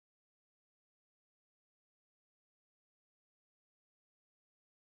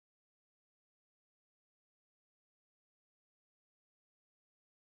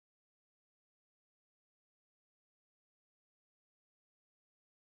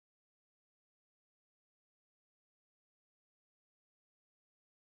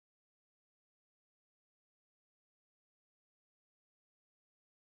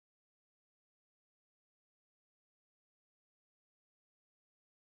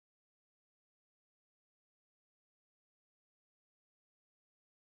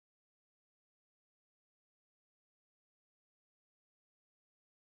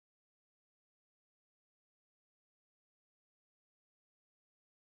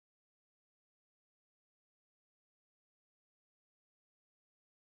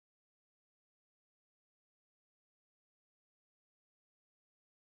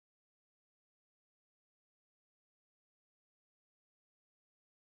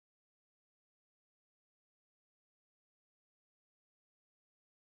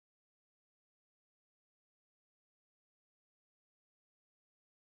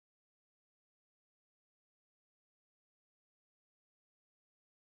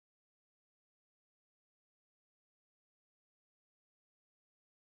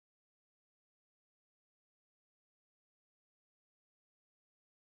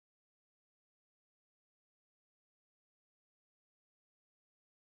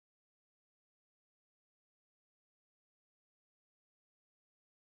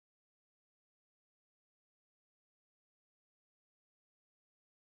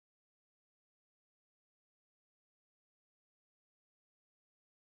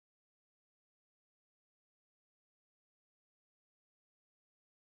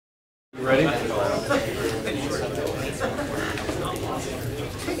You ready? Okay.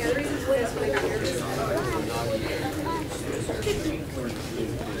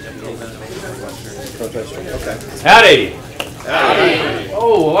 Howdy. Howdy.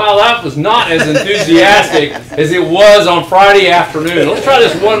 Oh, wow, that was not as enthusiastic as it was on Friday afternoon. Let's try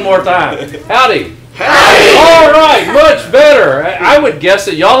this one more time. Howdy. Howdy. All right, much better. I would guess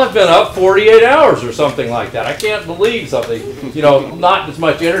that y'all have been up 48 hours or something like that. I can't believe something, you know, not as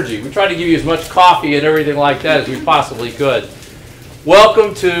much energy. We tried to give you as much coffee and everything like that as we possibly could.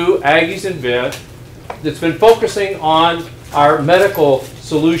 Welcome to Aggies Invent. That's been focusing on our medical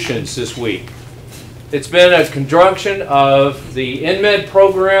solutions this week. It's been a conjunction of the EnMed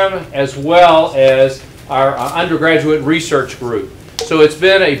program as well as our undergraduate research group. So it's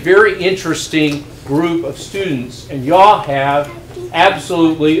been a very interesting group of students, and y'all have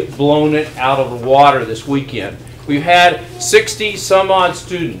absolutely blown it out of the water this weekend. We've had 60 some odd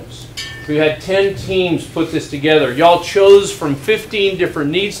students. We had 10 teams put this together. Y'all chose from 15 different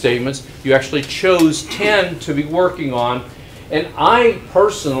need statements. You actually chose 10 to be working on. And I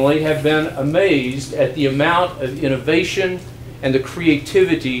personally have been amazed at the amount of innovation and the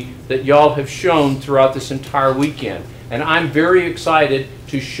creativity that y'all have shown throughout this entire weekend. And I'm very excited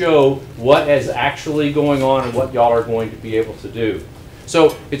to show what is actually going on and what y'all are going to be able to do.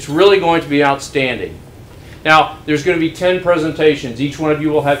 So it's really going to be outstanding. Now, there's going to be 10 presentations. Each one of you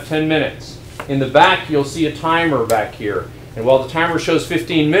will have 10 minutes. In the back, you'll see a timer back here. And while the timer shows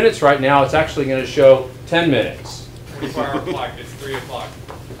 15 minutes right now, it's actually going to show 10 minutes. 24-hour clock, it's 3 o'clock.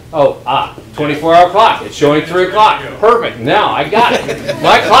 Oh, 24-hour clock. It's showing 3 o'clock. Perfect. Now, I got it.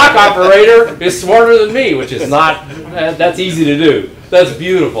 My clock operator is smarter than me, which is not, that's easy to do. That's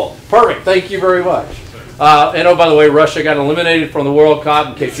beautiful. Perfect. Thank you very much. And oh, by the way, Russia got eliminated from the World Cup,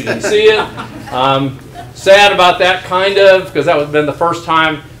 in case you didn't see it. Sad about that, kind of, because that would have been the first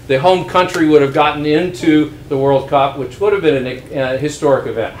time the home country would have gotten into the World Cup, which would have been a historic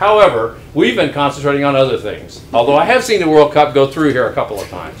event. However, we've been concentrating on other things, although I have seen the World Cup go through here a couple of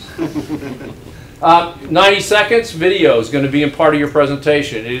times. 90 seconds video is going to be in part of your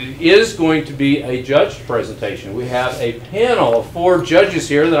presentation. It is going to be a judged presentation. We have a panel of 4 judges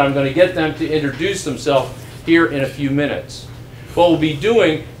here that I'm going to get them to introduce themselves here in a few minutes. What we'll be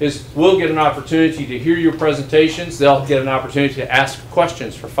doing is we'll get an opportunity to hear your presentations. They'll get an opportunity to ask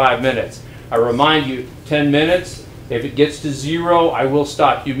questions for 5 minutes. I remind you, 10 minutes. If it gets to 0, I will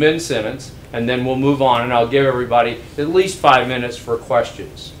stop you mid-sentence, and then we'll move on, and I'll give everybody at least 5 minutes for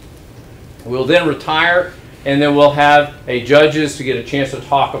questions. We'll then retire, and then we'll have a judges to get a chance to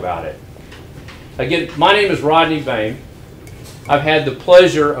talk about it. Again, my name is Rodney Bain. I've had the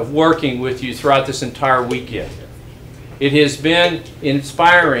pleasure of working with you throughout this entire weekend. It has been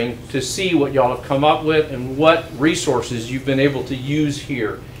inspiring to see what y'all have come up with and what resources you've been able to use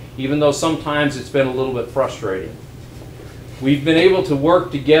here, even though sometimes it's been a little bit frustrating. We've been able to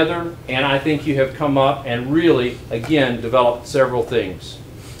work together, and I think you have come up and really, again, developed several things.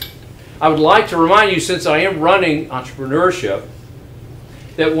 I would like to remind you, since I am running entrepreneurship,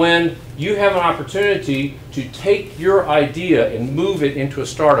 that when you have an opportunity to take your idea and move it into a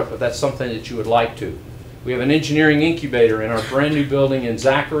startup, if that's something that you would like to. We have an engineering incubator in our brand new building in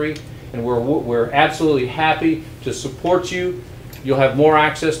Zachary, and we're absolutely happy to support you. You'll have more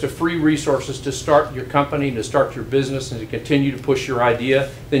access to free resources to start your company, to start your business, and to continue to push your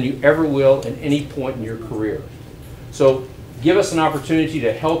idea than you ever will at any point in your career. So give us an opportunity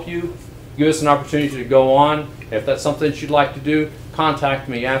to help you. Give us an opportunity to go on. If that's something that you'd like to do, contact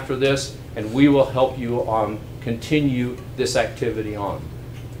me after this, and we will help you continue this activity on.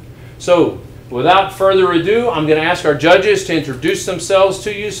 So, without further ado, I'm going to ask our judges to introduce themselves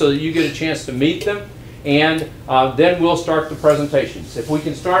to you so that you get a chance to meet them, and then we'll start the presentations. If we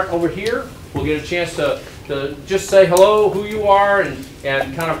can start over here, we'll get a chance to just say hello, who you are, and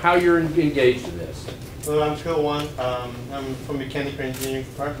kind of how you're engaged in this. Hello, I'm Phil Wan. I'm from Mechanical Engineering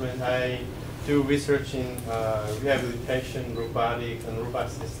Department. I do research in rehabilitation, robotics, and robot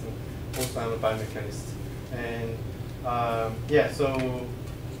systems. Also, I'm a biomechanist. And yeah, so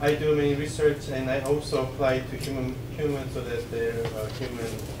I do many research, and I also apply to humans so that they're human.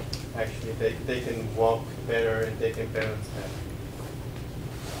 Actually, they can walk better and they can balance better.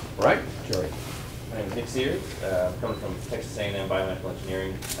 Right, Jerry. My name is Nick Sears. I'm coming from Texas A&M Biomedical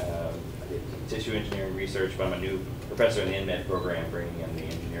Engineering. I did tissue engineering research, but I'm a new professor in the EnMed program, bringing in the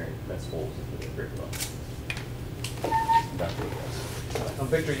engineering principles into the curriculum. I'm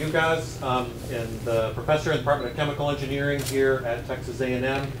Victor Ugas, in the professor in the Department of Chemical Engineering here at Texas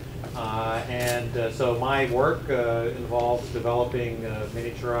A&M. So my work involves developing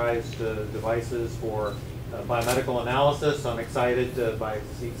miniaturized devices for biomedical analysis. I'm excited by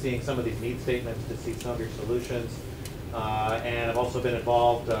seeing some of these need statements to see some of your solutions. And I've also been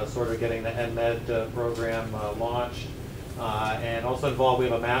involved sort of getting the EnMed program launched. And also involved, we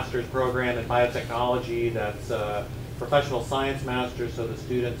have a master's program in biotechnology that's professional science master's, so the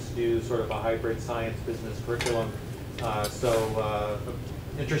students do sort of a hybrid science business curriculum.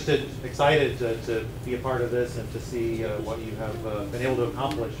 Interested, excited to be a part of this and to see what you have been able to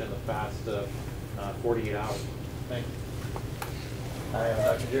accomplish in the past 48 hours. Thank you. Hi, I'm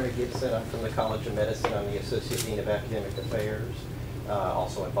Dr. Jeremy Gibson. I'm from the College of Medicine. I'm the Associate Dean of Academic Affairs,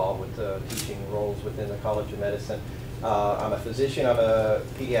 also involved with teaching roles within the College of Medicine. I'm a physician. I'm a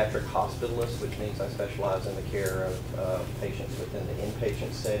pediatric hospitalist, which means I specialize in the care of patients within the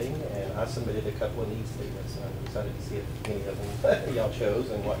inpatient setting, and I submitted a couple of needs statements, and I'm excited to see if any of them y'all chose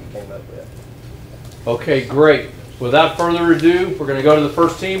and what you came up with. Okay, great. Without further ado, we're going to go to the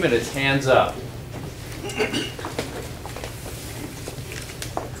first team, and it's hands up.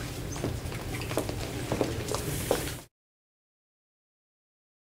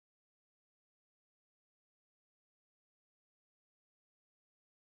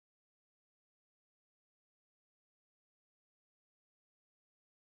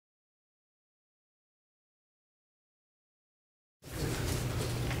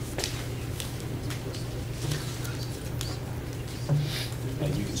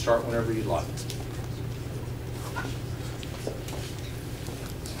 And you can start whenever you'd like.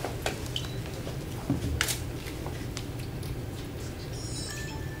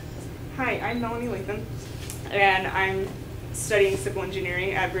 Hi, I'm Melanie Latham, and I'm studying civil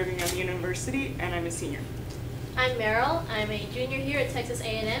engineering at Brigham Young University, and I'm a senior. I'm Meryl. I'm a junior here at Texas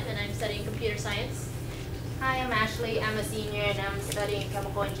A&M, and I'm studying computer science. Hi, I'm Ashley. I'm a senior, and I'm studying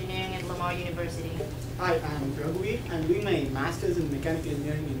chemical engineering at Lamar University. Hi, I'm Raghuveer. I'm doing my master's in mechanical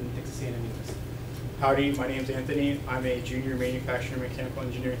engineering in Texas A&M University. Howdy, my name's Anthony. I'm a junior manufacturing mechanical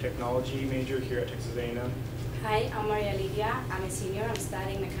engineering technology major here at Texas A&M. Hi, I'm Maria Lydia. I'm a senior. I'm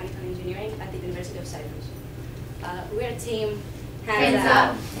studying mechanical engineering at the University of Cyprus. We're a team Hands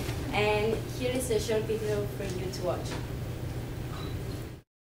Up. And here is a short video for you to watch.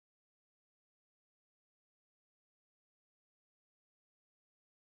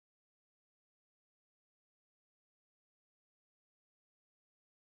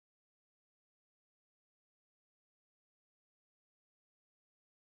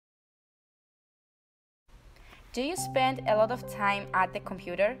 Do you spend a lot of time at the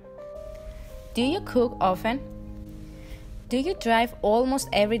computer? Do you cook often? Do you drive almost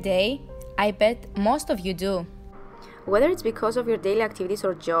every day? I bet most of you do. Whether it's because of your daily activities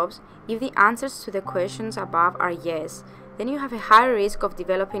or jobs, if the answers to the questions above are yes, then you have a higher risk of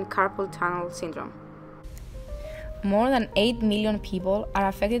developing carpal tunnel syndrome. More than 8 million people are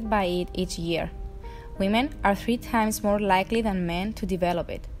affected by it each year. Women are 3 times more likely than men to develop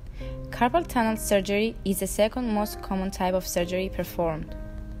it. Carpal tunnel surgery is the second most common type of surgery performed.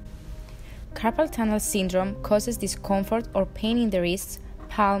 Carpal tunnel syndrome causes discomfort or pain in the wrists,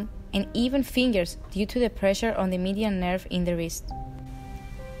 palm, and even fingers due to the pressure on the median nerve in the wrist.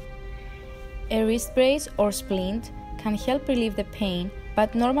 A wrist brace or splint can help relieve the pain,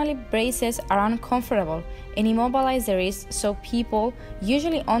 but normally braces are uncomfortable and immobilize the wrist, so people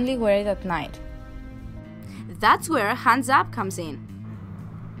usually only wear it at night. That's where Hands Up comes in.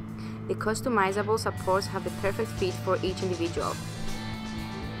 The customizable supports have the perfect fit for each individual.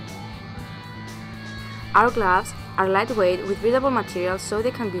 Our gloves are lightweight with breathable material so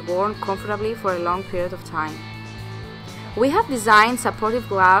they can be worn comfortably for a long period of time. We have designed supportive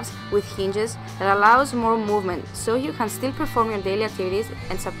gloves with hinges that allows more movement so you can still perform your daily activities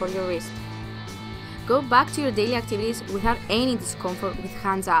and support your wrist. Go back to your daily activities without any discomfort with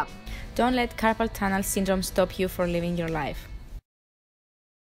Hands Up. Don't let carpal tunnel syndrome stop you from living your life.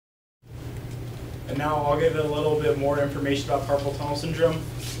 And now I'll give a little bit more information about carpal tunnel syndrome.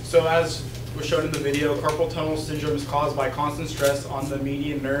 So as was shown in the video, carpal tunnel syndrome is caused by constant stress on the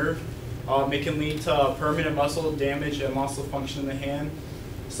median nerve. It can lead to permanent muscle damage and loss of function in the hand.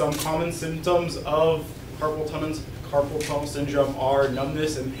 Some common symptoms of carpal tunnel syndrome are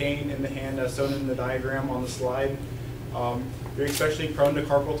numbness and pain in the hand, as shown in the diagram on the slide. You're especially prone to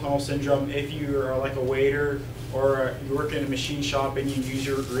carpal tunnel syndrome if you are like a waiter or you work in a machine shop and you use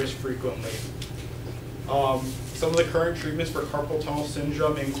your wrist frequently. Some of the current treatments for carpal tunnel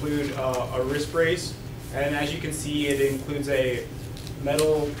syndrome include a wrist brace, and as you can see, it includes a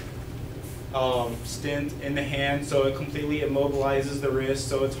metal stent in the hand, so it completely immobilizes the wrist,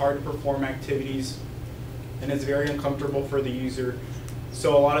 so it's hard to perform activities, and it's very uncomfortable for the user.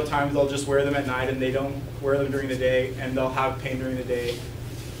 So a lot of times they'll just wear them at night and they don't wear them during the day, and they'll have pain during the day.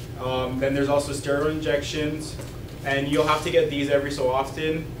 Then there's also steroid injections, and you'll have to get these every so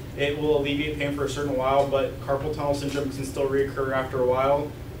often. It will alleviate pain for a certain while, but carpal tunnel syndrome can still reoccur after a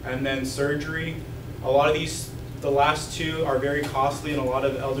while. And then surgery. A lot of these, the last two are very costly, and a lot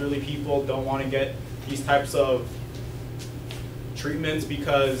of elderly people don't want to get these types of treatments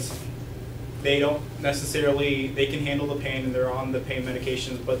because they don't necessarily, they can handle the pain and they're on the pain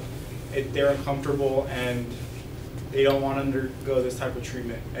medications, but they're uncomfortable and they don't want to undergo this type of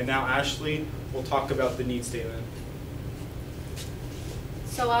treatment. And now Ashley will talk about the need statement.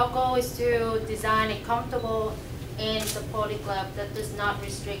 So our goal is to design a comfortable and supportive glove that does not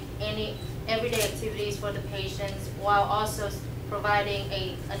restrict any everyday activities for the patients while also providing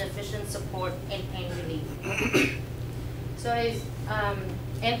an efficient support and pain relief. So as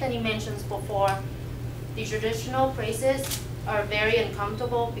Anthony mentioned before, the traditional braces are very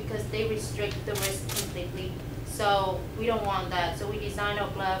uncomfortable because they restrict the wrist completely. So we don't want that. So we design our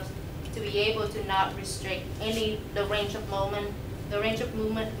gloves to be able to not restrict the range of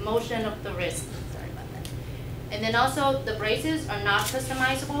motion of the wrist. Sorry about that. And then also the braces are not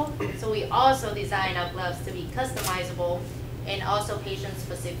customizable. So we also design our gloves to be customizable and also patient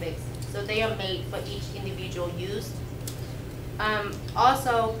specific. So they are made for each individual use.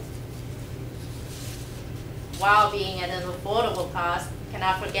 Also, while being at an affordable cost,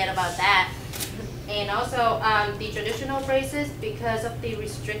 cannot forget about that. And also the traditional braces, because of the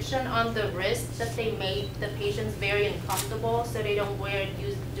restriction on the wrist that they made the patients very uncomfortable, so they don't wear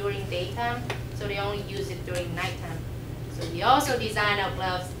it during daytime, so they only use it during nighttime. So we also design our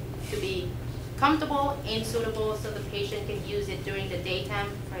gloves to be comfortable and suitable so the patient can use it during the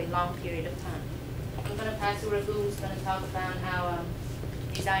daytime for a long period of time. I'm going to pass to Raghu, who's going to talk about our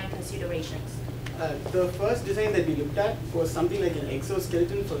design considerations. The first design that we looked at was something like an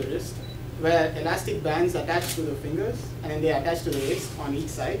exoskeleton for the wrist, where elastic bands attach to the fingers and then they attach to the wrist on each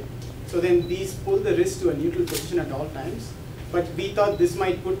side. So then these pull the wrist to a neutral position at all times. But we thought this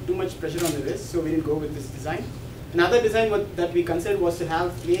might put too much pressure on the wrist, so we didn't go with this design. Another design that we considered was to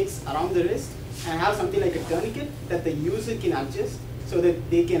have plates around the wrist and have something like a tourniquet that the user can adjust so that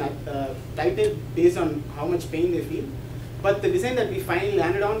they can tighten based on how much pain they feel. But the design that we finally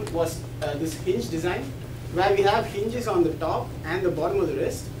landed on was this hinge design, where we have hinges on the top and the bottom of the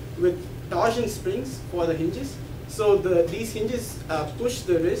wrist with torsion springs for the hinges. So these hinges push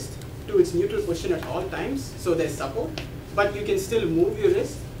the wrist to its neutral position at all times, so there's support, but you can still move your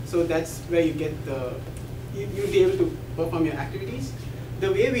wrist, so that's where you get you'll be able to perform your activities.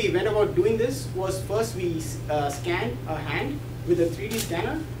 The way we went about doing this was first we scanned a hand with a 3D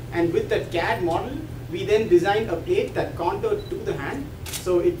scanner, and with that CAD model, we then designed a plate that contoured to the hand,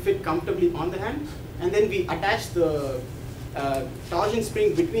 so it fit comfortably on the hand, and then we attached the torsion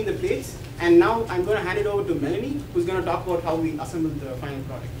spring between the plates. And now I'm going to hand it over to Melanie, who's going to talk about how we assembled the final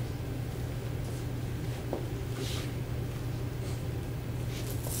product.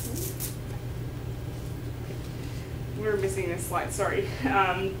 We're missing this slide, sorry.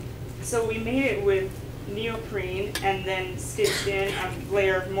 So we made it with neoprene and then stitched in a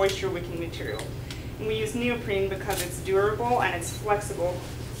layer of moisture wicking material. And we use neoprene because it's durable and it's flexible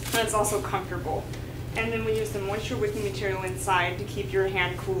and it's also comfortable. And then we use the moisture wicking material inside to keep your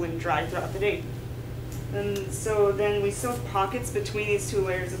hand cool and dry throughout the day. And so then we sewed pockets between these two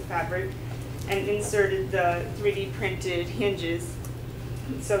layers of fabric and inserted the 3D printed hinges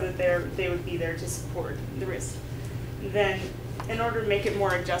so that they would be there to support the wrist. Then, in order to make it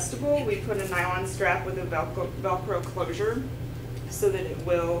more adjustable, we put a nylon strap with a Velcro closure so that it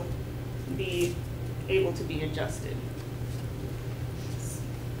will be able to be adjusted.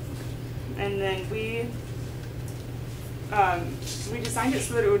 And then we designed it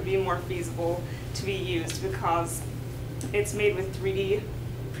so that it would be more feasible to be used because it's made with 3D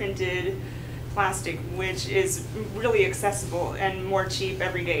printed plastic, which is really accessible and more cheap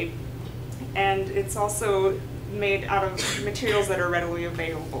every day. And it's also made out of materials that are readily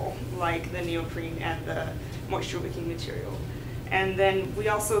available, like the neoprene and the moisture wicking material. And then we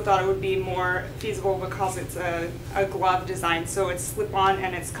also thought it would be more feasible because it's a glove design, so it's slip-on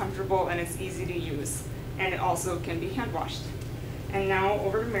and it's comfortable and it's easy to use. And it also can be hand washed. And now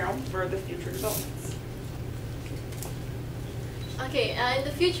over to Meryl for the future developments. Okay, in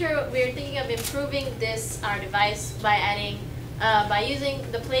the future we're thinking of improving our device by adding, by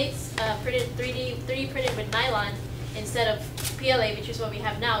using the plates printed 3D printed with nylon instead of PLA, which is what we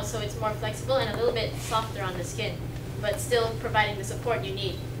have now, so it's more flexible and a little bit softer on the skin, but still providing the support you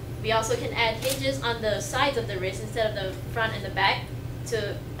need. We also can add hinges on the sides of the wrist instead of the front and the back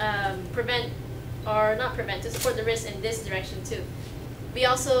to to support the wrist in this direction too. we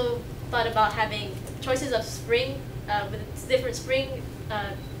also thought about having choices of spring with different spring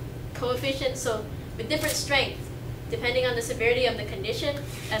coefficients, so with different strength, depending on the severity of the condition,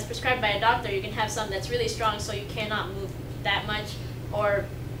 as prescribed by a doctor. You can have some that's really strong, so you cannot move that much, or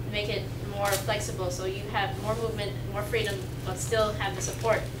make it more flexible, so you have more movement, more freedom, but still have the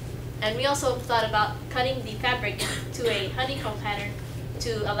support. And we also thought about cutting the fabric to a honeycomb pattern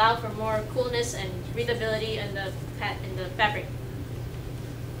to allow for more coolness and breathability in the fabric.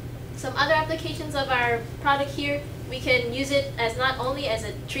 Some other applications of our product here, we can use it as not only as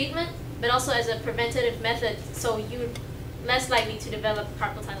a treatment, but also as a preventative method, so you're less likely to develop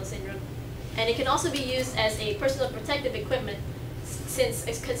carpal tunnel syndrome. And it can also be used as a personal protective equipment, since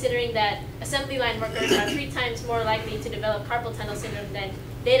it's considering that assembly line workers are 3 times more likely to develop carpal tunnel syndrome than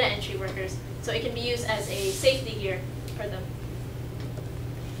data entry workers. So it can be used as a safety gear for them.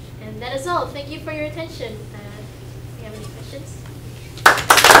 And that is all. Thank you for your attention. Do you have any questions?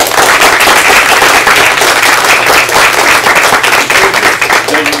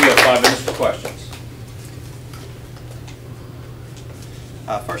 David, you have 5 minutes for questions.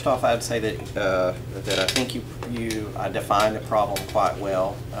 First off, I'd say that I think you defined the problem quite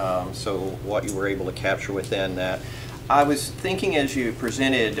well. So what you were able to capture within that. I was thinking as you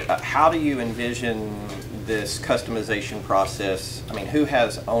presented, how do you envision this customization process? I mean, who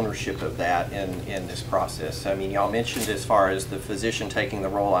has ownership of that in this process? I mean, y'all mentioned as far as the physician taking the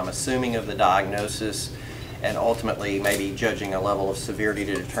role, I'm assuming, of the diagnosis, and ultimately maybe judging a level of severity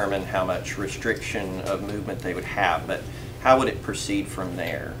to determine how much restriction of movement they would have. But how would it proceed from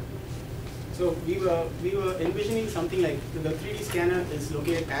there? So we were envisioning something like the 3D scanner is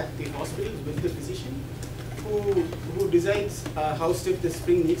located at the hospital with the physician, who decides how stiff the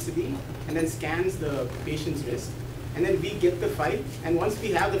spring needs to be, and then scans the patient's wrist. And then we get the file, and once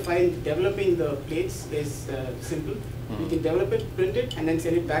we have the file, developing the plates is simple. We can develop it, print it, and then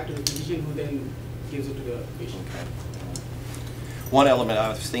send it back to the physician, who then gives it to the patient. Okay. One element I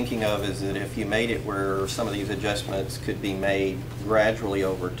was thinking of is that if you made it where some of these adjustments could be made gradually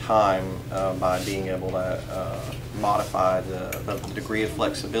over time by being able to modify the degree of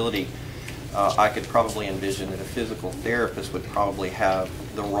flexibility, I could probably envision that a physical therapist would probably have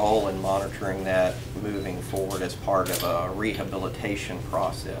the role in monitoring that moving forward as part of a rehabilitation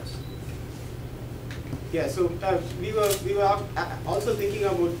process. Yeah, so we were also thinking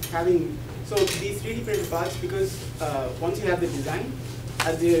about having, so these 3D printed parts, because once you have the design,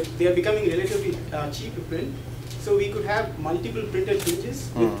 they are becoming relatively cheap to print. So we could have multiple printed hinges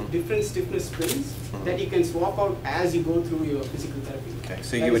with different stiffness springs that you can swap out as you go through your physical therapy. Okay,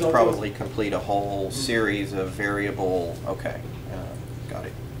 so you would probably complete a whole series of variable, okay, got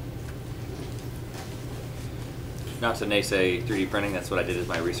it. Not to naysay 3D printing, that's what I did as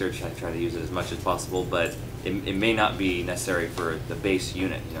my research. I try to use it as much as possible, but it may not be necessary for the base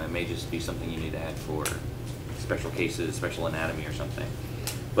unit. You know, it may just be something you need to add for special cases, special anatomy or something.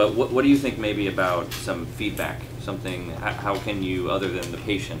 But what do you think maybe about some feedback? Something, how can you, other than the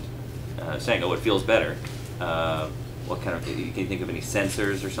patient saying, oh, it feels better, what kind of, can you think of any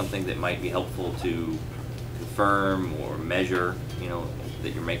sensors or something that might be helpful to confirm or measure, you know,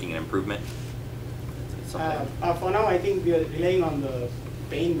 that you're making an improvement? For now, I think we are relying on the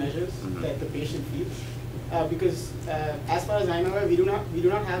pain measures that the patient feels, because as far as I'm aware, we do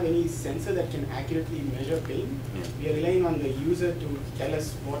not have any sensor that can accurately measure pain. Yeah. We are relying on the user to tell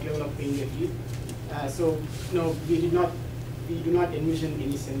us what level of pain they feel. So no, we do not envision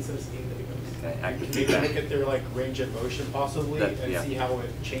any sensors in the device. Okay, active Maybe feedback. look at their like range of motion possibly, and yeah. see how it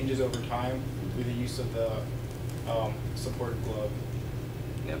changes over time through the use of the supported glove.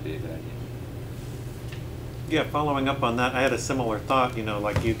 Yeah, that'd be a good idea. Yeah, following up on that, I had a similar thought, you know,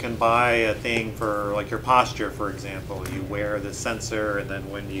 like you can buy a thing for like your posture, for example. You wear the sensor, and then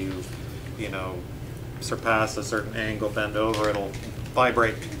when you know, surpass a certain angle, bend over, it'll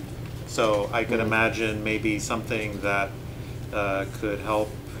vibrate. So I could imagine maybe something that could help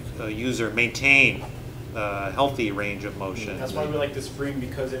a user maintain a healthy range of motion. That's why we like the spring,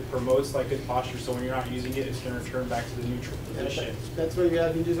 because it promotes like good posture, so when you're not using it, it's going to return back to the neutral position. That's why we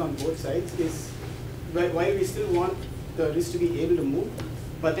have hinges on both sides, is while we still want the wrist to be able to move,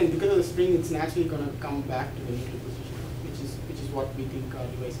 but then because of the spring, it's naturally going to come back to the neutral position, which is what we think our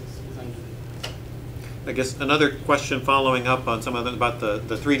device is designed to do. I guess another question following up on some of the, about the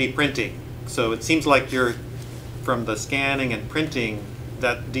 3D printing. So it seems like you're, from the scanning and printing,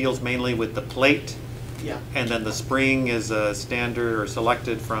 that deals mainly with the plate. Yeah. And then the spring is a standard or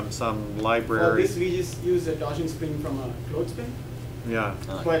selected from some library. For this, we just use a torsion spring from a clothespin. Yeah.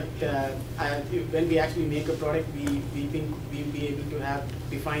 But when we actually make a product, we think we'll be able to have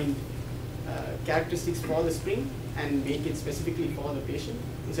defined characteristics for the spring, and make it specifically for the patient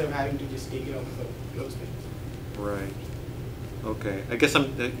instead of having to just take it off the clothespin. Right. Okay. I guess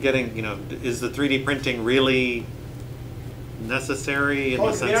I'm getting, is the 3D printing really necessary in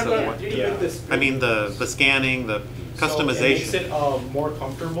the sense of what? I mean, the scanning, the customization. So it makes it more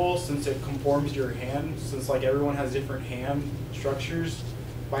comfortable since it conforms to your hand. Since like everyone has different hand structures,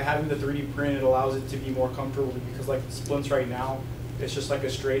 by having the 3D print, it allows it to be more comfortable because like the splints right now, it's just like a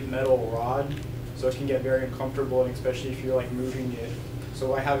straight metal rod, so it can get very uncomfortable, and especially if you're like moving it. So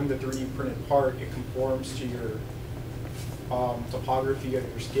by having the 3D printed part, it conforms to your topography of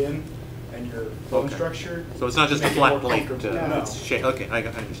your skin and your bone structure. So it's not just a flat plate. No. It's okay, I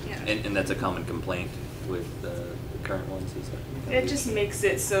understand. Yeah. And that's a common complaint with the current ones, is that? It just makes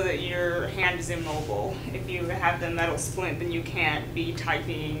it so that your hand is immobile. If you have the metal splint, then you can't be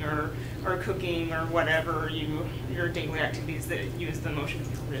typing or cooking or whatever your daily activities that use the motion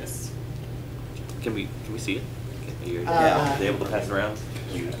of your wrist. Can we see it? Yeah. Are they able to pass it around?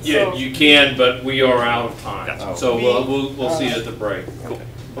 Yeah, you can, but we are out of time. Gotcha. So we'll see you at the break. Cool.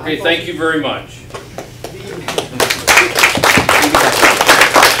 Okay, thank you very much.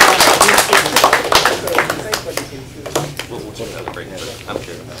 We'll check out the break. I'm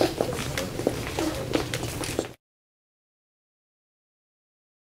sure about it.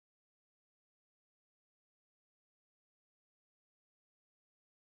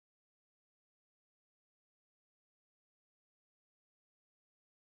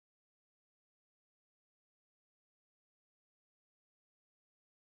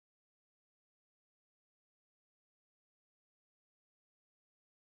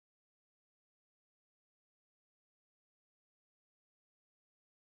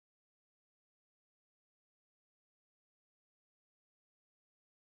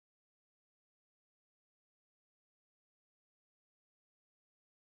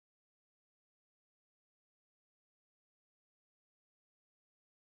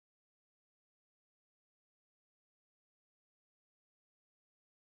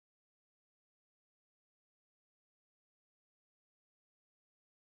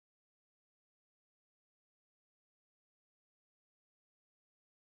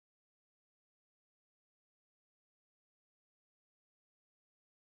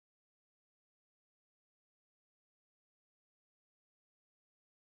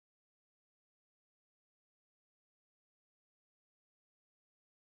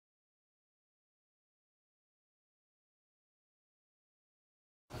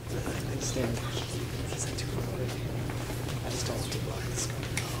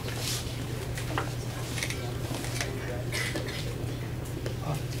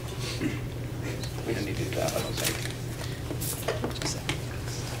 We don't need to do that, I don't think.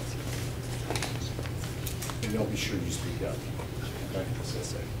 And y'all be sure you speak up. Okay? As I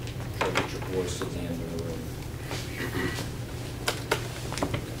say, try to get your voice to the end of the room.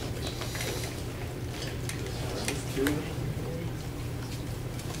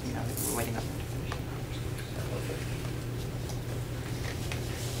 We're waiting up.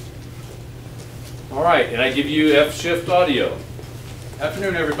 All right, and I give you F-Shift Audio.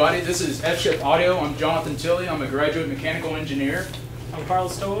 Afternoon, everybody. This is F-Shift Audio. I'm Jonathan Tilley. I'm a graduate mechanical engineer. I'm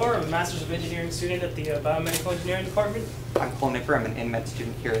Carlos Stolar. I'm a Master's of Engineering student at the Biomedical Engineering Department. I'm Cole Nipper. I'm an EnMed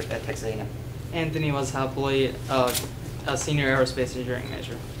student here at Texas A&M. Anthony Wazhapoli, a senior aerospace engineering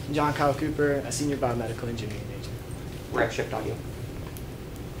major. John Kyle Cooper, a senior biomedical engineering major. We're F-Shift Audio.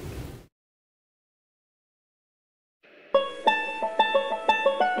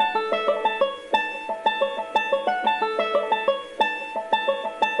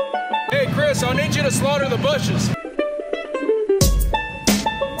 Hey, Chris, I need you to slaughter the bushes.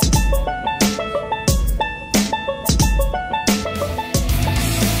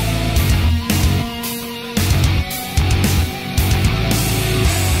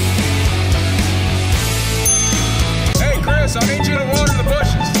 Hey, Chris, I need you to water the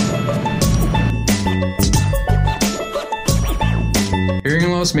bushes. Hearing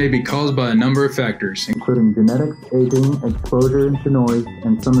loss may be caused by a number of factors, including genetics, aging, exposure to noise,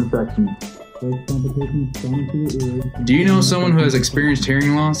 and some infections. Do you know someone who has experienced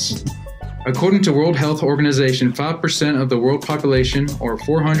hearing loss? According to World Health Organization, 5% of the world population, or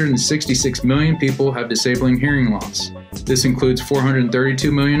 466 million people, have disabling hearing loss. This includes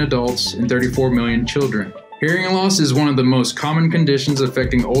 432 million adults and 34 million children. Hearing loss is one of the most common conditions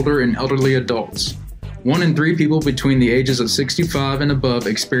affecting older and elderly adults. 1 in 3 people between the ages of 65 and above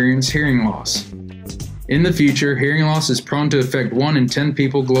experience hearing loss. In the future, hearing loss is prone to affect 1 in 10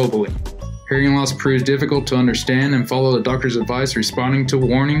 people globally. Hearing loss proves difficult to understand and follow the doctor's advice responding to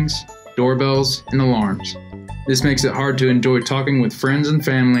warnings, doorbells, and alarms. This makes it hard to enjoy talking with friends and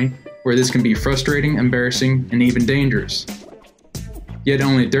family where this can be frustrating, embarrassing, and even dangerous. Yet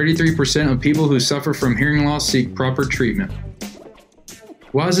only 33% of people who suffer from hearing loss seek proper treatment.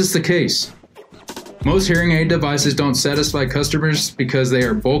 Why is this the case? Most hearing aid devices don't satisfy customers because they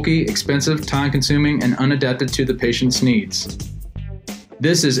are bulky, expensive, time-consuming, and unadapted to the patient's needs.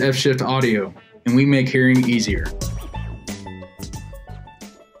 This is F-Shift Audio, and we make hearing easier.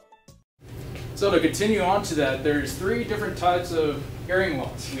 So to continue on to that, there's 3 different types of hearing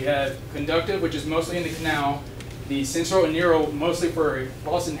loss. We have conductive, which is mostly in the canal, the sensory and neural, mostly for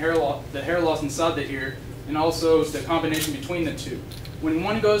loss in hair loss, the hair loss inside the ear, and also the combination between the two. When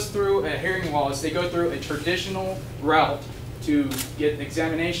one goes through a hearing loss, they go through a traditional route to get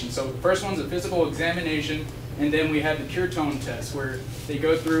examination. So the first one's a physical examination, and then we have the pure tone test, where they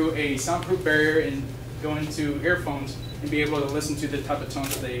go through a soundproof barrier and go into earphones and be able to listen to the type of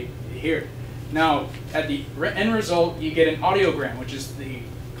tones that they hear. Now, at the end result, you get an audiogram, which is the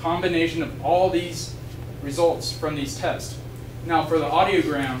combination of all these results from these tests. Now, for the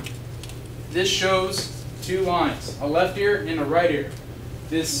audiogram, this shows 2 lines, a left ear and a right ear.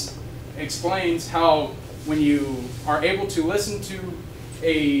 This explains how when you are able to listen to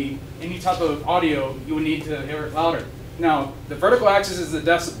any type of audio, you would need to hear it louder. Now, the vertical axis is the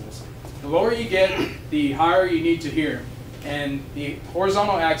decibels. The lower you get, the higher you need to hear. And the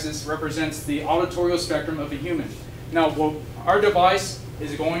horizontal axis represents the auditorial spectrum of a human. Now, our device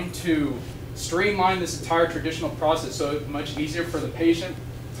is going to streamline this entire traditional process so it's much easier for the patient,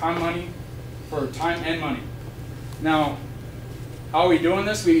 time and money. Now, how are we doing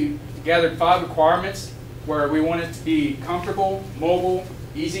this? We gathered 5 requirements where we want it to be comfortable, mobile,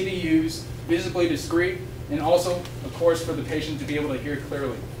 easy to use, visibly discreet, and also, of course, for the patient to be able to hear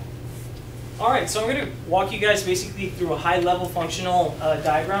clearly. Alright, so I'm going to walk you guys basically through a high-level functional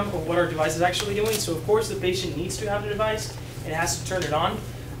diagram of what our device is actually doing. So of course the patient needs to have the device, it has to turn it on.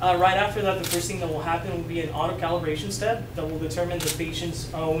 Right after that, the first thing that will happen will be an auto-calibration step that will determine the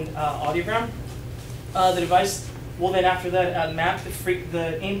patient's own audiogram. The device will then after that map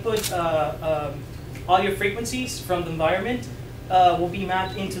the input audio frequencies from the environment will be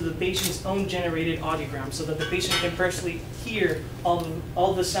mapped into the patient's own generated audiogram so that the patient can personally hear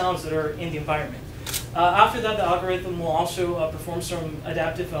all the sounds that are in the environment. After that, the algorithm will also perform some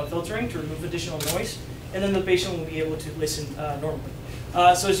adaptive filtering to remove additional noise, and then the patient will be able to listen normally.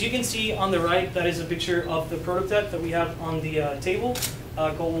 So as you can see on the right, that is a picture of the prototype that we have on the table.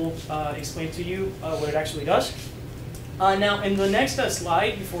 Cole will explain to you what it actually does. Now, in the next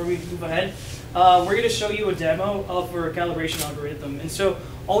slide, before we move ahead, we're going to show you a demo of our calibration algorithm. And so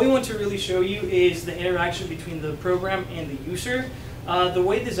all we want to really show you is the interaction between the program and the user. The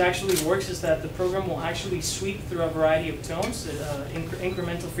way this actually works is that the program will actually sweep through a variety of tones,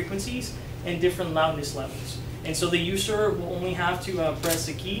 incremental frequencies, and different loudness levels. And so the user will only have to press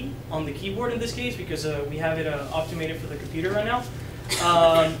a key on the keyboard in this case because we have it optimated for the computer right now.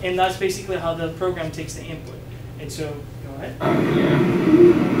 And that's basically how the program takes the input. And so, go ahead.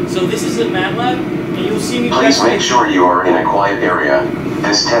 So this is a MATLAB, and you'll see me. Please make sure you are in a quiet area.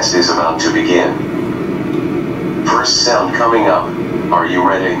 This test is about to begin. First sound coming up. Are you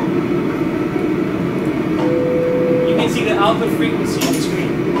ready? You can see the output frequency on the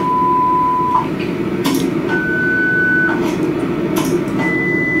screen.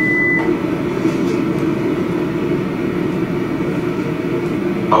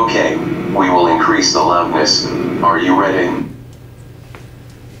 Okay, we will increase the loudness. Are you ready?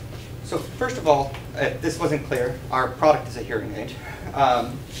 So first of all, if this wasn't clear, our product is a hearing aid.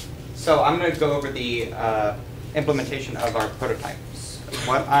 So I'm going to go over the implementation of our prototypes.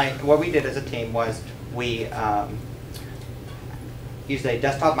 What we did as a team was we used a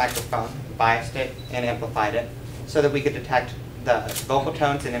desktop microphone, biased it, and amplified it so that we could detect the vocal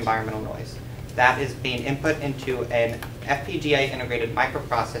tones and environmental noise. That is being input into an FPGA integrated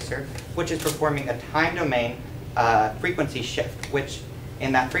microprocessor, which is performing a time domain frequency shift, which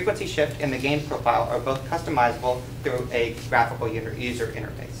in that frequency shift and the gain profile are both customizable through a graphical user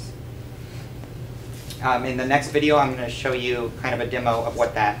interface. In the next video, I'm going to show you kind of a demo of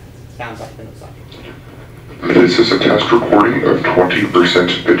what that sounds like and looks like. This is a test recording of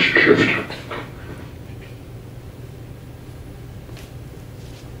 20% pitch shift.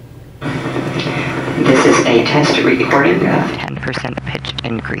 This is a test recording of 10% pitch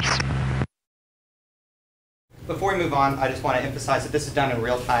increase. Before we move on, I just want to emphasize that this is done in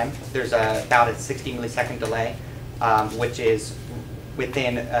real time. There's about a 60 millisecond delay, which is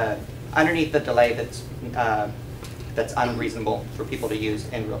within underneath the delay that's unreasonable for people to use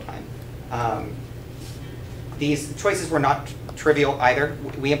in real time. These choices were not trivial either.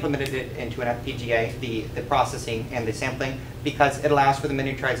 We implemented it into an FPGA, the processing and the sampling, because it allows for the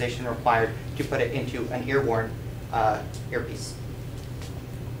miniaturization required to put it into an ear-worn earpiece.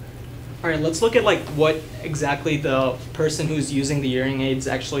 All right, let's look at like what exactly the person who's using the hearing aids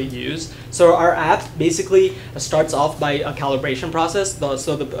actually use. So our app basically starts off by a calibration process.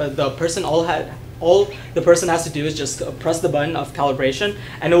 So the person all the person has to do is just press the button of calibration,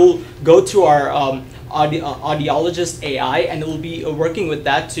 and it will go to our audiologist AI, and it will be working with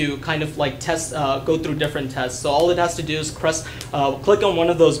that to kind of like test, go through different tests. So all it has to do is click on one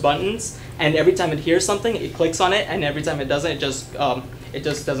of those buttons, and every time it hears something, it clicks on it, and every time it doesn't, it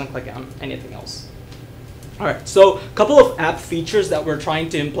just doesn't click on anything else. All right, so a couple of app features that we're trying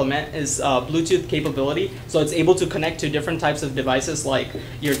to implement is Bluetooth capability. So it's able to connect to different types of devices like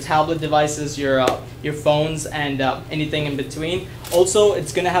your tablet devices, your phones, and anything in between. Also,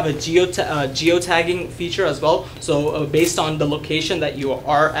 it's going to have a geotagging feature as well. So based on the location that you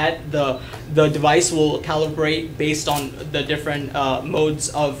are at, the device will calibrate based on the different modes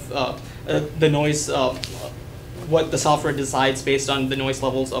of the noise, what the software decides based on the noise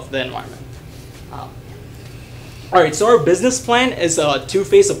levels of the environment. All right, so our business plan is a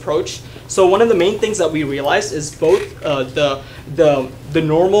two-phase approach. So one of the main things that we realized is both the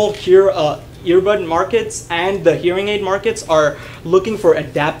normal earbud markets and the hearing aid markets are looking for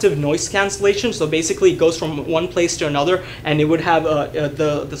adaptive noise cancellation. So basically it goes from one place to another, and it would have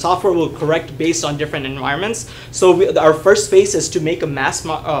the software will correct based on different environments. So our first phase is to make a mass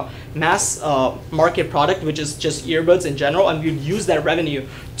market product, which is just earbuds in general, and we'd use that revenue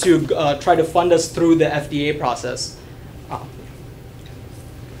to try to fund us through the FDA process.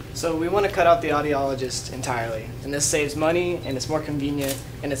 So we want to cut out the audiologist entirely, and this saves money, and it's more convenient,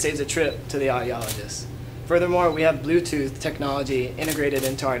 and it saves a trip to the audiologist. Furthermore, we have Bluetooth technology integrated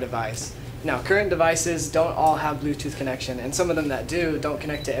into our device. Now, current devices don't all have Bluetooth connection, and some of them that do don't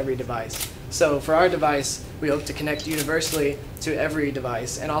connect to every device. So for our device, we hope to connect universally to every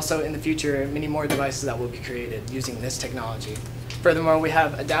device, and also in the future, many more devices that will be created using this technology. Furthermore, we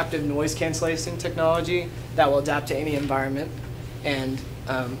have adaptive noise cancellation technology that will adapt to any environment. And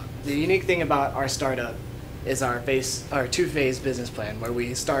the unique thing about our startup is our two-phase business plan, where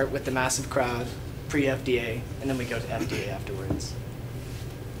we start with the massive crowd, pre-FDA, and then we go to FDA afterwards.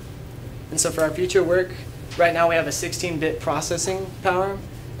 And so for our future work, right now we have a 16-bit processing power,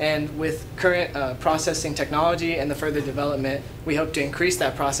 and with current processing technology and the further development, we hope to increase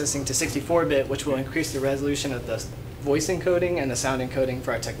that processing to 64-bit, which will increase the resolution of the voice encoding and the sound encoding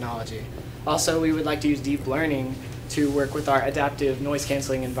for our technology. Also, we would like to use deep learning to work with our adaptive noise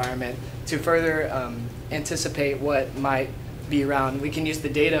canceling environment to further anticipate what might be around. We can use the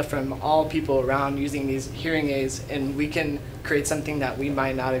data from all people around using these hearing aids, and we can create something that we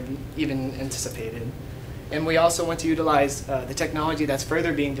might not have even anticipated. And we also want to utilize the technology that's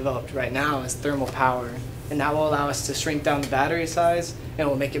further being developed right now is thermal power, and that will allow us to shrink down the battery size, and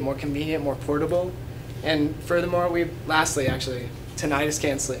will make it more convenient, more portable. And furthermore, lastly, tinnitus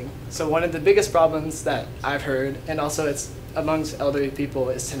canceling. So one of the biggest problems that I've heard, and also it's amongst elderly people,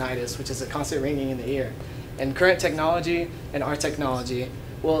 is tinnitus, which is a constant ringing in the ear. And current technology and our technology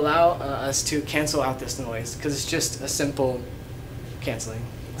will allow us to cancel out this noise, because it's just a simple canceling.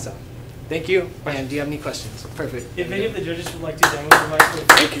 So thank you, and do you have any questions? Perfect. If any of the judges would like to demo the device.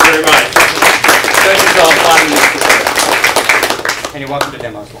 Thank you very much. Thank you for applying this. And you're welcome to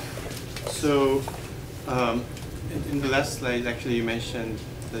demo as well. So, in the last slide, actually, you mentioned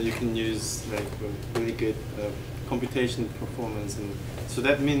that you can use like really good computation performance, and so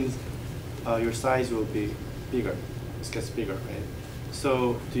that means your size will be bigger. It gets bigger, right?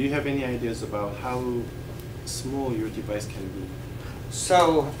 So, do you have any ideas about how small your device can be?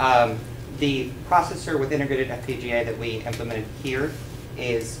 So, the processor with integrated FPGA that we implemented here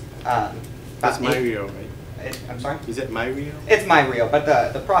is that's MyReal, right? I'm sorry? Is it MyReal? It's MyReal, but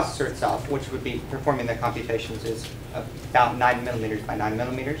the processor itself, which would be performing the computations, is about 9 millimeters by 9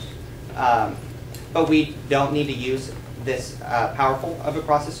 millimeters. But we don't need to use this powerful of a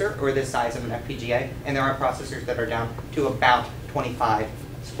processor or this size of an FPGA, and there are processors that are down to about 25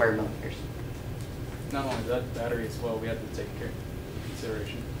 square millimeters. Not only that, battery as well, we have to take care of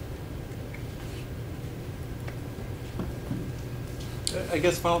consideration. I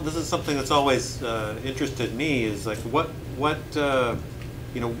guess this is something that's always interested me, is like what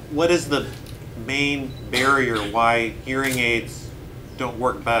is the main barrier why hearing aids don't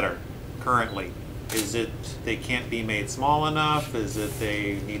work better currently? Is it they can't be made small enough? Is it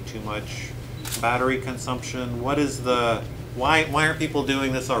they need too much battery consumption? What is the why aren't people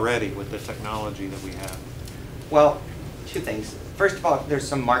doing this already with the technology that we have? Well, two things. First of all, there's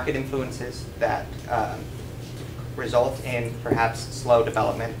some market influences that result in perhaps slow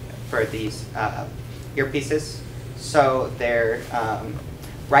development for these earpieces. So they're,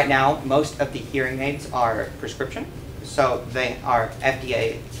 right now, most of the hearing aids are prescription. So they are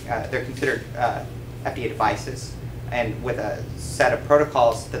FDA, they're considered FDA devices, and with a set of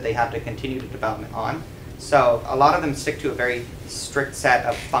protocols that they have to continue to development on. So a lot of them stick to a very strict set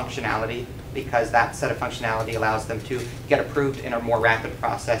of functionality, because that set of functionality allows them to get approved in a more rapid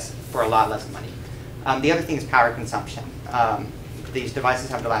process for a lot less money. The other thing is power consumption. These devices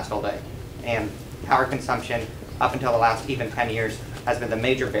have to last all day, and power consumption up until the last even 10 years has been the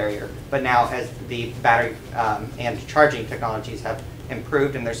major barrier. But now, as the battery and charging technologies have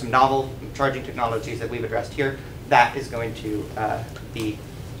improved, and there's some novel charging technologies that we've addressed here, that is going to be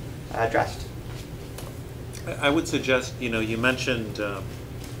addressed. I would suggest, you mentioned,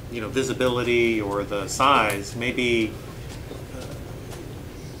 visibility or the size. Maybe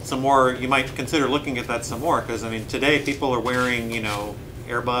some more, you might consider looking at that some more, because, today people are wearing,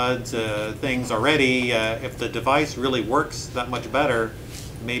 earbuds, things already. If the device really works that much better,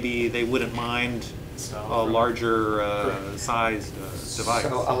 maybe they wouldn't mind a larger sized device.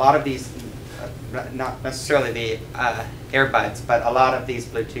 So a lot of these, not necessarily the earbuds, but a lot of these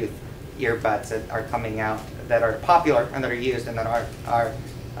Bluetooth earbuds that are coming out that are popular and that are used and that are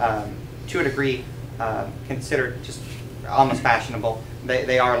to a degree considered just almost fashionable.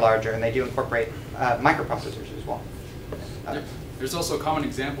 They are larger, and they do incorporate microprocessors as well. There's also common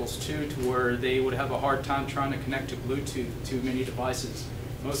examples too, to where they would have a hard time trying to connect to Bluetooth to many devices.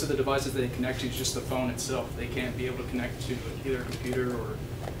 Most of the devices they connect to is just the phone itself. They can't be able to connect to either a computer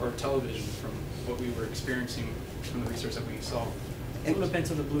or television, from what we were experiencing from the research that we saw. It will depend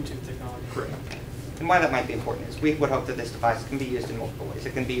on the Bluetooth technology. Correct. And why that might be important is we would hope that this device can be used in multiple ways.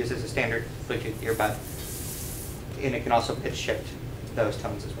 It can be used as a standard Bluetooth earbud, and it can also pitch shift those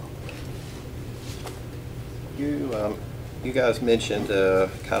tones as well. You guys mentioned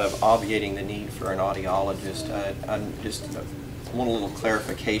kind of obviating the need for an audiologist. I just want a little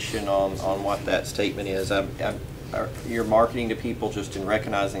clarification on what that statement is. You're marketing to people just in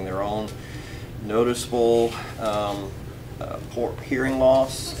recognizing their own noticeable poor hearing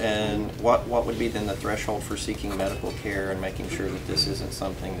loss, and what would be then the threshold for seeking medical care and making sure that this isn't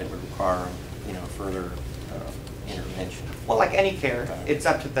something that would require further intervention? Well, like any care, it's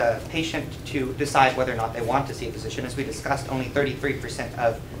up to the patient to decide whether or not they want to see a physician. As we discussed, only 33%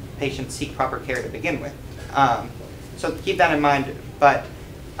 of patients seek proper care to begin with. So keep that in mind, but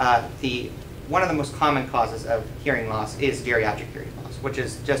one of the most common causes of hearing loss is geriatric hearing loss, which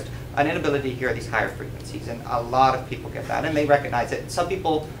is just an inability to hear these higher frequencies, and a lot of people get that, and they recognize it. Some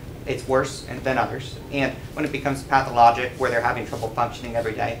people, it's worse than others, and when it becomes pathologic, where they're having trouble functioning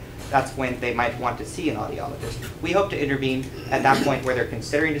every day, that's when they might want to see an audiologist. We hope to intervene at that point where they're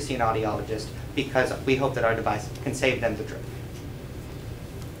considering to see an audiologist, because we hope that our device can save them the trip.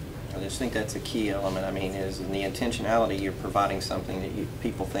 I just think that's a key element. Is in the intentionality, you're providing something that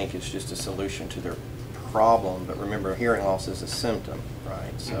people think is just a solution to their problem, but remember, hearing loss is a symptom,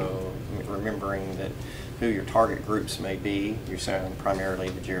 right? So remembering that who your target groups may be, you're saying primarily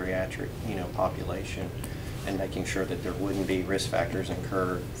the geriatric, population, and making sure that there wouldn't be risk factors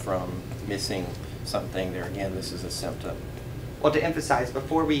incurred from missing something there. Again, this is a symptom. Well, to emphasize,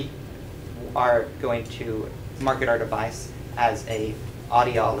 before we are going to market our device as a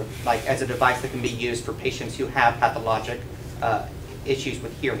as a device that can be used for patients who have pathologic issues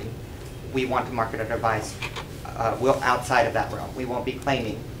with hearing, we want to market a device outside of that realm. We won't be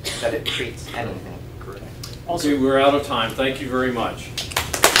claiming that it treats anything. Correct. Okay, we're out of time. Thank you very much.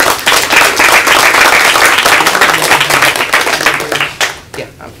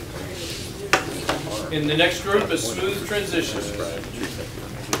 In the next group is smooth transition.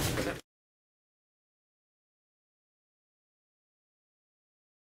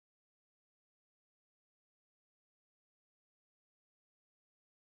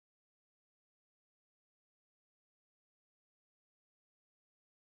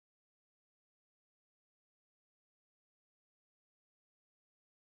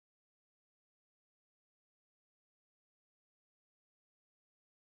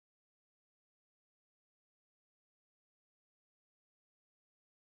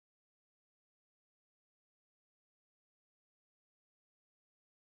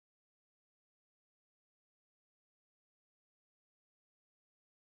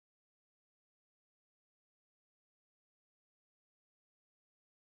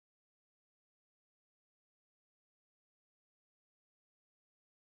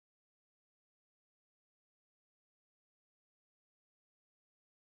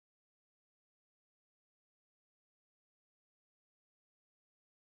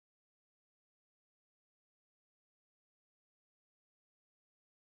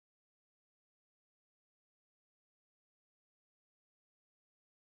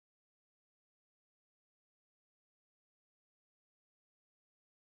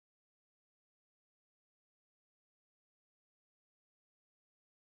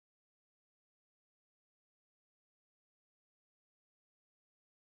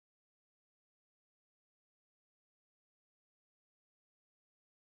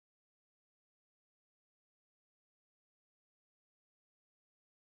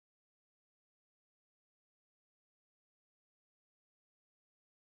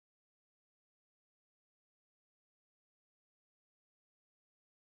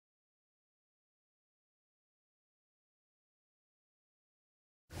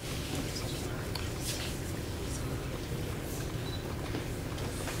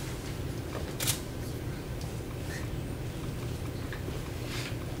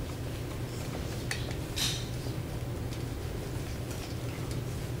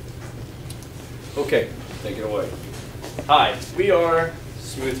 Okay, take it away. Hi, we are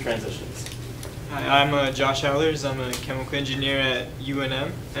Smooth Transitions. Hi, I'm Josh Ehlers. I'm a chemical engineer at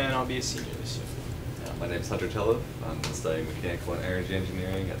UNM, and I'll be a senior this year. My name is Hunter Tello. I'm studying mechanical and energy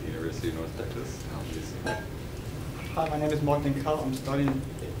engineering at the University of North Texas. I'll be a senior. Hi, my name is Martin Kall. I'm studying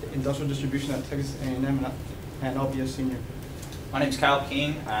industrial distribution at Texas A&M, and I'll be a senior. My name is Kyle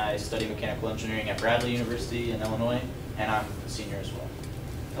King. I study mechanical engineering at Bradley University in Illinois, and I'm a senior as well.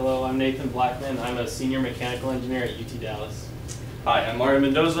 Hello, I'm Nathan Blackman. I'm a senior mechanical engineer at UT Dallas. Hi, I'm Mario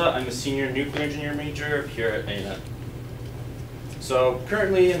Mendoza. I'm a senior nuclear engineer major here at A&M. So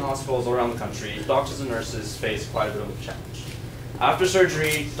currently in hospitals around the country, doctors and nurses face quite a bit of a challenge. After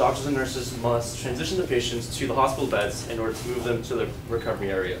surgery, doctors and nurses must transition the patients to the hospital beds in order to move them to the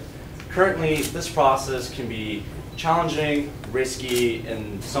recovery area. Currently, this process can be challenging, risky,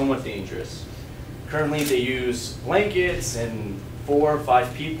 and somewhat dangerous. Currently, they use blankets and 4 or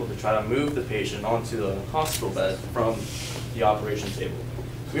 5 people to try to move the patient onto the hospital bed from the operation table.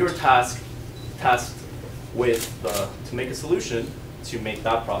 We were tasked with to make a solution to make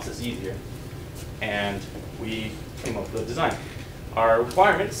that process easier, and we came up with a design. Our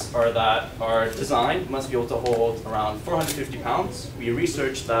requirements are that our design must be able to hold around 450 pounds. We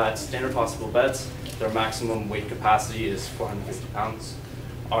researched that standard hospital beds, their maximum weight capacity is 450 pounds.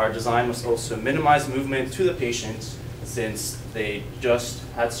 Our design must also minimize movement to the patient. Since they just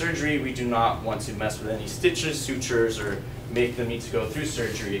had surgery, we do not want to mess with any stitches, sutures, or make them need to go through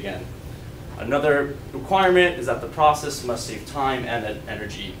surgery again. Another requirement is that the process must save time and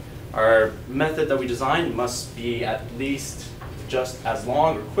energy. Our method that we designed must be at least just as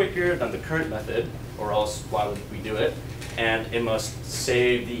long or quicker than the current method, or else why would we do it? And it must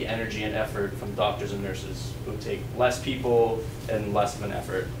save the energy and effort from doctors and nurses, who take less people and less of an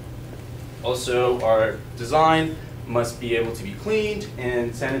effort. Also, our design must be able to be cleaned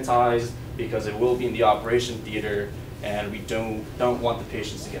and sanitized because it will be in the operation theater, and we don't want the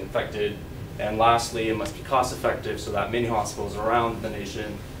patients to get infected. And lastly, it must be cost effective so that many hospitals around the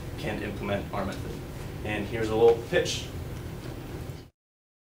nation can implement our method. And here's a little pitch.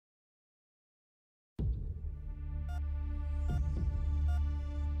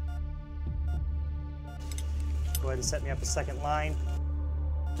 Go ahead and set me up a second line.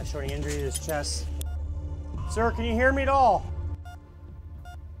 Not showing any injury to his chest. Sir, can you hear me at all?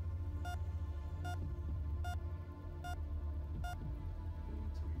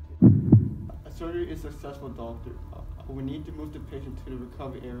 A surgery is successful, doctor. We need to move the patient to the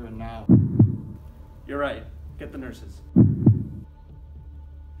recovery area now. You're right. Get the nurses.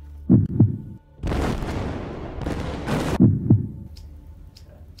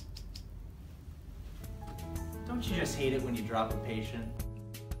 Don't you just hate it when you drop a patient?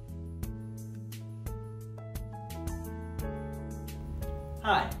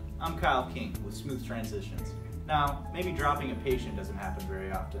 Hi, I'm Kyle King with Smooth Transitions. Now, maybe dropping a patient doesn't happen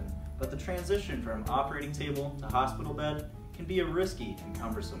very often, but the transition from operating table to hospital bed can be a risky and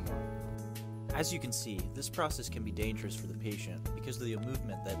cumbersome one. As you can see, this process can be dangerous for the patient because of the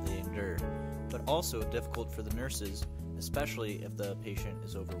movement that they endure, but also difficult for the nurses, especially if the patient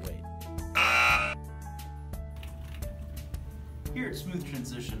is overweight. Here at Smooth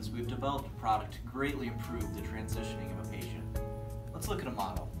Transitions, we've developed a product to greatly improve the transitioning of a patient. Let's look at a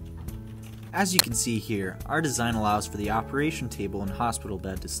model. As you can see here, our design allows for the operation table and hospital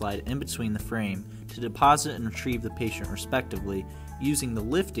bed to slide in between the frame to deposit and retrieve the patient respectively using the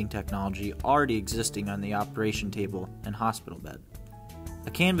lifting technology already existing on the operation table and hospital bed.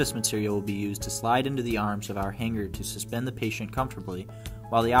 A canvas material will be used to slide into the arms of our hanger to suspend the patient comfortably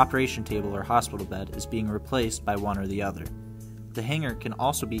while the operation table or hospital bed is being replaced by one or the other. The hanger can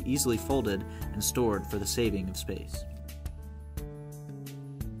also be easily folded and stored for the saving of space.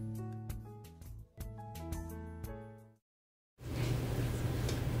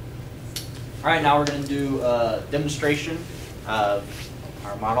 All right, now we're going to do a demonstration of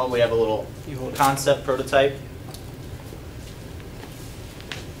our model. We have a little concept prototype.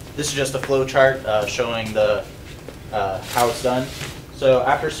 This is just a flow chart showing the how it's done. So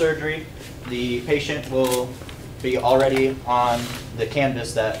after surgery, the patient will be already on the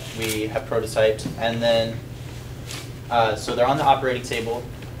canvas that we have prototyped, and then so they're on the operating table,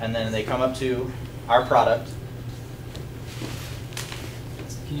 and then they come up to our product.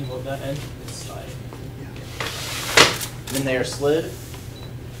 Can you hold that end? Then they are slid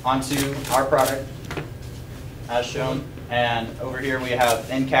onto our product as shown, and over here we have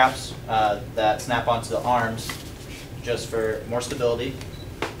end caps that snap onto the arms just for more stability.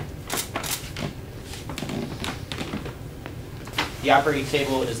 The operating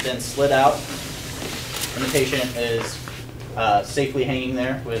table is then slid out, and the patient is safely hanging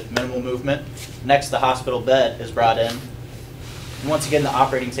there with minimal movement. Next, the hospital bed is brought in. And once again, the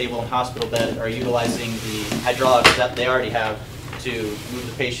operating table and hospital bed are utilizing the hydraulics that they already have to move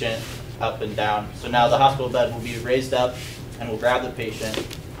the patient up and down. So now the hospital bed will be raised up and will grab the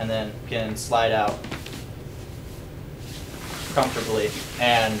patient and then can slide out comfortably,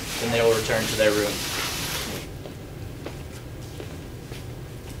 and then they will return to their room.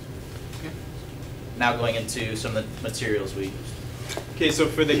 Now going into some of the materials we used. Okay, so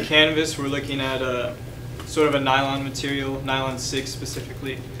for the canvas, we're looking at sort of a nylon material, nylon 6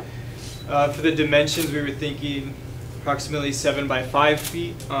 specifically. For the dimensions, we were thinking approximately 7 by 5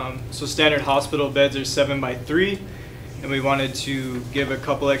 feet. So standard hospital beds are 7 by 3, and we wanted to give a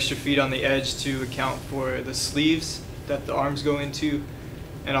couple extra feet on the edge to account for the sleeves that the arms go into,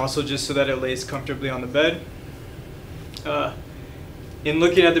 and also just so that it lays comfortably on the bed. In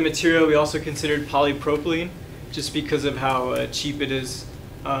looking at the material, we also considered polypropylene, just because of how cheap it is.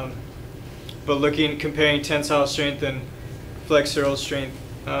 But comparing tensile strength and flexural strength,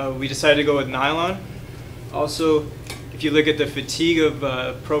 we decided to go with nylon. Also, if you look at the fatigue of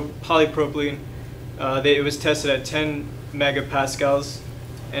polypropylene, it was tested at 10 megapascals,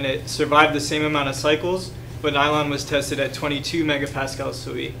 and it survived the same amount of cycles, but nylon was tested at 22 megapascals,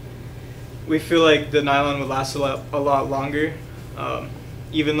 so we feel like the nylon would last a lot longer,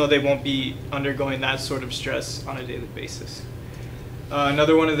 even though they won't be undergoing that sort of stress on a daily basis.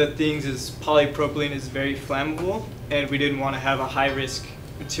 Another one of the things is polypropylene is very flammable, and we didn't want to have a high-risk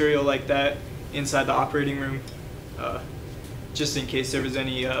material like that inside the operating room, just in case there was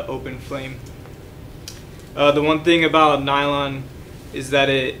any open flame. The one thing about nylon is that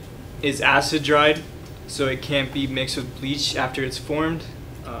it is acid dried, so it can't be mixed with bleach after it's formed.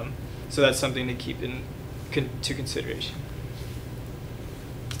 So that's something to keep to consideration.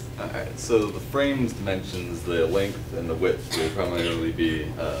 Alright, so the frame's dimensions, the length and the width will primarily be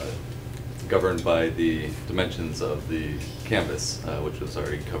governed by the dimensions of the canvas, which was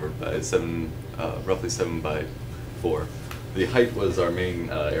already covered by roughly 7 by 4. The height was our main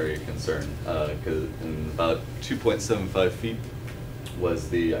area of concern, because about 2.75 feet was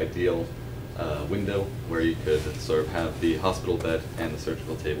the ideal window where you could sort of have the hospital bed and the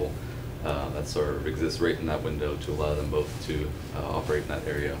surgical table. That sort of exists right in that window to allow them both to operate in that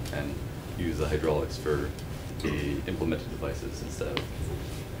area and use the hydraulics for the implemented devices instead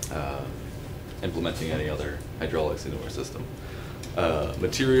of implementing any other hydraulics into our system.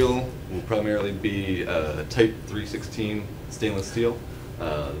 Material will primarily be type 316 stainless steel.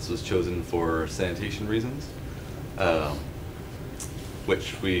 This was chosen for sanitation reasons,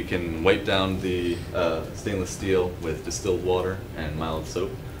 which we can wipe down the stainless steel with distilled water and mild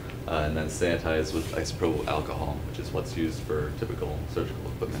soap, and then sanitize with isopropyl alcohol, which is what's used for typical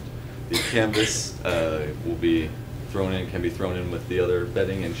surgical equipment. The canvas will be can be thrown in with the other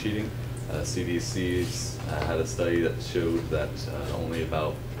bedding and sheeting. CDC's had a study that showed that only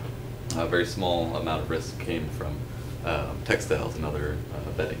about a very small amount of risk came from textiles and other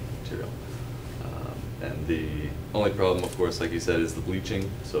bedding material. And the only problem, of course, like you said, is the bleaching,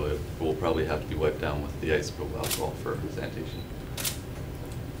 so it will probably have to be wiped down with the isopropyl alcohol for sanitation.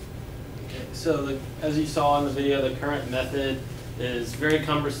 Okay, so as you saw in the video, the current method is very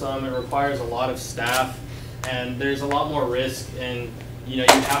cumbersome. It requires a lot of staff, and there's a lot more risk, and you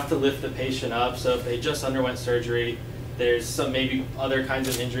have to lift the patient up. So if they just underwent surgery, there's some maybe other kinds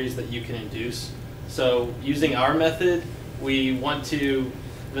of injuries that you can induce. So using our method, we want to,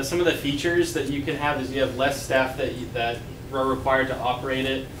 some of the features that you can have is you have less staff that are required to operate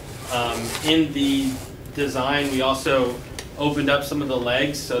it. In the design, we also opened up some of the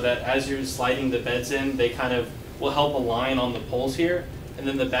legs so that as you're sliding the beds in, they kind of will help align on the poles here. And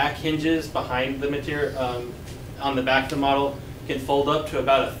then the back hinges behind the material, on the back of the model, can fold up to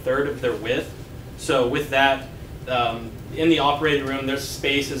about 1/3 of their width. So with that, in the operating room, their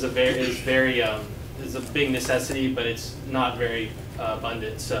space is a big necessity, but it's not very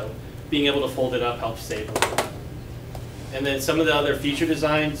abundant. So being able to fold it up helps save a little bit. And then some of the other feature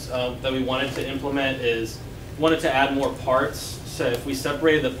designs that we wanted to implement is wanted to add more parts. So if we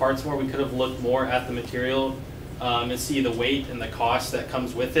separated the parts more, we could have looked more at the material and see the weight and the cost that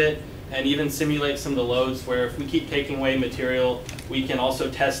comes with it, and even simulate some of the loads where if we keep taking away material, we can also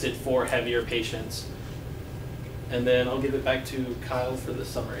test it for heavier patients. And then I'll give it back to Kyle for the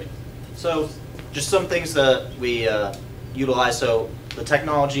summary. So just some things that we utilize. So the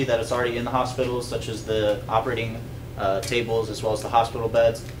technology that is already in the hospitals, such as the operating tables as well as the hospital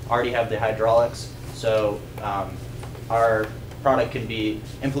beds, already have the hydraulics. So our product can be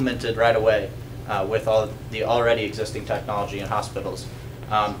implemented right away with all the already existing technology in hospitals.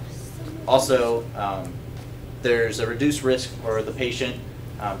 Also, there's a reduced risk for the patient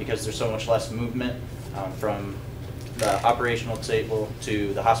because there's so much less movement from the operational table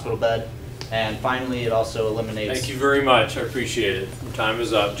to the hospital bed. And finally, it also eliminates... Thank you very much. I appreciate it. Your time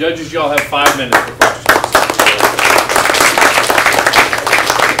is up. Judges, y'all have 5 minutes for questions.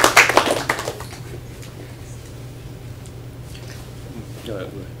 Go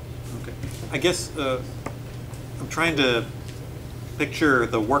ahead. Okay. I guess I'm trying to picture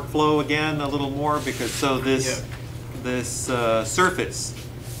the workflow again a little more, because so this surface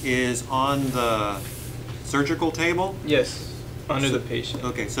is on the surgical table? Yes. Under the patient.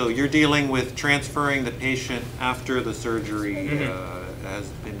 Okay, so you're dealing with transferring the patient after the surgery has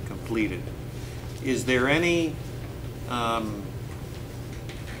been completed. Is there any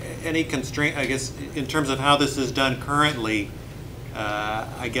constraint, I guess, in terms of how this is done currently?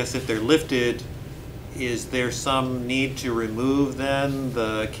 I guess if they're lifted, is there some need to remove then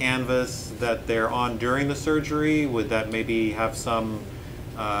the canvas that they're on during the surgery? Would that maybe have some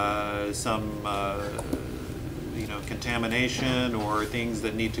contamination or things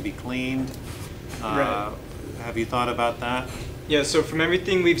that need to be cleaned? Right. Have you thought about that? Yeah, so from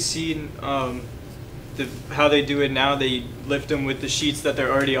everything we've seen, how they do it now, they lift them with the sheets that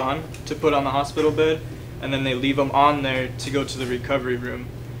they're already on to put on the hospital bed, and then they leave them on there to go to the recovery room.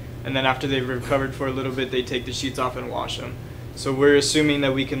 And then after they've recovered for a little bit, they take the sheets off and wash them. So we're assuming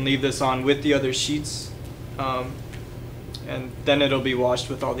that we can leave this on with the other sheets, and then it'll be washed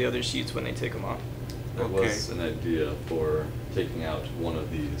with all the other sheets when they take them off. There was an idea for taking out one of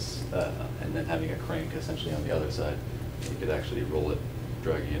these and then having a crank essentially on the other side. You could actually roll it,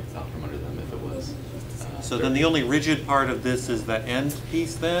 dragging it out from under them if it was. So then the only rigid part of this is that end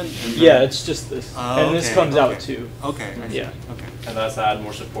piece then? Yeah, it's just this. And this comes out too. Okay. Yeah. Okay. And that's to add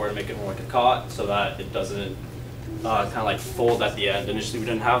more support and make it more like a cot so that it doesn't kind of like fold at the end. Initially we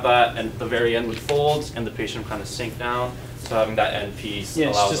didn't have that, and the very end would fold and the patient would kind of sink down. So having that end piece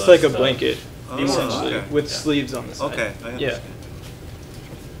allows us it's just like a to blanket, be more essentially, flexible. with sleeves on the side. Okay, I understand.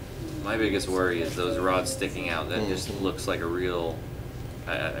 My biggest worry is those rods sticking out. That just looks like a real.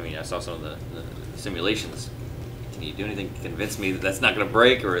 I mean, I saw some of the simulations. Can you do anything to convince me that that's not going to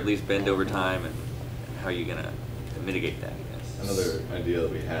break or at least bend over time? And how are you going to mitigate that? I guess? Another idea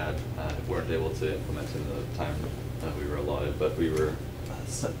that we had, we weren't able to implement in the time we were allotted, but we were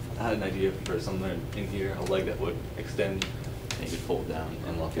had an idea for somewhere in here, a leg that would extend and you could fold down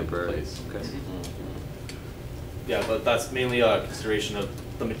and lock it in place. Okay. Yeah, but that's mainly a consideration of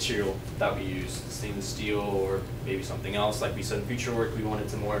the material that we use, stainless steel or maybe something else. Like we said in future work, we wanted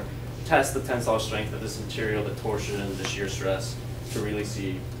to more test the tensile strength of this material, the torsion, the shear stress, to really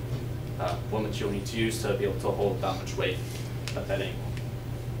see what material we need to use to be able to hold that much weight at that angle.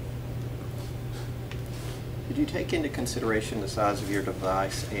 Did you take into consideration the size of your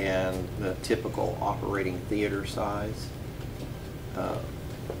device and the typical operating theater size?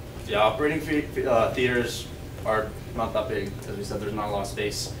 Yeah, operating theaters are not that big. As we said, there's not a lot of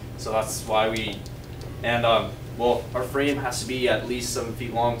space. So that's why well, our frame has to be at least 7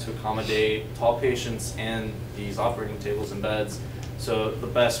 feet long to accommodate tall patients and these operating tables and beds. So the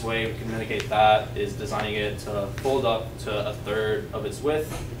best way we can mitigate that is designing it to fold up to 1/3 of its width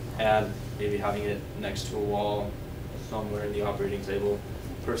and maybe having it next to a wall somewhere in the operating table.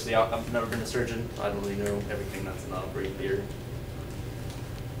 Personally, I've never been a surgeon, so I don't really know everything that's in the operating theater.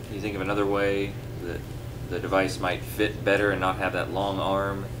 Can you think of another way that the device might fit better and not have that long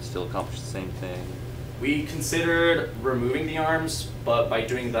arm, still accomplish the same thing? We considered removing the arms, but by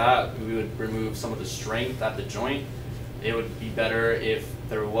doing that, we would remove some of the strength at the joint. It would be better if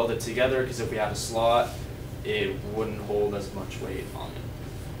they were welded together, because if we had a slot, it wouldn't hold as much weight on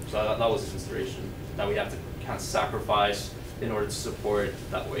it. So that was a consideration that we have to kind of sacrifice in order to support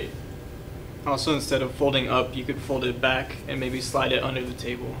that weight. Also, instead of folding up, you could fold it back and maybe slide it under the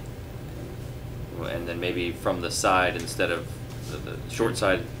table. And then maybe from the side instead of the short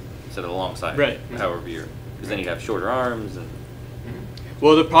side instead of the long side. Right. However you're, because then you have shorter arms and.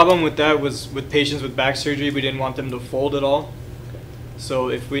 Well, the problem with that was with patients with back surgery, we didn't want them to fold at all. Okay. So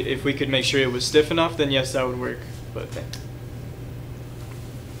if we could make sure it was stiff enough, then yes, that would work. But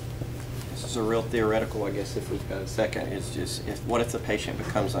This is a real theoretical, I guess, if we've got a second. It's just, what if the patient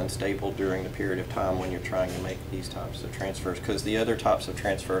becomes unstable during the period of time when you're trying to make these types of transfers? Because the other types of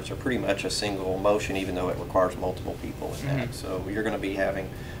transfers are pretty much a single motion, even though it requires multiple people in that. So you're going to be having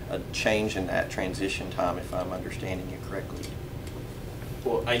a change in that transition time, if I'm understanding you correctly.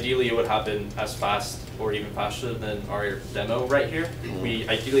 Well, ideally it would happen as fast or even faster than our demo right here. We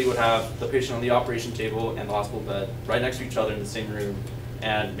ideally would have the patient on the operation table and the hospital bed right next to each other in the same room,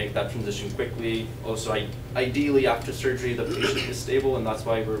 and make that transition quickly. Also, ideally after surgery, the patient is stable, and that's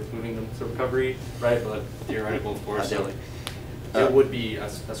why we're moving them to recovery, right? But theoretical, of course, Ideally. it would be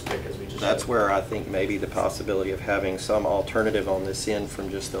as quick as we just That's showed. where I think maybe the possibility of having some alternative on this end from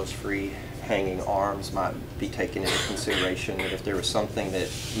just those free hanging arms might be taken into consideration, that if there was something that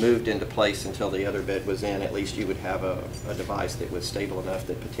moved into place until the other bed was in, at least you would have a device that was stable enough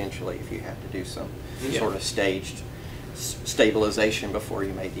that potentially if you had to do some sort of staged stabilization before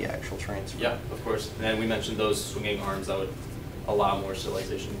you made the actual transfer. Yeah, of course. And we mentioned those swinging arms that would allow more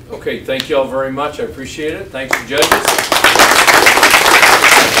stabilization. Okay, thank you all very much. I appreciate it. Thanks to judges.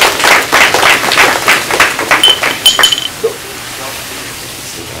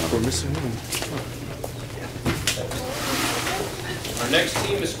 We're missing one. Our next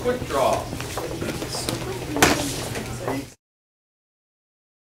team is Quick Draw.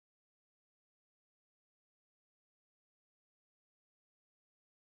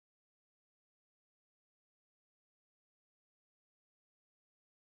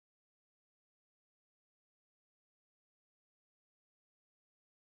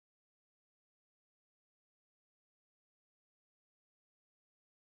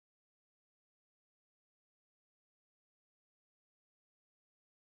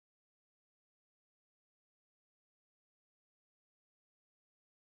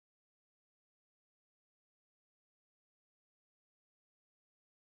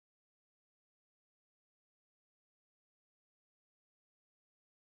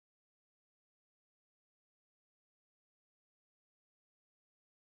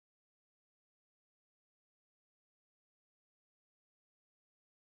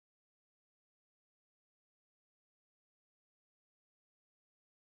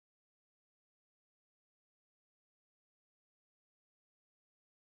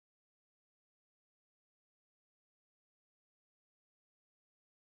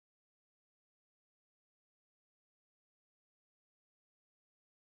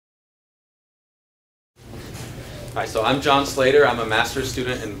 Hi, so I'm John Slater. I'm a master's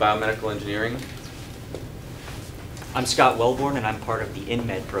student in biomedical engineering. I'm Scott Wellborn, and I'm part of the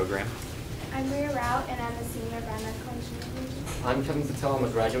EnMed program. I'm Maria Rao, and I'm a senior biomedical engineering. I'm Kevin Patel. I'm a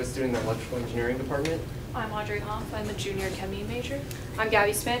graduate student in the electrical engineering department. I'm Audrey Hoff. I'm a junior chemie major. I'm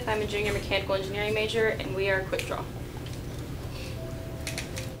Gabby Smith. I'm a junior mechanical engineering major, and we are Quick Draw.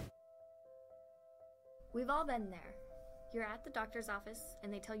 We've all been there. You're at the doctor's office,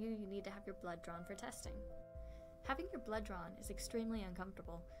 and they tell you you need to have your blood drawn for testing. Having your blood drawn is extremely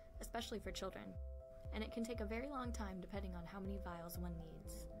uncomfortable, especially for children, and it can take a very long time depending on how many vials one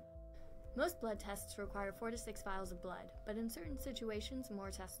needs. Most blood tests require 4 to 6 vials of blood, but in certain situations more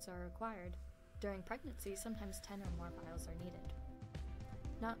tests are required. During pregnancy, sometimes 10 or more vials are needed.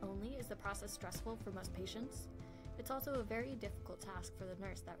 Not only is the process stressful for most patients, it's also a very difficult task for the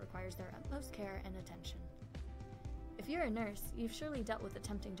nurse that requires their utmost care and attention. If you're a nurse, you've surely dealt with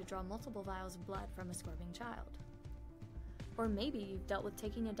attempting to draw multiple vials of blood from a squirming child. Or maybe you've dealt with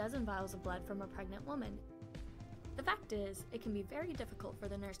taking a dozen vials of blood from a pregnant woman. The fact is, it can be very difficult for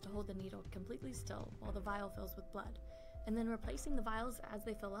the nurse to hold the needle completely still while the vial fills with blood, and then replacing the vials as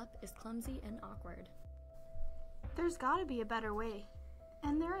they fill up is clumsy and awkward. There's gotta be a better way,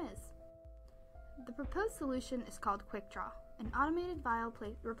 and there is. The proposed solution is called Quick Draw, an automated vial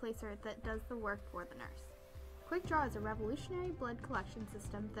replacer that does the work for the nurse. Quick Draw is a revolutionary blood collection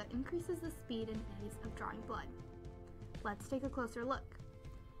system that increases the speed and ease of drawing blood. Let's take a closer look.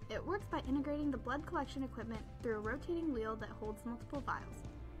 It works by integrating the blood collection equipment through a rotating wheel that holds multiple vials.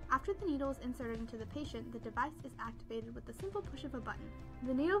 After the needle is inserted into the patient, the device is activated with the simple push of a button.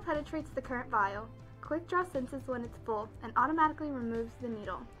 The needle penetrates the current vial. Quick Draw senses when it's full and automatically removes the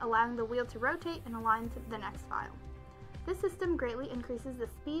needle, allowing the wheel to rotate and align to the next vial. This system greatly increases the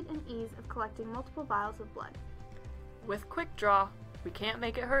speed and ease of collecting multiple vials of blood. With Quick Draw, we can't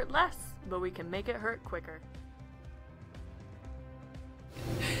make it hurt less, but we can make it hurt quicker.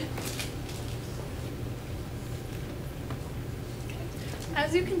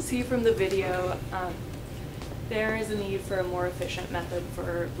 As you can see from the video, there is a need for a more efficient method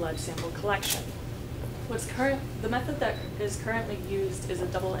for blood sample collection. The method that is currently used is a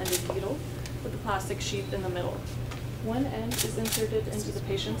double-ended needle with a plastic sheath in the middle. One end is inserted into the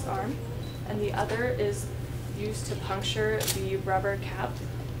patient's arm, and the other is used to puncture the rubber cap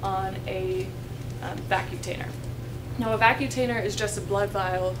on a vacutainer. Now, a vacutainer is just a blood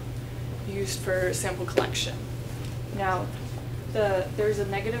vial used for sample collection. Now, there's a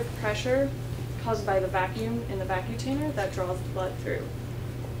negative pressure caused by the vacuum in the vacutainer that draws the blood through.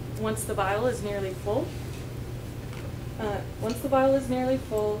 Once the vial is nearly full,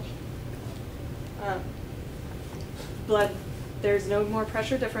 blood there's no more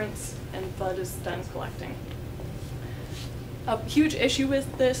pressure difference, and blood is done collecting. A huge issue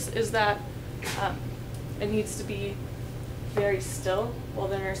with this is that it needs to be very still while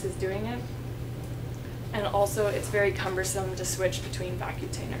the nurse is doing it. And also, it's very cumbersome to switch between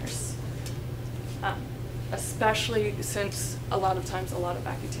vacutainers, especially since a lot of times a lot of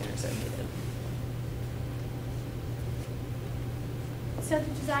vacutainers are needed. So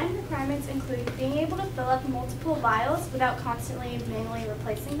the design requirements include being able to fill up multiple vials without constantly manually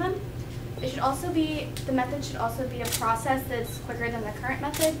replacing them. The method should also be a process that's quicker than the current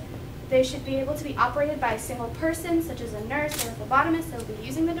method. They should be able to be operated by a single person, such as a nurse or a phlebotomist that will be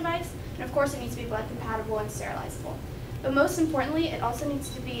using the device. And of course, it needs to be blood compatible and sterilizable. But most importantly, it also needs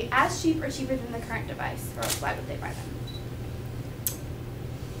to be as cheap or cheaper than the current device, or else why would they buy them?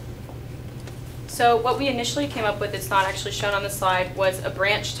 So what we initially came up with, it's not actually shown on the slide, was a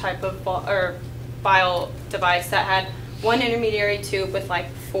branch type of vial device that had one intermediary tube with like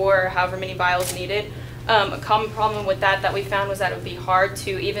 4 however many vials needed. A common problem with that we found was that it would be hard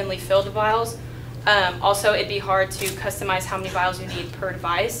to evenly fill the vials. Also, it'd be hard to customize how many vials you need per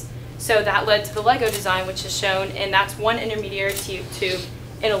device. So that led to the Lego design, which is shown, and that's one intermediary tube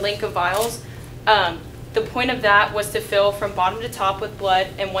in a link of vials. The point of that was to fill from bottom to top with blood,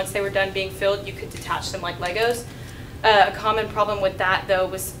 and once they were done being filled, you could detach them like Legos. A common problem with that, though,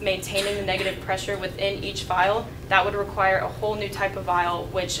 was maintaining the negative pressure within each vial. That would require a whole new type of vial,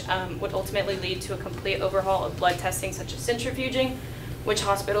 which would ultimately lead to a complete overhaul of blood testing, such as centrifuging, which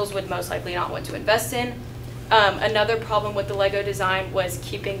hospitals would most likely not want to invest in. Another problem with the Lego design was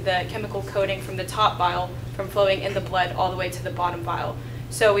keeping the chemical coating from the top vial from flowing in the blood all the way to the bottom vial.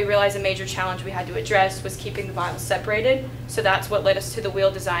 So we realized a major challenge we had to address was keeping the vials separated. So that's what led us to the wheel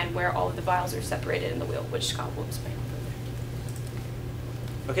design, where all of the vials are separated in the wheel, which Scott will explain.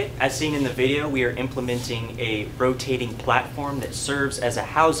 Okay, as seen in the video, we are implementing a rotating platform that serves as a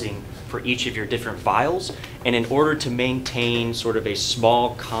housing for each of your different vials. And in order to maintain sort of a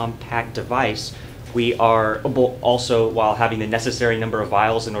small, compact device, we are also, while having the necessary number of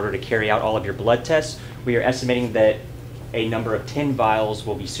vials in order to carry out all of your blood tests, we are estimating that a number of 10 vials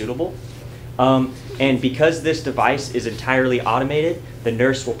will be suitable. And because this device is entirely automated, the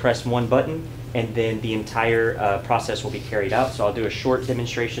nurse will press one button and then the entire process will be carried out. So I'll do a short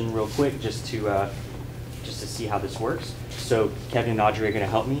demonstration real quick just to see how this works. So Kevin and Audrey are going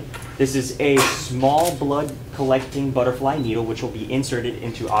to help me. This is a small blood collecting butterfly needle which will be inserted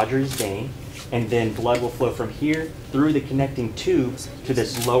into Audrey's vein, and then blood will flow from here through the connecting tubes to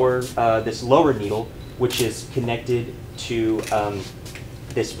this lower needle, which is connected to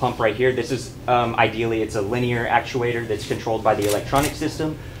this pump right here. This is ideally, it's a linear actuator that's controlled by the electronic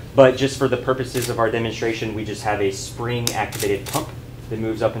system, but just for the purposes of our demonstration, we just have a spring activated pump that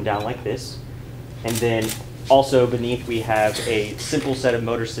moves up and down like this. And then also beneath we have a simple set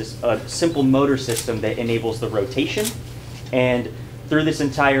of simple motor system that enables the rotation. And through this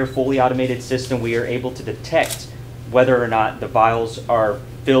entire fully automated system, we are able to detect whether or not the vials are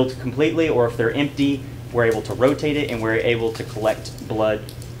filled completely, or if they're empty. We're able to rotate it, and we're able to collect blood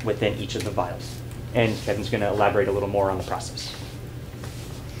within each of the vials. And Kevin's going to elaborate a little more on the process.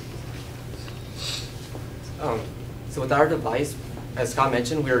 So with our device, as Scott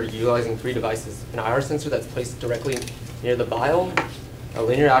mentioned, we are utilizing 3 devices: an IR sensor that's placed directly near the vial, a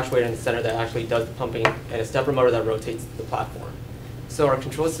linear actuator in the center that actually does the pumping, and a stepper motor that rotates the platform. So our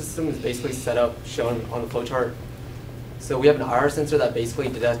control system is basically set up, shown on the flowchart. So we have an IR sensor that basically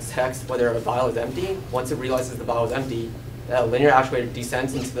detects whether a vial is empty. Once it realizes the vial is empty, that linear actuator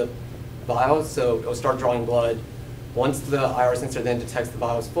descends into the vial, so it'll start drawing blood. Once the IR sensor then detects the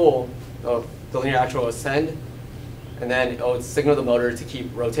vial is full, the linear actuator will ascend, and then it'll signal the motor to keep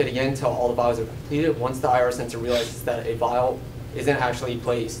rotating in until all the vials are completed. Once the IR sensor realizes that a vial isn't actually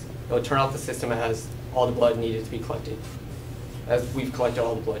placed, it'll turn off the system as all the blood needed to be collected, as we've collected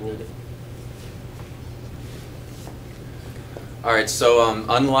all the blood needed. All right, so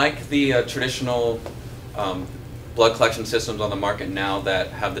unlike the traditional blood collection systems on the market now that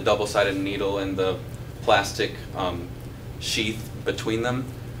have the double-sided needle and the plastic sheath between them,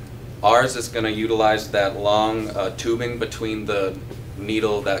 ours is going to utilize that long tubing between the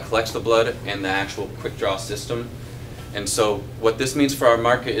needle that collects the blood and the actual quick draw system. And so what this means for our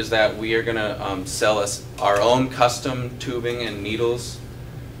market is that we are going to sell us our own custom tubing and needles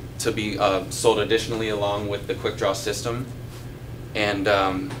to be sold additionally along with the quick draw system. And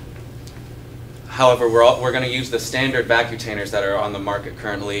however, we're going to use the standard vacutainers that are on the market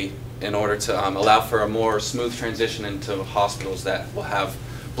currently in order to allow for a more smooth transition into hospitals that will have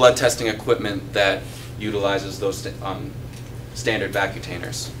blood testing equipment that utilizes those standard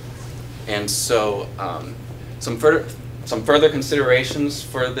vacutainers. And so some some further considerations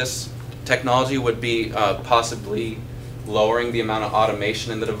for this technology would be possibly lowering the amount of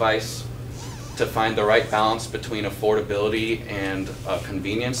automation in the device to find the right balance between affordability and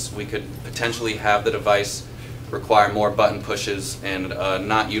convenience. We could potentially have the device require more button pushes and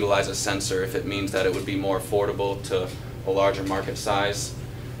not utilize a sensor if it means that it would be more affordable to a larger market size.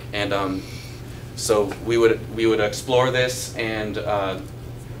 And so we would explore this and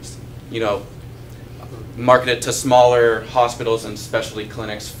you know, market it to smaller hospitals and specialty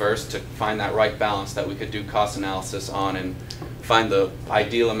clinics first to find that right balance that we could do cost analysis on and find the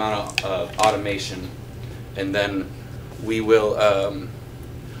ideal amount of automation. And then we will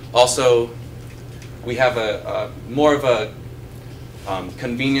also, we have a more of a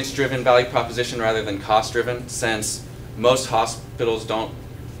convenience-driven value proposition rather than cost-driven, since most hospitals don't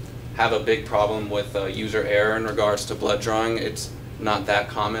have a big problem with user error in regards to blood drawing. It's not that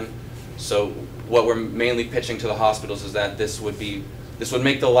common. So what we're mainly pitching to the hospitals is that this would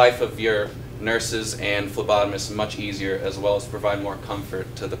make the life of your nurses and phlebotomists much easier, as well as provide more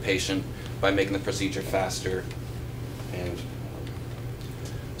comfort to the patient by making the procedure faster. And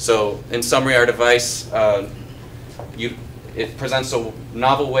so in summary, our device, it presents a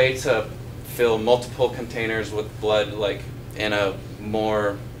novel way to fill multiple containers with blood in a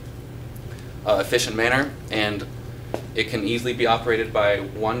more efficient manner, and it can easily be operated by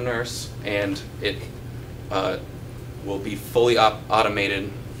one nurse, and it will be fully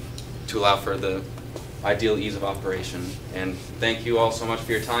automated to allow for the ideal ease of operation. And thank you all so much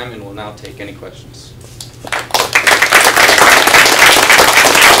for your time, and we'll now take any questions.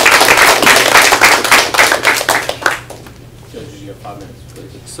 Judges, you have 5 minutes,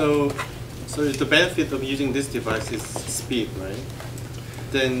 please. So the benefit of using this device is speed, right?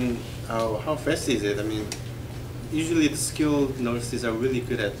 Then how fast is it? I mean, usually the skilled nurses are really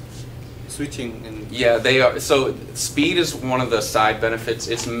good at switching and... Yeah, they are. So speed is one of the side benefits.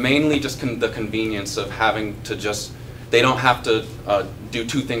 It's mainly just the convenience of having to just, they don't have to do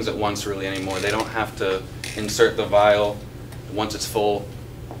 2 things at once really anymore. They don't have to insert the vial once it's full,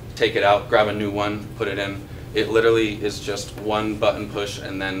 take it out, grab a new one, put it in. It literally is just one button push,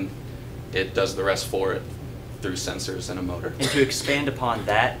 and then it does the rest for it through sensors and a motor. And to expand upon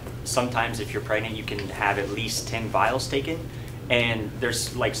that, sometimes if you're pregnant, you can have at least 10 vials taken. And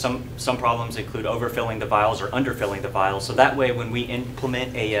there's like some problems include overfilling the vials or underfilling the vials. So that way, when we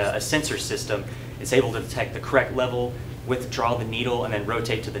implement a sensor system, it's able to detect the correct level, withdraw the needle, and then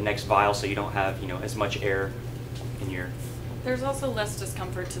rotate to the next vial, so you don't have as much air in your. There's also less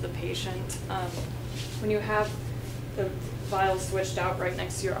discomfort to the patient. When you have the vial switched out right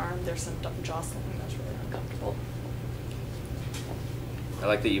next to your arm, there's some jostling that's really uncomfortable. I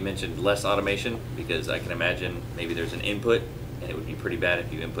like that you mentioned less automation, because I can imagine maybe there's an input, and it would be pretty bad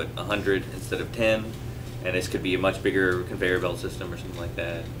if you input 100 instead of 10, and this could be a much bigger conveyor belt system or something like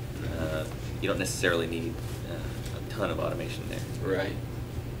that. You don't necessarily need a ton of automation there. Right.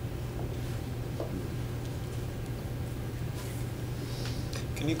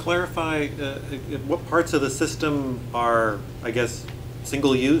 Can you clarify what parts of the system are, I guess,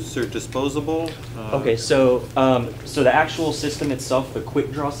 single use or disposable? Okay, so the actual system itself, the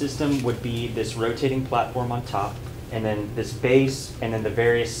quick draw system, would be this rotating platform on top, and then this base, and then the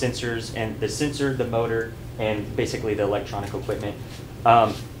various sensors, and the sensor, the motor, and basically the electronic equipment.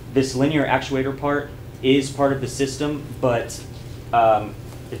 This linear actuator part is part of the system, but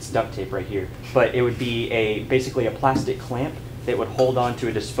it's duct tape right here. But it would be basically a plastic clamp that would hold on to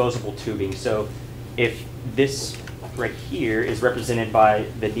a disposable tubing. So if this right here is represented by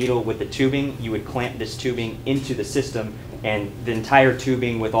the needle with the tubing, you would clamp this tubing into the system, and the entire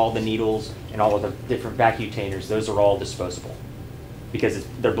tubing with all the needles and all of the different vacuum-tainers, those are all disposable because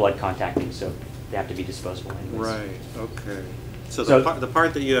they're blood contacting, so they have to be disposable anyways. Right, okay. So the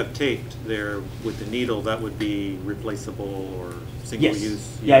part that you have taped there with the needle, that would be replaceable or single Yes.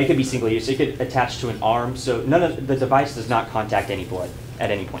 use? Yeah, it could be single use. It could attach to an arm, so none of the device does not contact any blood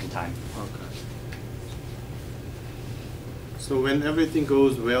at any point in time. Okay. So when everything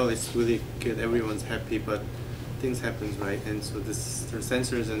goes well, it's really good, everyone's happy, but things happen, right? And so there are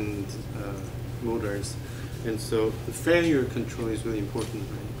sensors and motors, and so the failure control is really important,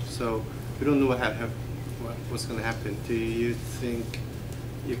 right? So we don't know what's going to happen. Do you think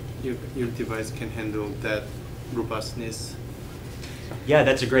your device can handle that robustness? Yeah,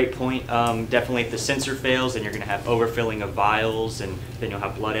 that's a great point. Definitely, if the sensor fails, then you're going to have overfilling of vials, and then you'll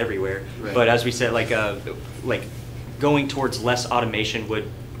have blood everywhere. Right. But as we said, like going towards less automation would,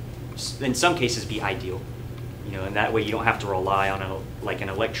 in some cases, be ideal. And that way you don't have to rely on an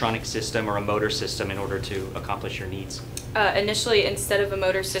electronic system or a motor system in order to accomplish your needs. initially, instead of a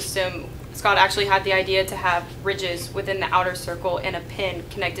motor system, Scott actually had the idea to have ridges within the outer circle and a pin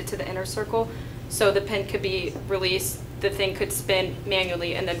connected to the inner circle. So the pin could be released, the thing could spin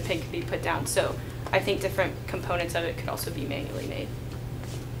manually, and then the pin could be put down. So I think different components of it could also be manually made.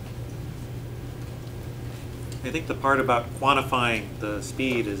 I think the part about quantifying the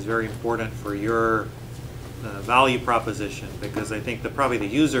speed is very important for your value proposition, because I think that probably the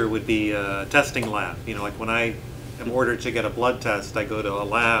user would be a testing lab. You know, like when I am ordered to get a blood test, I go to a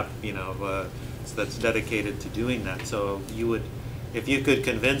lab, you know, that's dedicated to doing that. So you would, if you could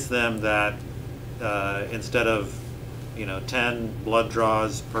convince them that instead of, you know, 10 blood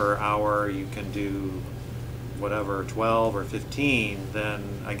draws per hour, you can do whatever, 12 or 15,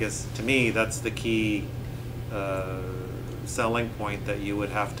 then I guess to me that's the key selling point that you would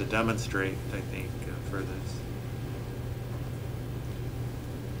have to demonstrate, I think, for this.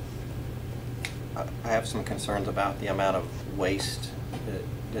 I have some concerns about the amount of waste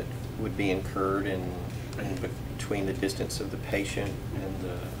that would be incurred in between the distance of the patient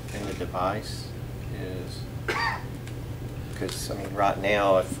and the device. Because I mean, right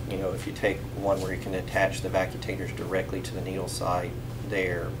now, if you take one where you can attach the vacutators directly to the needle site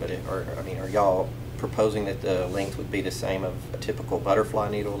there, but are y'all proposing that the length would be the same of a typical butterfly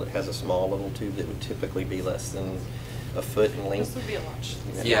needle that has a small little tube that would typically be less than a foot in length? This would be a launch.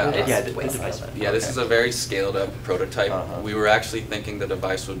 Yeah, this is a very scaled up prototype. We were actually thinking the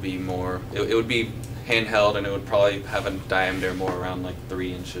device would be more, it would be handheld, and it would probably have a diameter more around like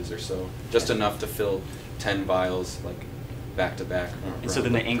 3 inches or so. Just enough to fill 10 vials like back to back. And so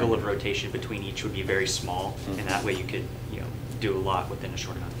then the angle of rotation between each would be very small, and that way you could, you know, do a lot within a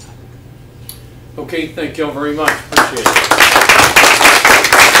short amount of time. Okay, thank you all very much. Appreciate it.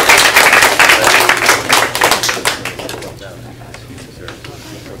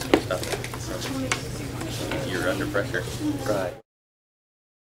 You're under pressure. Right.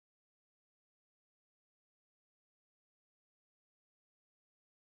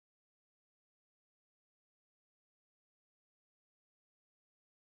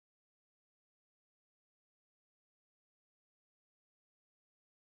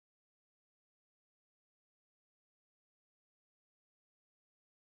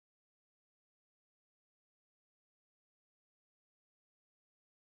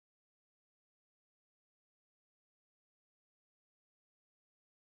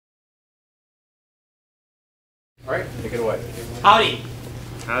 All right, take it away. Howdy.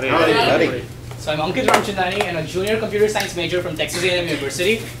 Howdy. Howdy. So I'm Ankit Ramchandani and a junior computer science major from Texas A&M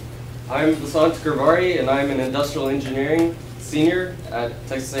University. I'm Vasant Gurvari and I'm an industrial engineering senior at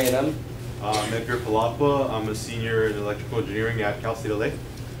Texas A&M. I'm Edgar Palapa. I'm a senior in electrical engineering at Cal State LA.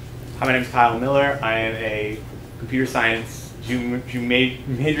 Hi, my name is Kyle Miller. I am a computer science, majoring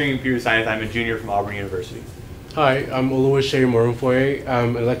in computer science. I'm a junior from Auburn University. Hi, I'm Oluwaseyi Morunfoye.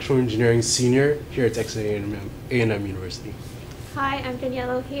 I'm an electrical engineering senior here at Texas A&M University. Hi, I'm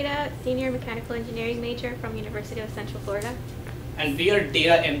Daniela Ojeda, senior mechanical engineering major from University of Central Florida. And we are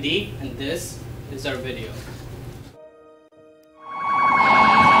Data MD, and this is our video.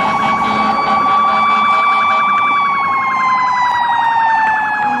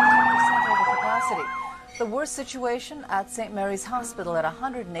 The worst situation at St. Mary's Hospital at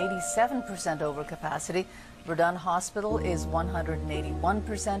 187% over capacity. Verdun Hospital is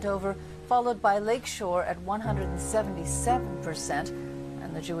 181% over, followed by Lakeshore at 177%,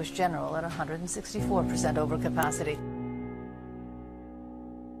 and the Jewish General at 164% over capacity.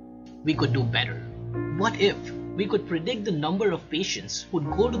 We could do better. What if we could predict the number of patients who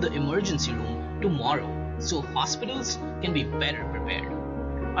would go to the emergency room tomorrow so hospitals can be better prepared?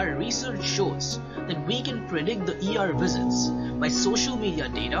 Our research shows that we can predict the ER visits by social media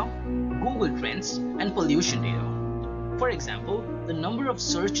data, Google Trends, and pollution data. For example, the number of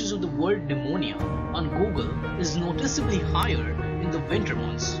searches of the word pneumonia on Google is noticeably higher in the winter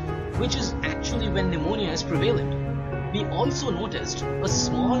months, which is actually when pneumonia is prevalent. We also noticed a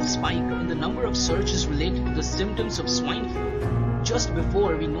small spike in the number of searches related to the symptoms of swine flu, just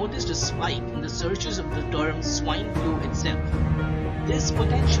before we noticed a spike in the searches of the term swine flu itself. This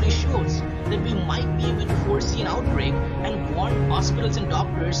potentially shows that we might be able to foresee an outbreak and warn hospitals and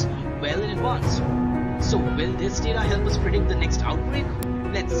doctors well in advance. So will this data help us predict the next outbreak?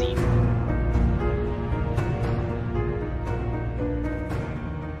 Let's see.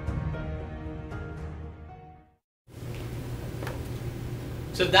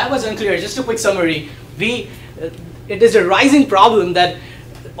 So if that was unclear, just a quick summary. It is a rising problem that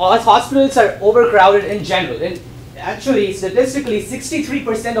all hospitals are overcrowded in general. And actually, statistically,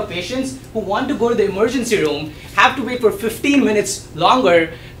 63% of patients who want to go to the emergency room have to wait for 15 minutes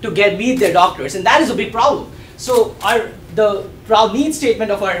longer to meet their doctors, and that is a big problem. So our the need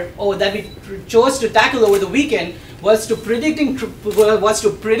statement of that we chose to tackle over the weekend was to predict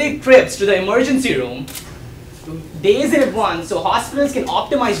trips to the emergency room days in advance, so hospitals can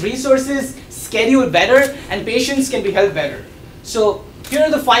optimize resources, schedule better, and patients can be helped better. So here are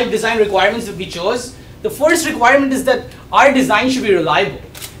the 5 design requirements that we chose. The first requirement is that our design should be reliable,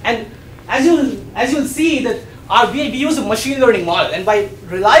 and as you'll see that we use a machine learning model, and by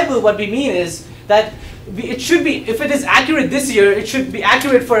reliable what we mean is that it should be, if it is accurate this year, it should be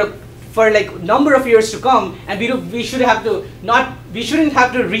accurate for like number of years to come, and we shouldn't have to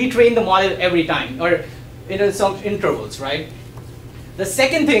retrain the model every time or in some intervals, right? The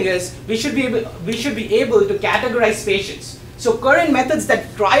second thing is we should be able to categorize patients. So current methods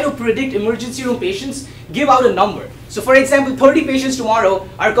that try to predict emergency room patients give out a number. So for example, 30 patients tomorrow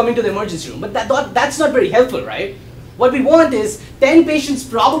are coming to the emergency room, but that's not very helpful, right? What we want is 10 patients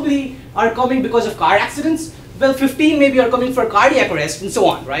probably are coming because of car accidents, well 15 maybe are coming for cardiac arrest and so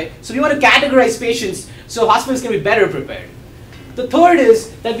on, right? So we want to categorize patients so hospitals can be better prepared. The third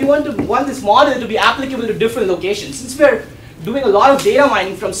is that we want this model to be applicable to different locations. Since we're doing a lot of data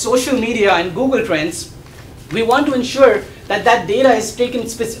mining from social media and Google Trends, we want to ensure that data is taken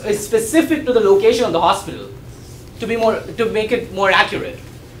specific to the location of the hospital to make it more accurate.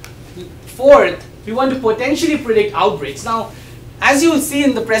 Fourth, we want to potentially predict outbreaks. Now, as you will see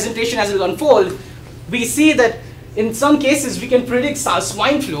in the presentation as it will unfold, we see that in some cases we can predict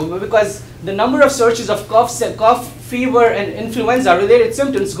swine flu because the number of searches of cough, fever, and influenza-related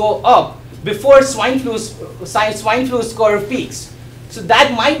symptoms go up before swine flu's curve peaks. So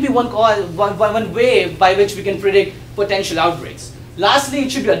that might be one way by which we can predict potential outbreaks. Lastly,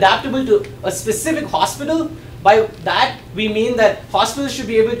 it should be adaptable to a specific hospital. By that, we mean that hospitals should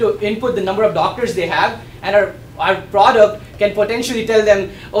be able to input the number of doctors they have, and our product can potentially tell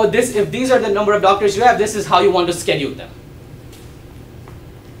them, oh, if these are the number of doctors you have, this is how you want to schedule them.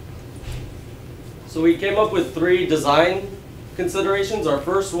 So we came up with 3 design considerations. Our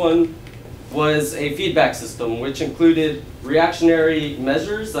first one was a feedback system, which included reactionary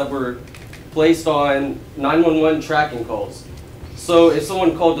measures that were placed on 911 tracking calls. So if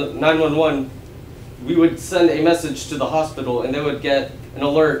someone called 911, we would send a message to the hospital and they would get an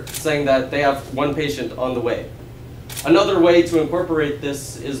alert saying that they have 1 patient on the way. Another way to incorporate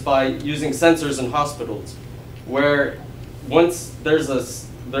this is by using sensors in hospitals, where once there's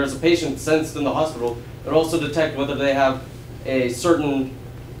a patient sensed in the hospital, it will also detect whether they have a certain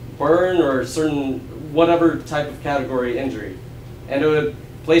burn or certain whatever type of category injury, and it would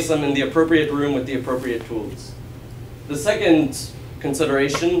place them in the appropriate room with the appropriate tools. The second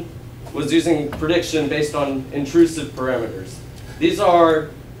consideration was using prediction based on intrusive parameters. These are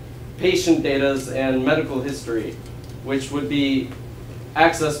patient data and medical history, which would be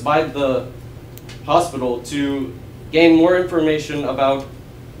accessed by the hospital to gain more information about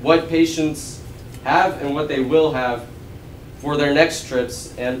what patients have and what they will have for their next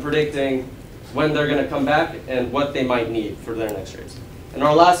trips, and predicting when they're going to come back and what they might need for their next trips. And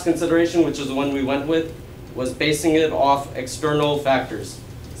our last consideration, which is the one we went with, was basing it off external factors,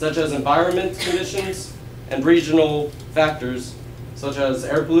 such as environment conditions and regional factors, such as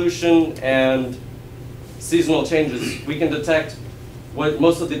air pollution and seasonal changes. We can detect what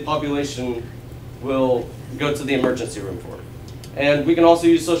most of the population will go to the emergency room for. And we can also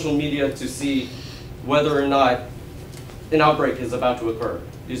use social media to see whether or not an outbreak is about to occur,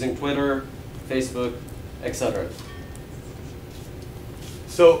 using Twitter, Facebook, etc.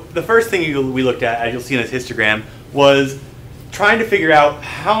 So the first thing we looked at, as you'll see in this histogram, was trying to figure out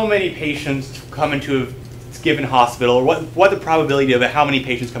how many patients come into a given hospital, or what the probability of how many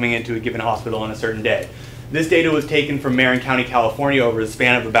patients coming into a given hospital on a certain day. This data was taken from Marin County, California over the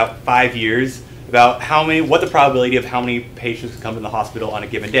span of about 5 years, about what the probability of how many patients come in the hospital on a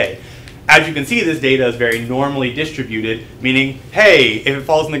given day. As you can see, this data is very normally distributed, meaning, hey, if it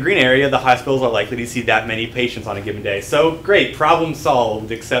falls in the green area, the hospitals are likely to see that many patients on a given day. So great, problem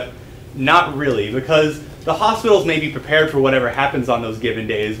solved, except not really, because the hospitals may be prepared for whatever happens on those given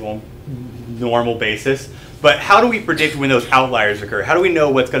days on a normal basis, but how do we predict when those outliers occur? How do we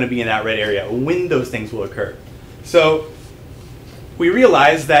know what's going to be in that red area, when those things will occur? So we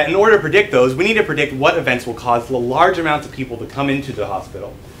realized that in order to predict those, we need to predict what events will cause large amounts of people to come into the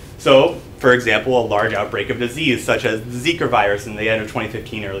hospital. So, for example, a large outbreak of disease, such as the Zika virus in the end of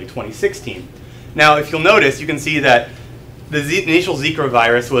 2015, early 2016. Now, if you'll notice, you can see that the initial Zika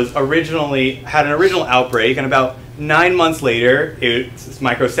virus had an original outbreak, and about 9 months later, its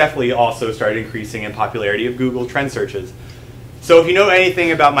microcephaly also started increasing in popularity of Google trend searches. So if you know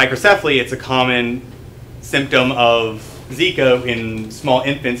anything about microcephaly, it's a common symptom of Zika in small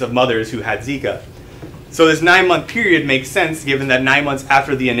infants of mothers who had Zika. So this 9-month period makes sense given that 9 months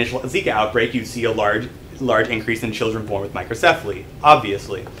after the initial Zika outbreak, you see a large increase in children born with microcephaly,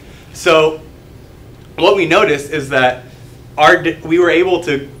 obviously. So what we noticed is that we were able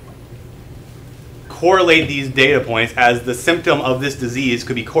to correlate these data points as the symptom of this disease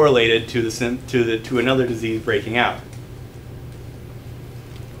could be correlated to another disease breaking out.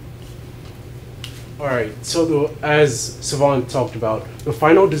 All right, so as Savant talked about, the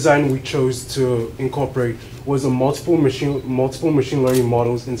final design we chose to incorporate was a multiple machine learning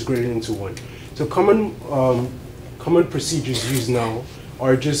models integrated into one. So common procedures used now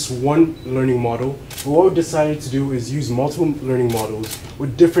are just one learning model. But what we decided to do is use multiple learning models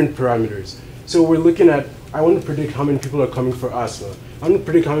with different parameters. So we're looking at, I want to predict how many people are coming for asthma. I want to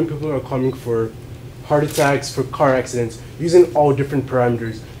predict how many people are coming for heart attacks, for car accidents, using all different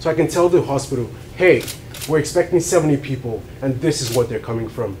parameters. So I can tell the hospital, hey, we're expecting 70 people, and this is what they're coming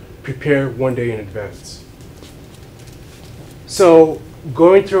from. Prepare 1 day in advance. So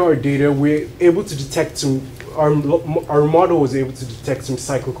going through our data, we're able to detect our model was able to detect some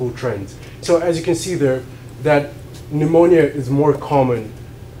cyclical trends. So as you can see there, that pneumonia is more common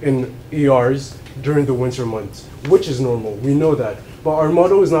in ERs during the winter months, which is normal, we know that. But our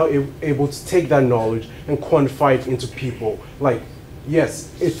model is now able to take that knowledge and quantify it into people. Like, yes,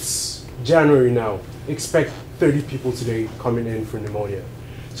 it's January now, expect 30 people today coming in for pneumonia.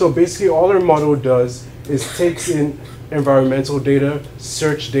 So basically all our model does is takes in environmental data,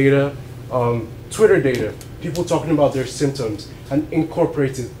 search data, Twitter data, people talking about their symptoms, and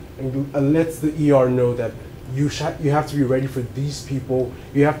incorporates it and lets the ER know that you have to be ready for these people,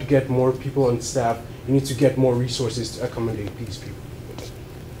 you have to get more people on staff, you need to get more resources to accommodate these people.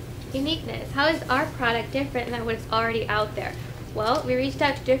 Uniqueness. How is our product different than what's already out there? Well, we reached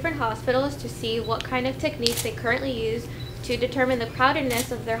out to different hospitals to see what kind of techniques they currently use to determine the crowdedness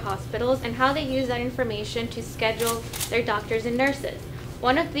of their hospitals and how they use that information to schedule their doctors and nurses.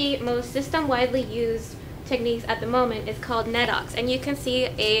 One of the most system-widely used techniques at the moment is called NetOx, and you can see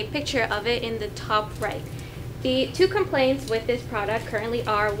a picture of it in the top right. The two complaints with this product currently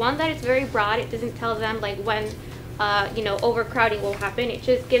are, one, that it's very broad. It doesn't tell them like when overcrowding will happen. It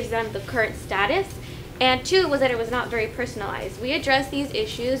just gives them the current status. And two was that it was not very personalized. We address these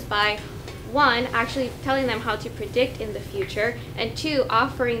issues by, one, actually telling them how to predict in the future, and two,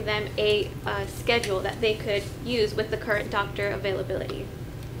 offering them a schedule that they could use with the current doctor availability.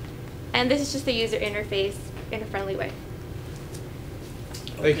 And this is just the user interface in a friendly way.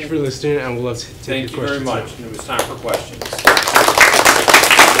 Thank you for listening, and we'll love to take your questions. Thank you very much. And it was time for questions.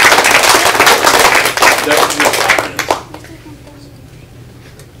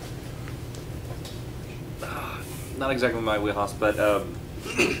 Not exactly my wheelhouse, but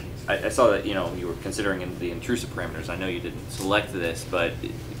I saw that you were considering the intrusive parameters. I know you didn't select this, but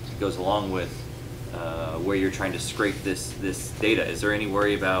it goes along with where you're trying to scrape this data. Is there any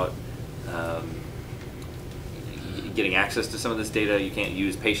worry about getting access to some of this data? You can't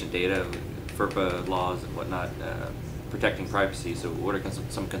use patient data, FERPA laws and whatnot, protecting privacy. So what are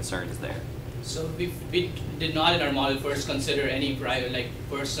some concerns there? So we did not in our model first consider any private, like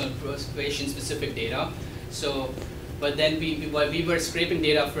personal patient-specific data. So, but then we were scraping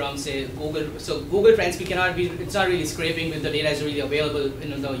data from, say, Google. So Google Trends, it's not really scraping when the data is really available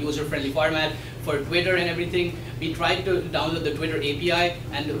in the user-friendly format. For Twitter and everything, we tried to download the Twitter API,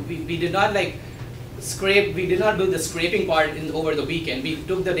 and we did not scrape. We did not do the scraping part over the weekend. We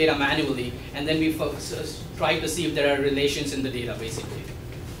took the data manually, and then we tried to see if there are relations in the data, basically.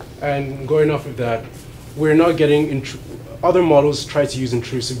 And going off of that, we're not getting other models try to use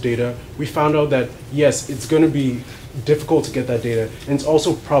intrusive data. We found out that yes, it's going to be difficult to get that data, and it's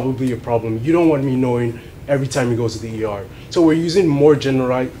also probably a problem. You don't want me knowing every time you go to the ER. So we're using more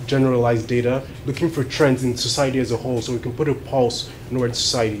generalized data, looking for trends in society as a whole, so we can put a pulse on where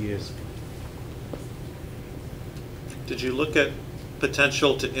society is. Did you look at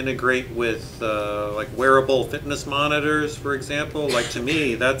potential to integrate with like wearable fitness monitors, for example? Like, to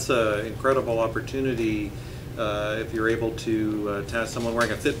me, that's an incredible opportunity if you're able to test someone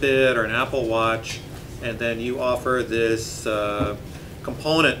wearing a Fitbit or an Apple Watch, and then you offer this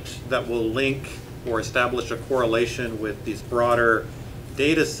component that will link or establish a correlation with this broader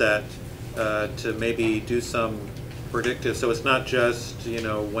data set to maybe do some predictive. So it's not just,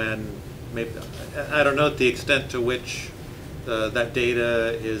 when maybe, I don't know the extent to which that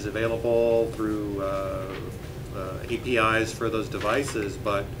data is available through APIs for those devices,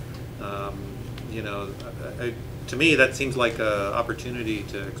 but to me that seems like an opportunity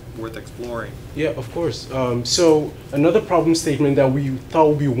worth exploring. Yeah, of course. So another problem statement that we thought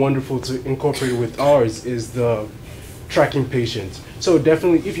would be wonderful to incorporate with ours is the tracking patients. So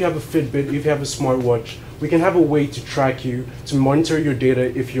definitely, if you have a Fitbit, if you have a smartwatch, we can have a way to track you, to monitor your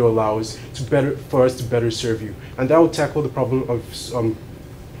data if you allow us, for us to better serve you. And that will tackle the problem of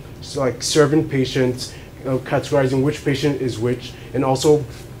like serving patients, categorizing which patient is which, and also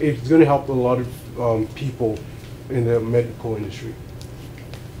it's going to help a lot of people in the medical industry.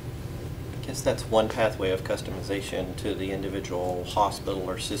 I guess that's one pathway of customization to the individual hospital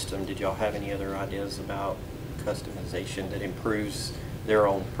or system. Did y'all have any other ideas about customization that improves their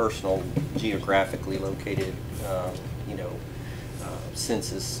own personal, geographically located,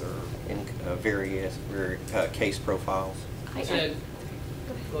 census or in various case profiles?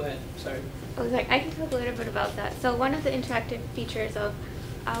 Go ahead. Sorry. I can talk a little bit about that. So one of the interactive features of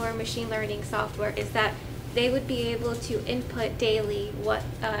our machine learning software is that they would be able to input daily what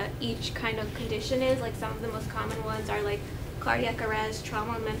each kind of condition is. Like some of the most common ones are like cardiac arrest,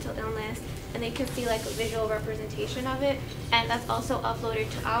 trauma, and mental illness, and they can see like a visual representation of it. And that's also uploaded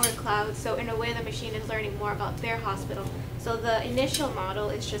to our cloud. So in a way, the machine is learning more about their hospital. So the initial model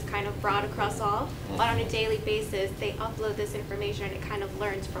is just kind of broad across all, but on a daily basis, they upload this information and it kind of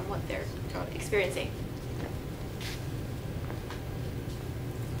learns from what they're experiencing.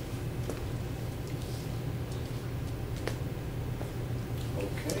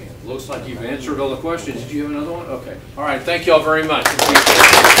 Okay, looks like you've answered all the questions. Did you have another one? Okay. All right, thank you all very much.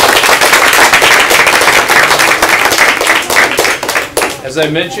 As I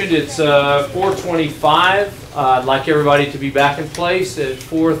mentioned, it's 4:25. I'd like everybody to be back in place at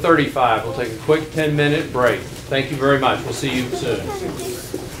 4:35. We'll take a quick 10-minute break. Thank you very much. We'll see you soon.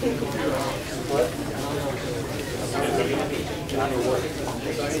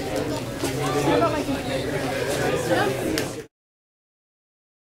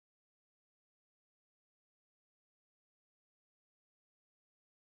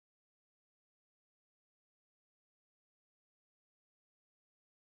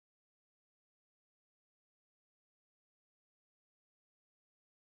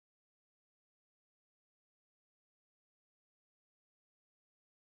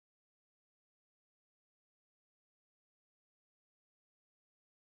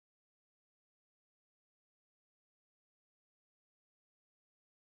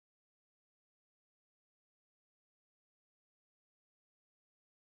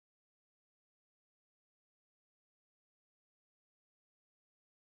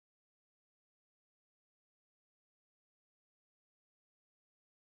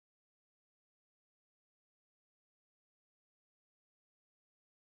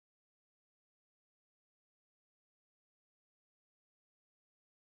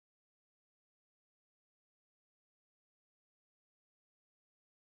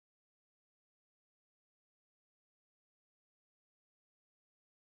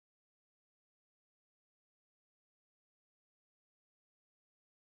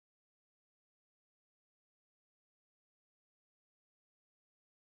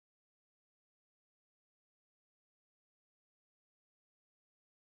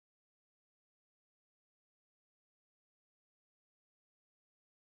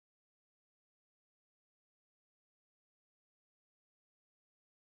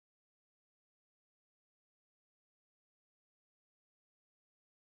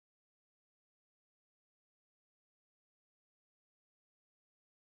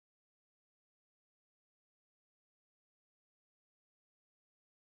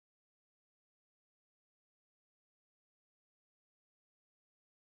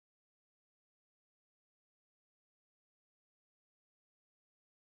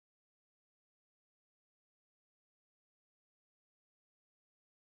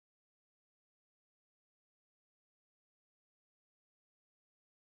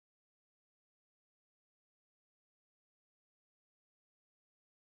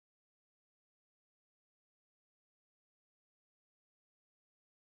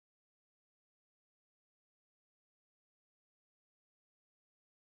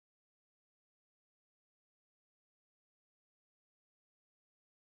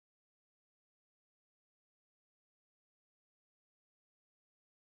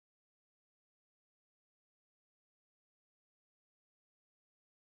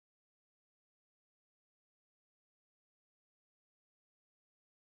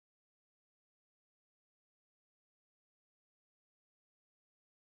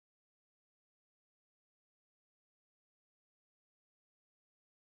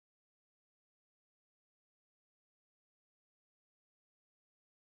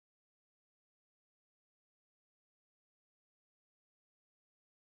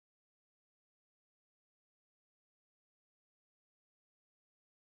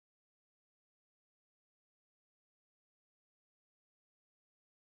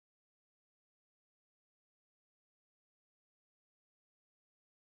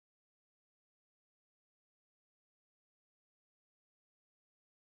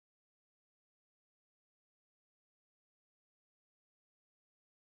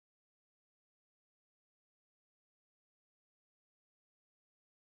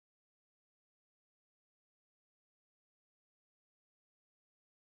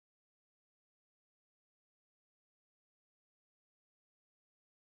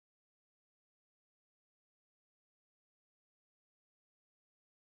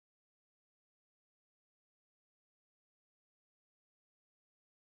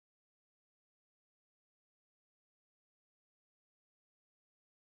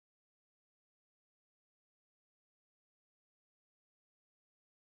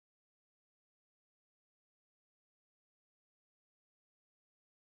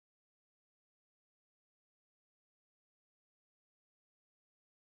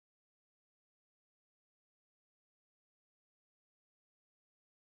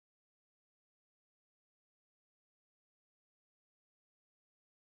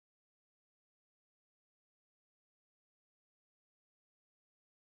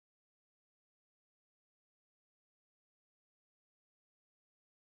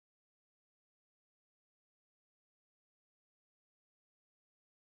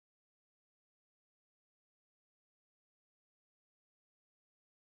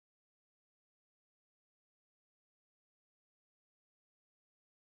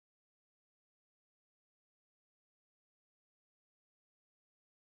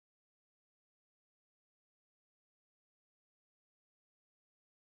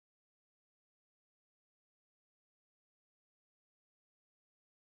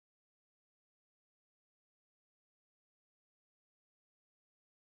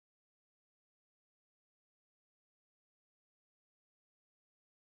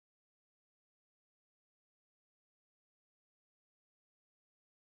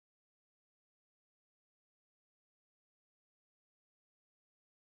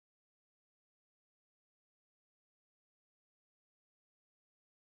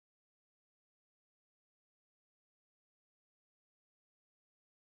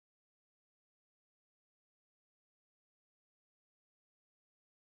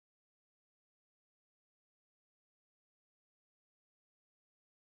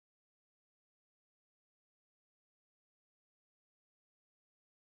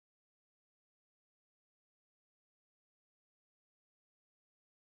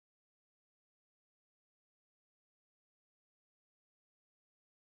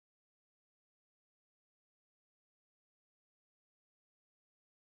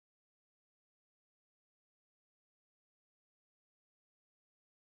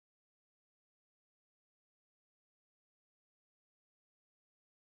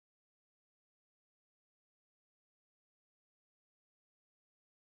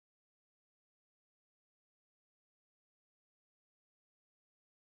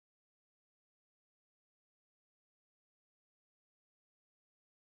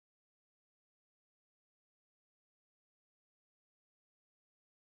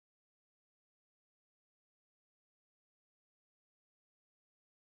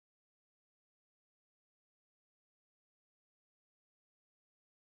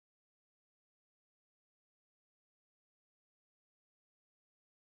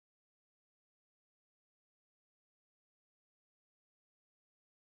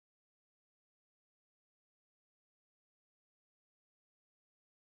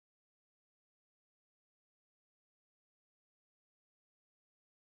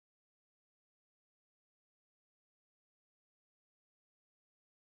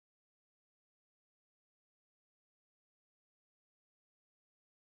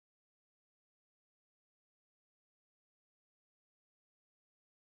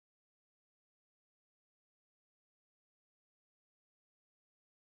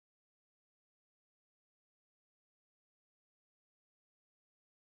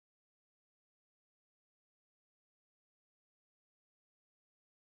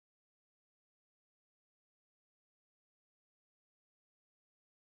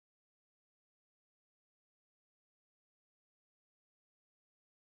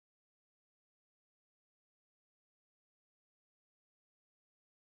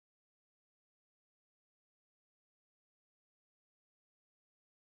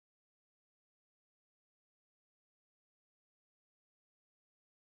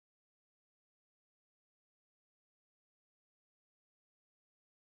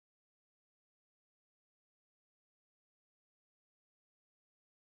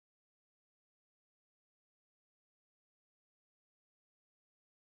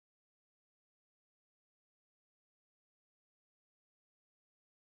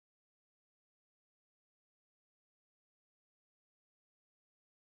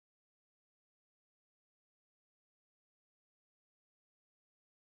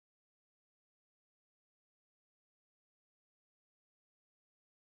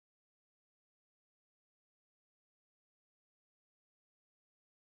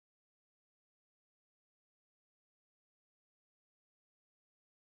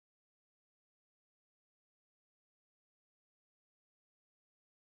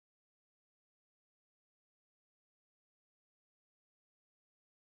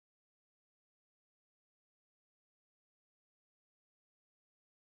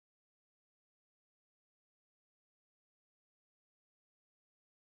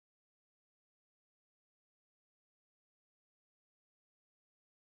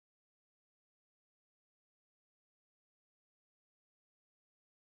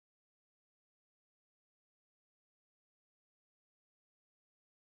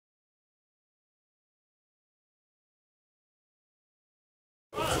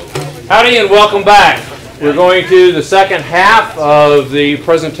 Howdy and welcome back. We're going to the second half of the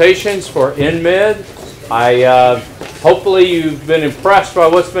presentations for EnMed. Hopefully you've been impressed by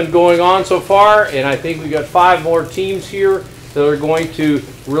what's been going on so far, and I think we've got 5 more teams here that are going to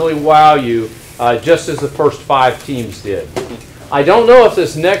really wow you, just as the first 5 teams did. I don't know if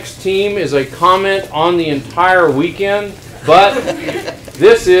this next team is a comment on the entire weekend, but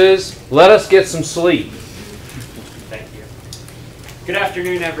this is let us get some sleep. Thank you. Good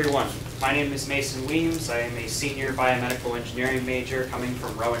afternoon, everyone. My name is Mason Weems. I am a senior biomedical engineering major coming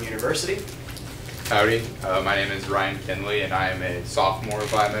from Rowan University. Howdy, my name is Ryan Kinley, and I am a sophomore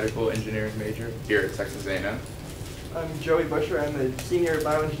biomedical engineering major here at Texas A&M. I'm Joey Busher. I'm a senior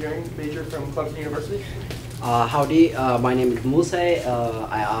bioengineering major from Clemson University. Howdy, my name is Muse.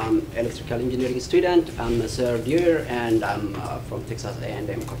 I am electrical engineering student. I'm a third year, and I'm from Texas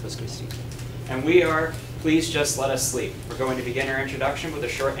A&M Corpus Christi. And we are Please Just Let Us Sleep. We're going to begin our introduction with a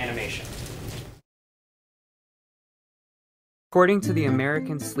short animation. According to the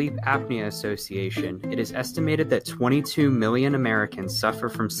American Sleep Apnea Association, it is estimated that 22 million Americans suffer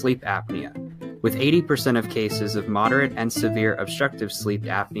from sleep apnea, with 80% of cases of moderate and severe obstructive sleep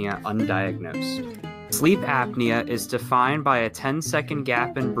apnea undiagnosed. Sleep apnea is defined by a 10-second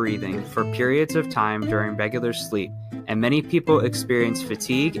gap in breathing for periods of time during regular sleep, and many people experience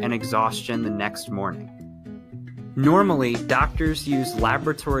fatigue and exhaustion the next morning. Normally, doctors use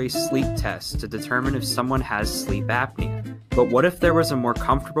laboratory sleep tests to determine if someone has sleep apnea. But what if there was a more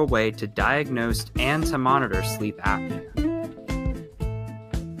comfortable way to diagnose and to monitor sleep apnea?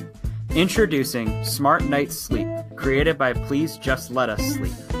 Introducing Smart Night Sleep, created by Please Just Let Us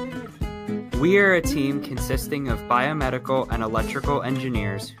Sleep. We are a team consisting of biomedical and electrical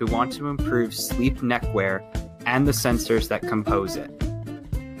engineers who want to improve sleep neckwear and the sensors that compose it.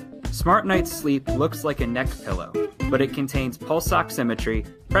 Smart Night Sleep looks like a neck pillow, but it contains pulse oximetry,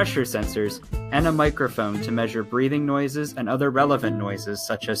 pressure sensors, and a microphone to measure breathing noises and other relevant noises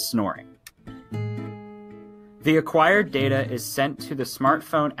such as snoring. The acquired data is sent to the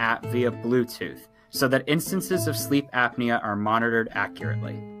smartphone app via Bluetooth so that instances of sleep apnea are monitored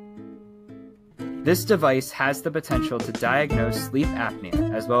accurately. This device has the potential to diagnose sleep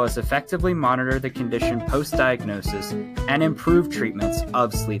apnea as well as effectively monitor the condition post-diagnosis and improve treatments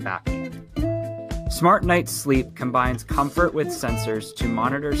of sleep apnea. Smart Night Sleep combines comfort with sensors to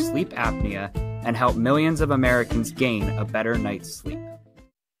monitor sleep apnea and help millions of Americans gain a better night's sleep.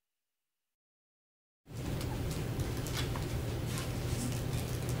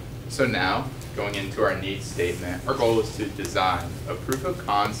 So now, going into our needs statement, our goal is to design a proof of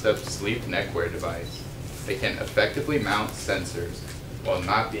concept sleep neckwear device that can effectively mount sensors while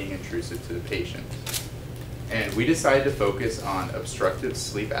not being intrusive to the patient. And we decided to focus on obstructive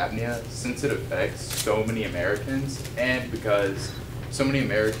sleep apnea since it affects so many Americans and because so many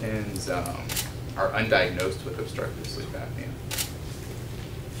Americans are undiagnosed with obstructive sleep apnea.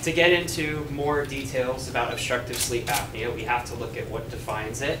 To get into more details about obstructive sleep apnea, we have to look at what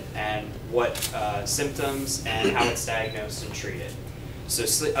defines it and what symptoms and how it's diagnosed and treated. So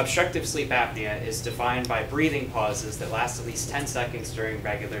obstructive sleep apnea is defined by breathing pauses that last at least 10 seconds during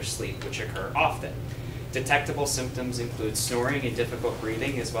regular sleep, which occur often. Detectable symptoms include snoring and difficult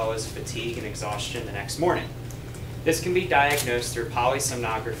breathing, as well as fatigue and exhaustion the next morning. This can be diagnosed through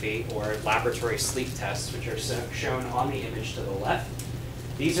polysomnography or laboratory sleep tests, which are shown on the image to the left.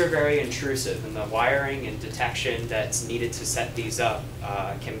 These are very intrusive, and the wiring and detection that's needed to set these up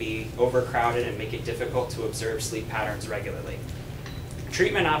can be overcrowded and make it difficult to observe sleep patterns regularly.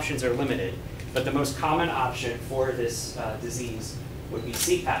 Treatment options are limited, but the most common option for this disease would be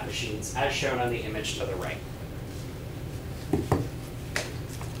CPAP machines, as shown on the image to the right.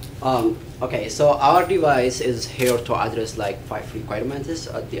 Okay, so our device is here to address like 5 requirements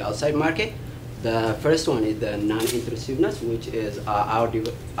at the outside market. The first one is the non-intrusiveness, which is our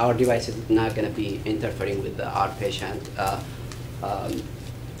device is not going to be interfering with our patient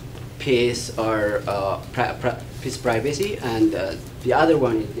peace or peace privacy, and the other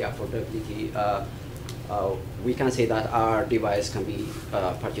one is the affordability. We can say that our device can be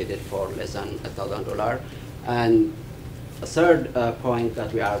purchased for less than $1,000. And a third point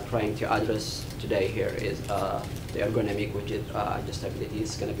that we are trying to address today here is the ergonomic, which is adjustability.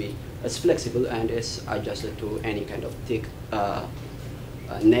 Is going to be as flexible and is adjusted to any kind of thick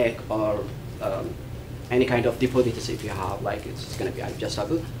neck or any kind of depositus if you have, like it's going to be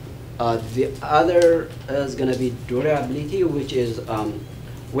adjustable. The other is going to be durability, which is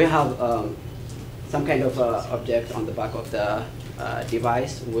we have some kind of object on the back of the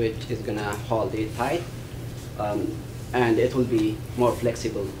device which is going to hold it tight, and it will be more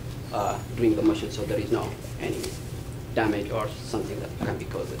flexible during the motion, so there is no any damage or something that can be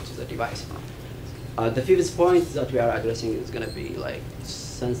caused to the device. The fifth point that we are addressing is going to be like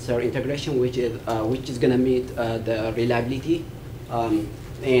sensor integration, which is going to meet the reliability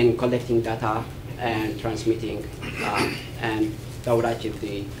in collecting data and transmitting, and that would achieve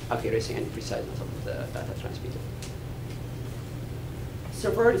the accuracy and preciseness of the data transmitted.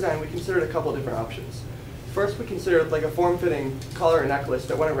 So for our design, we considered a couple different options. First, we considered like a form-fitting collar or necklace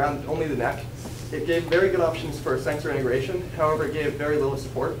that went around only the neck. It gave very good options for sensor integration. However, it gave very little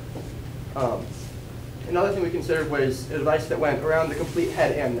support. Another thing we considered was a device that went around the complete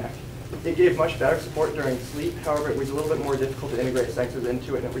head and neck. It gave much better support during sleep. However, it was a little bit more difficult to integrate sensors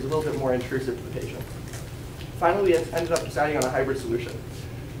into it, and it was a little bit more intrusive to the patient. Finally, we ended up deciding on a hybrid solution.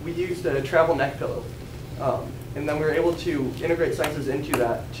 We used a travel neck pillow, and then we were able to integrate sensors into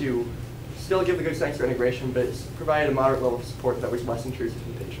that to still give the good sensor integration, but provide a moderate level of support that was less intrusive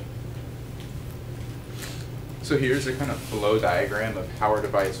to the patient. So here's a kind of flow diagram of how our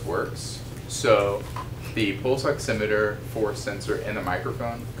device works. So the pulse oximeter, force sensor, and the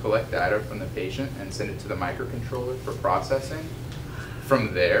microphone collect data from the patient and send it to the microcontroller for processing.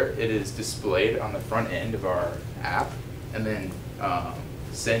 From there, it is displayed on the front end of our app and then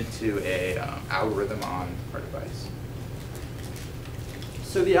sent to a algorithm on our device.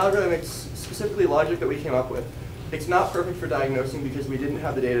 So the algorithm is specifically logic that we came up with. It's not perfect for diagnosing because we didn't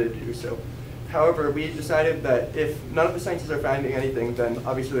have the data to do so. However, we decided that if none of the sensors are finding anything, then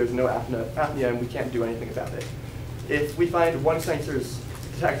obviously there's no apnea and we can't do anything about it. If we find one sensor's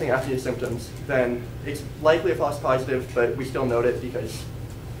detecting apnea symptoms, then it's likely a false positive, but we still note it because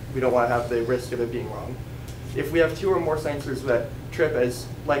we don't want to have the risk of it being wrong. If we have 2 or more sensors that trip as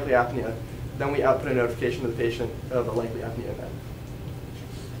likely apnea, then we output a notification to the patient of a likely apnea event.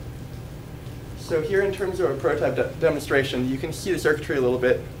 So here in terms of a prototype demonstration, you can see the circuitry a little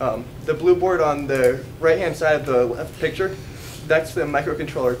bit. The blue board on the right-hand side of the left picture, that's the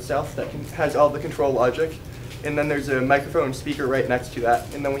microcontroller itself that has all the control logic. And then there's a microphone speaker right next to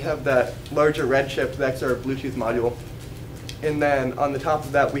that. And then we have that larger red chip, that's our Bluetooth module. And then on the top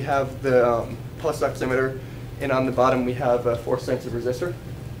of that, we have the pulse oximeter. And on the bottom, we have a force sensitive resistor.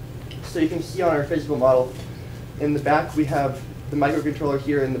 So you can see on our physical model, in the back, we have the microcontroller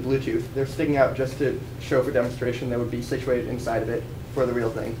here and the Bluetooth. They're sticking out just to show for demonstration that would be situated inside of it for the real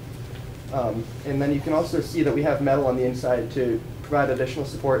thing. And then you can also see that we have metal on the inside to provide additional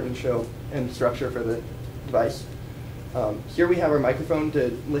support and show and structure for the device. Here we have our microphone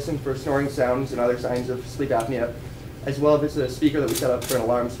to listen for snoring sounds and other signs of sleep apnea, as well as a speaker that we set up for an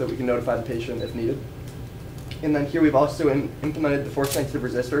alarm so that we can notify the patient if needed. And then here we've also implemented the force sensitive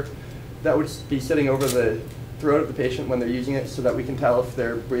resistor that would be sitting over the throat of the patient when they're using it so that we can tell if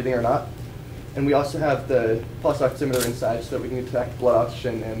they're breathing or not. And we also have the pulse oximeter inside so that we can detect blood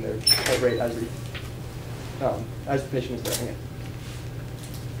oxygen and their heart rate as the patient is wearing it.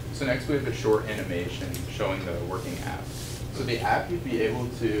 So next we have a short animation showing the working app. So the app, you'd be able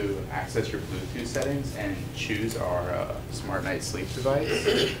to access your Bluetooth settings and choose our Smart Night Sleep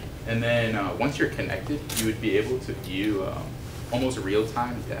device. And then once you're connected, you would be able to view almost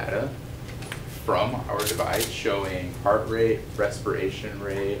real-time data from our device showing heart rate, respiration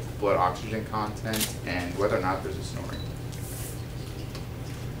rate, blood oxygen content, and whether or not there's a snoring.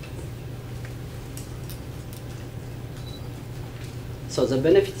 So the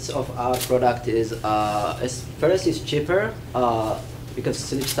benefits of our product is first is cheaper because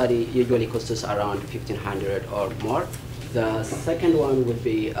sleep study usually costs us around $1,500 or more. The second one would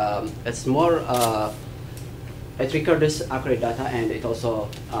be it's more it records accurate data and it also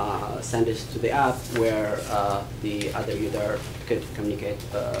sends it to the app where the other user could communicate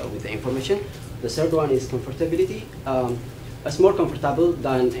with the information. The third one is comfortability. It's more comfortable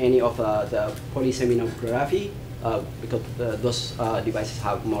than any of the polysomnography because those devices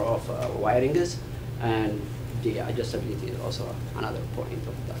have more of wirings, and the adjustability is also another point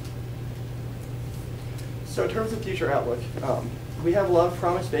of that. So in terms of future outlook, we have a lot of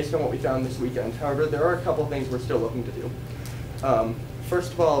promise based on what we found this weekend. However, there are a couple things we're still looking to do.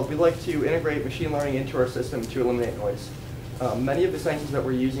 First of all, we'd like to integrate machine learning into our system to eliminate noise. Many of the sensors that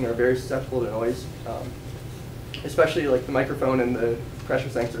we're using are very susceptible to noise, especially like the microphone and the pressure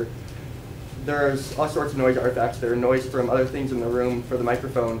sensor. There's all sorts of noise artifacts. There are noise from other things in the room for the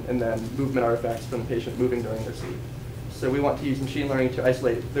microphone, and then movement artifacts from the patient moving during their sleep. So we want to use machine learning to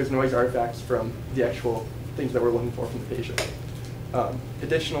isolate those noise artifacts from the actual things that we're looking for from the patient.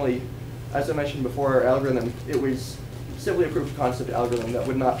 Additionally, as I mentioned before, our algorithm, it was simply a proof of concept algorithm that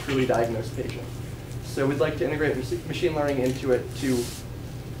would not truly diagnose the patient. So we'd like to integrate machine learning into it to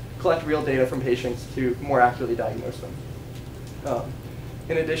collect real data from patients to more accurately diagnose them.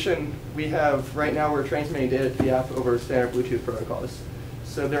 In addition, we have, right now we're transmitting data to the app over standard Bluetooth protocols.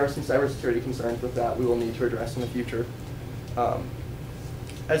 So there are some cybersecurity concerns with that we will need to address in the future.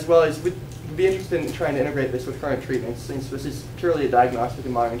 As well as we'd be interested in trying to integrate this with current treatments, since this is purely a diagnostic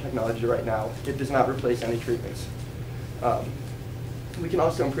and monitoring technology right now. It does not replace any treatments. We can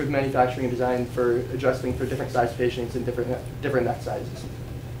also improve manufacturing and design for adjusting for different size patients and different neck sizes.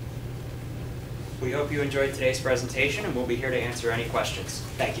 We hope you enjoyed today's presentation, and we'll be here to answer any questions.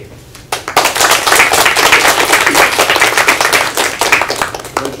 Thank you.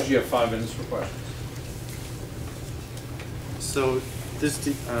 Rogers, you have 5 minutes for questions. So this,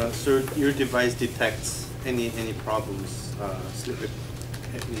 so your device detects any problems, sleep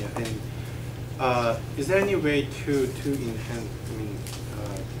apnea, and is there any way to enhance? I mean,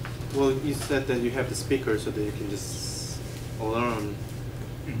 well, you said that you have the speaker so that you can just alarm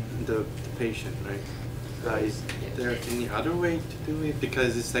the patient, right? Is there any other way to do it?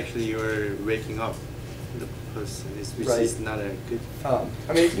 Because it's actually you're waking up the person, which is not a good. I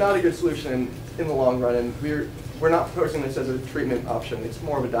mean, it's not a good solution in the long run, and we're not proposing this as a treatment option. It's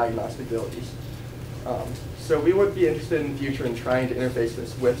more of a diagnostic abilities. So we would be interested in the future in trying to interface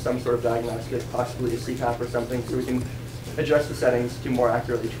this with some sort of diagnostic, possibly a CPAP or something, so we can adjust the settings to more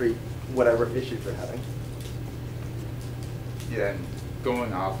accurately treat whatever issues they're having. Yeah, and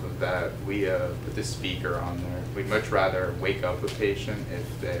going off of that, we put the speaker on there. We'd much rather wake up a patient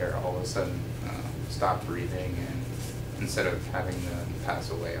if they're all of a sudden stop breathing, and instead of having them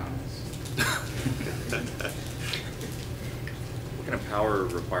pass away on us. What kind of power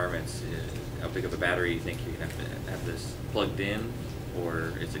requirements, how big of a battery do you think you're going to have this plugged in,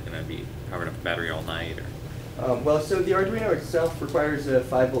 or is it going to be powering up the battery all night? Or? Well, so the Arduino itself requires a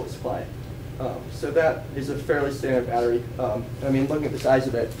 5-volt supply. So that is a fairly standard battery. I mean, looking at the size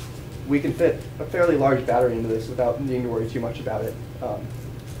of it, we can fit a fairly large battery into this without needing to worry too much about it.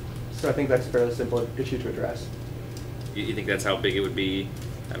 So I think that's a fairly simple issue to address. You think that's how big it would be?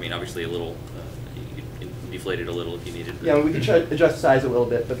 I mean, obviously a little, you could deflate it a little if you needed. Yeah, we could adjust size a little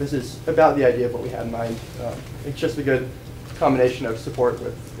bit, but this is about the idea of what we had in mind. It's just a good combination of support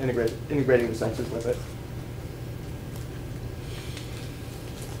with integrating the sensors with it.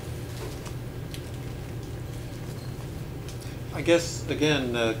 I guess,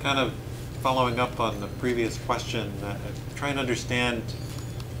 again, kind of following up on the previous question, trying to understand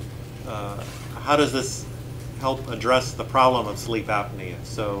how does this help address the problem of sleep apnea?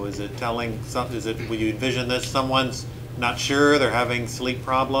 So is it would you envision this, someone's not sure, they're having sleep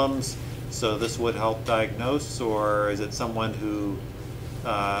problems, so this would help diagnose, or is it someone who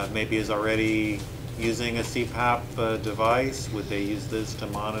maybe is already using a CPAP device? Would they use this to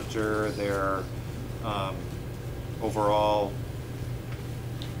monitor their overall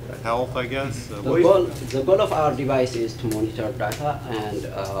health, I guess? The goal of our device is to monitor data and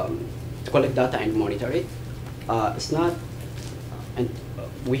to collect data and monitor it. It's not, and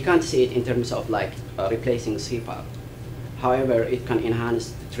we can't see it in terms of like replacing CPAP. However, it can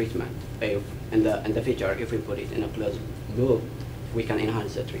enhance the treatment. If in the future, if we put it in a closed loop, we can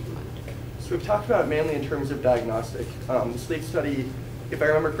enhance the treatment. So we've talked about it mainly in terms of diagnostic. The sleep study, if I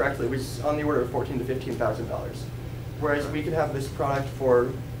remember correctly, was on the order of $14,000 to $15,000, whereas we could have this product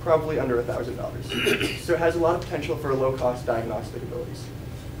for probably under $1,000. So it has a lot of potential for low-cost diagnostic abilities.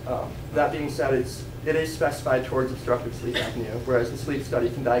 That being said, it is specified towards obstructive sleep apnea, whereas the sleep study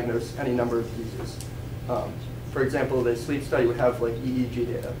can diagnose any number of diseases. For example, the sleep study would have like EEG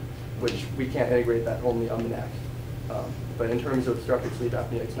data, which we can't integrate that only on the neck. But in terms of obstructive sleep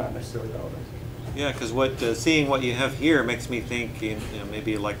apnea, it's not necessarily relevant. Yeah, because seeing what you have here makes me think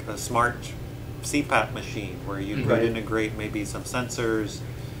maybe like a smart CPAP machine where you could integrate maybe some sensors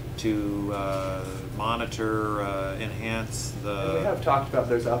to monitor, enhance the... And we have talked about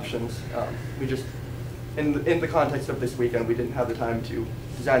those options. We just, in the context of this weekend, we didn't have the time to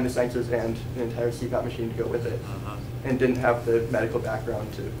design the sensors and an entire CPAP machine to go with it, and didn't have the medical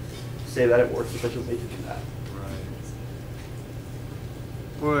background to say that it works efficiently to do that.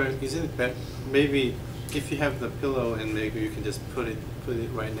 Or isn't it better, maybe if you have the pillow and maybe you can just put it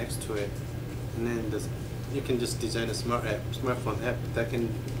right next to it, and then you can just design a smartphone app that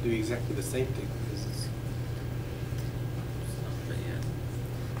can do exactly the same thing.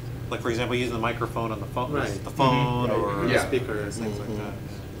 Like for example, using the microphone on the phone, right. The phone or the speaker or things like that.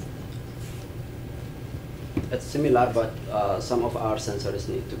 It's similar, but some of our sensors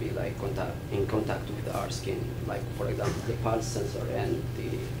need to be like in contact with our skin. Like for example, the pulse sensor and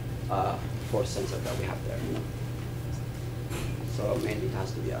the force sensor that we have there. So mainly it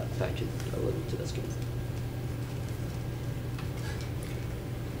has to be attached a little to the skin.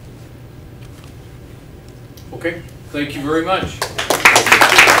 Okay, thank you very much.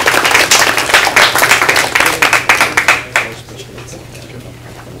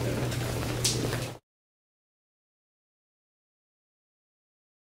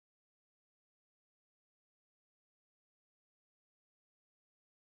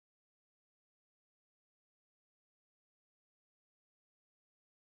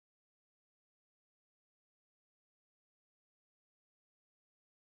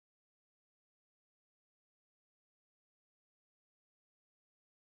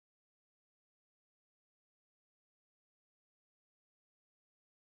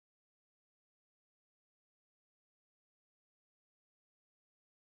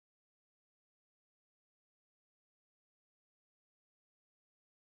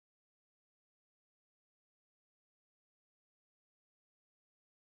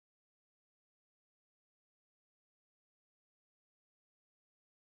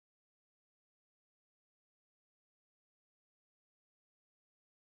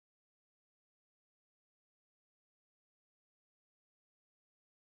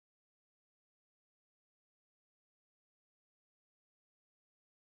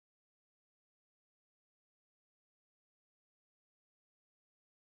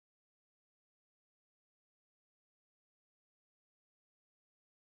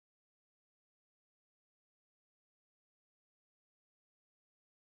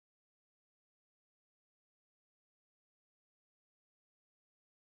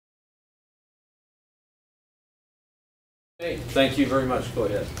 Hey, thank you very much. Go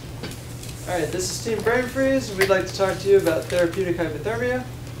ahead. All right, this is Team Brain Freeze, and we'd like to talk to you about therapeutic hypothermia.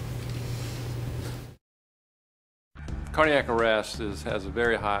 Cardiac arrest has a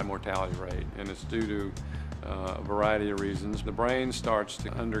very high mortality rate, and it's due to a variety of reasons. The brain starts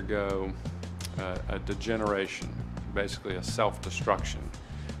to undergo a degeneration, basically a self-destruction,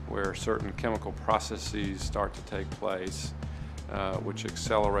 where certain chemical processes start to take place, which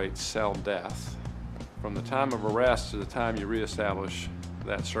accelerates cell death. From the time of arrest to the time you reestablish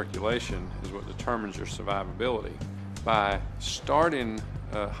that circulation is what determines your survivability. By starting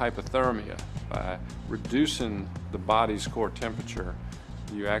hypothermia, by reducing the body's core temperature,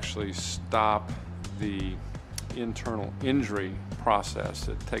 you actually stop the internal injury process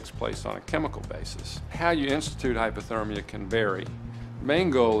that takes place on a chemical basis. How you institute hypothermia can vary. The main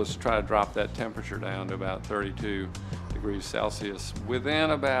goal is to try to drop that temperature down to about 32 degrees Celsius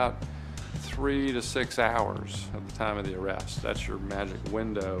within about 3 to 6 hours of the time of the arrest. That's your magic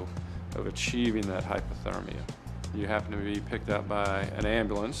window of achieving that hypothermia. You happen to be picked up by an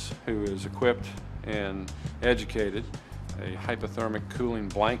ambulance who is equipped and educated. A hypothermic cooling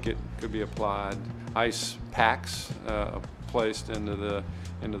blanket could be applied. Ice packs placed into the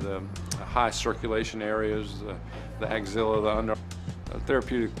high circulation areas, the axilla, the under.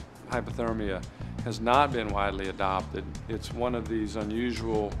 Therapeutic hypothermia has not been widely adopted. It's one of these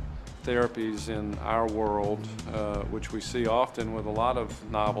unusual therapies in our world, which we see often with a lot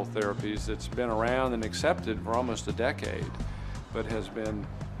of novel therapies. It's been around and accepted for almost a decade, but has been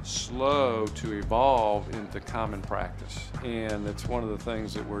slow to evolve into common practice. And it's one of the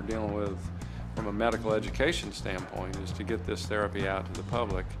things that we're dealing with from a medical education standpoint, is to get this therapy out to the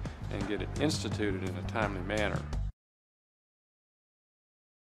public and get it instituted in a timely manner.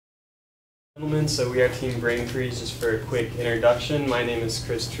 Gentlemen, so we are Team Brain Freeze. Just for a quick introduction, my name is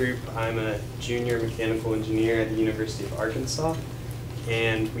Chris Troop. I'm a junior mechanical engineer at the University of Arkansas.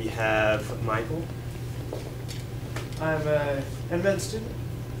 And we have Michael. I'm an EnMed student,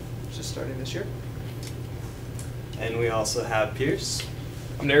 just starting this year. And we also have Pierce.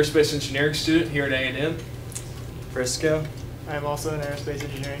 I'm an aerospace engineering student here at A&M. Frisco. I'm also an aerospace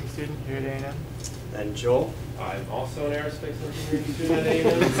engineering student here at A&M. And Joel. I'm also an aerospace engineering student at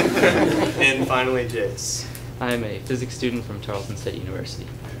A&M. And finally, Jace. I'm a physics student from Tarleton State University.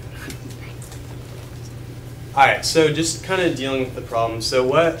 All right, so just kind of dealing with the problem. So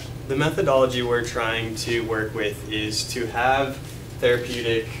what the methodology we're trying to work with is to have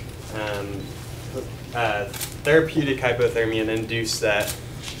therapeutic hypothermia and induce that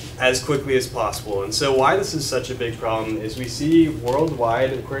as quickly as possible. And so why this is such a big problem is we see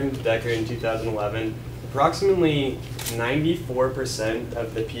worldwide, according to Decker in 2011, approximately 94%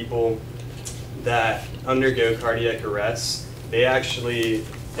 of the people that undergo cardiac arrest, they actually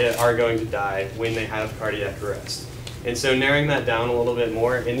are going to die when they have cardiac arrest. And so narrowing that down a little bit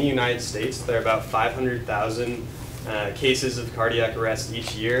more, in the United States, there are about 500,000 cases of cardiac arrest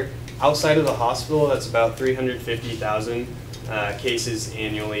each year. Outside of the hospital, that's about 350,000 cases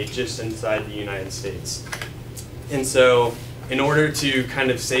annually just inside the United States. And so in order to kind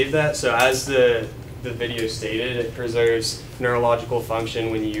of save that, so as the video stated, it preserves neurological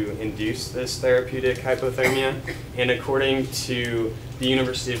function when you induce this therapeutic hypothermia. And according to the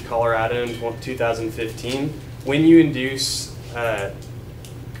University of Colorado in 2015, when you induce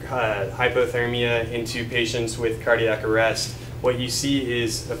hypothermia into patients with cardiac arrest, what you see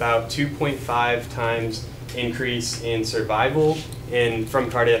is about 2.5 times increase in survival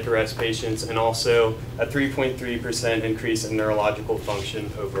from cardiac arrest patients, and also a 3.3% increase in neurological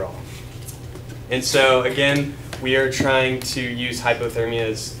function overall. And so again, we are trying to use hypothermia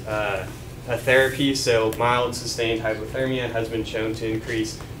as a therapy. So mild sustained hypothermia has been shown to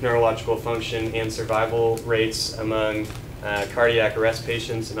increase neurological function and survival rates among cardiac arrest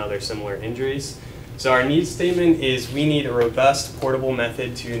patients and other similar injuries. So our needs statement is we need a robust portable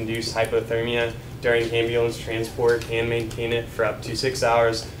method to induce hypothermia during ambulance transport and maintain it for up to 6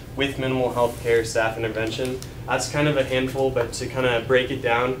 hours with minimal healthcare staff intervention. That's kind of a handful, but to kind of break it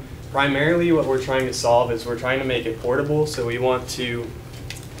down, primarily what we're trying to solve is we're trying to make it portable. So we want to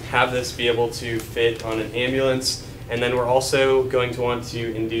have this be able to fit on an ambulance. And then we're also going to want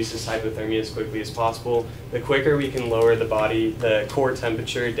to induce this hypothermia as quickly as possible. The quicker we can lower the core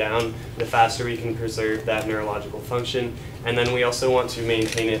temperature down, the faster we can preserve that neurological function. And then we also want to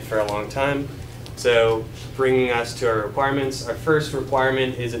maintain it for a long time. So bringing us to our requirements, our first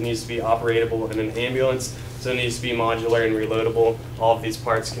requirement is it needs to be operatable in an ambulance. So it needs to be modular and reloadable. All of these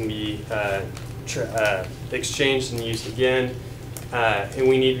parts can be exchanged and used again. And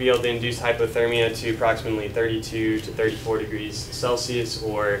we need to be able to induce hypothermia to approximately 32 to 34 degrees Celsius,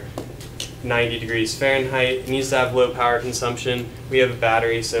 or 90 degrees Fahrenheit. It needs to have low power consumption. We have a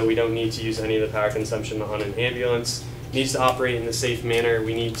battery, so we don't need to use any of the power consumption on an ambulance. It needs to operate in a safe manner.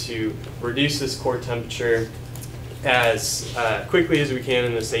 We need to reduce this core temperature as quickly as we can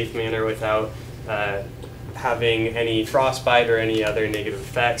in a safe manner without having any frostbite or any other negative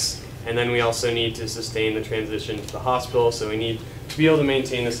effects. And then we also need to sustain the transition to the hospital, so we need to be able to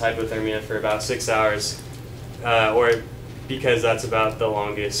maintain this hypothermia for about 6 hours, or because that's about the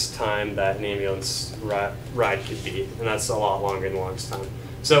longest time that an ambulance ride could be, and that's a lot longer than the longest time.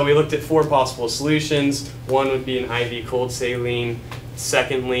 So we looked at 4 possible solutions. One would be an IV cold saline.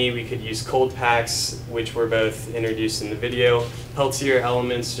 Secondly, we could use cold packs, which were both introduced in the video. Peltier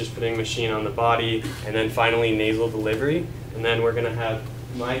elements, just putting a machine on the body. And then finally, nasal delivery. And then we're going to have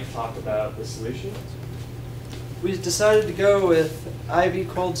Mike talk about the solution. We decided to go with IV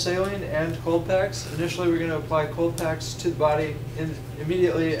cold saline and cold packs. Initially, we're going to apply cold packs to the body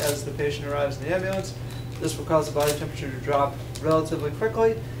immediately as the patient arrives in the ambulance. This will cause the body temperature to drop relatively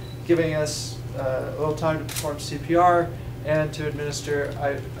quickly, giving us a little time to perform CPR and to administer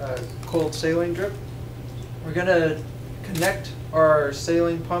a cold saline drip. We're going to connect our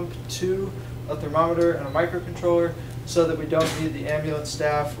saline pump to a thermometer and a microcontroller so that we don't need the ambulance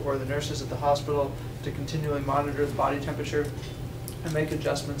staff or the nurses at the hospital to continually monitor the body temperature and make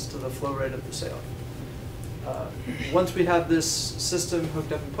adjustments to the flow rate of the saline. Once we have this system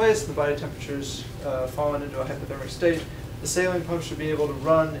hooked up in place, the body temperature's fallen into a hypothermic state, the saline pump should be able to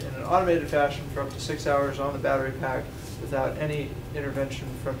run in an automated fashion for up to 6 hours on the battery pack without any intervention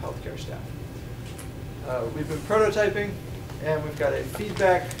from healthcare staff. We've been prototyping, and we've got a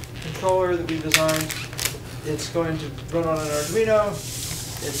feedback controller that we designed. It's going to run on an Arduino.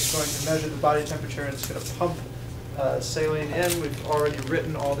 It's going to measure the body temperature, and it's going to pump saline in. We've already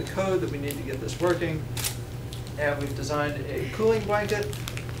written all the code that we need to get this working. And we've designed a cooling blanket,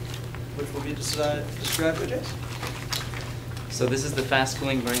 which will be described by Jason. So this is the fast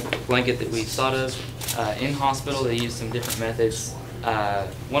cooling blanket that we thought of. In hospital, they use some different methods.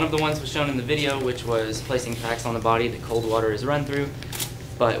 One of the ones was shown in the video, which was placing packs on the body that cold water is run through.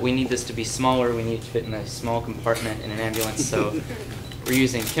 But we need this to be smaller. We need it to fit in a small compartment in an ambulance. So we're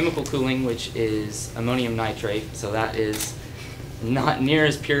using chemical cooling, which is ammonium nitrate. So that is not near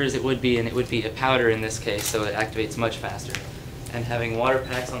as pure as it would be, and it would be a powder in this case, so it activates much faster. And having water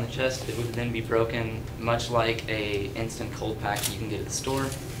packs on the chest that would then be broken, much like a instant cold pack that you can get at the store.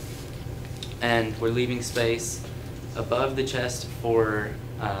 And we're leaving space above the chest for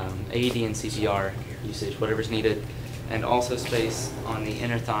AED and CPR usage, whatever's needed, and also space on the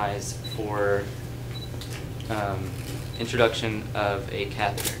inner thighs for introduction of a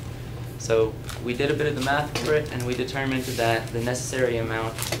catheter. So we did a bit of the math for it, and we determined that the necessary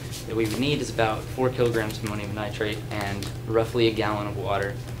amount that we would need is about 4 kilograms of ammonium nitrate and roughly a gallon of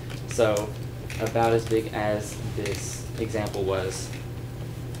water. So about as big as this example was.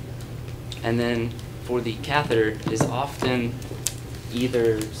 And then for the catheter, it is often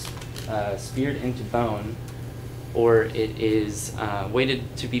either speared into bone or it is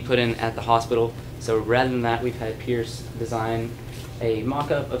waited to be put in at the hospital. So rather than that, we've had Pierce design a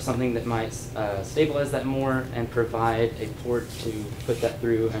mock-up of something that might stabilize that more and provide a port to put that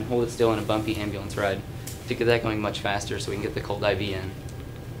through and hold it still in a bumpy ambulance ride to get that going much faster so we can get the cold IV in.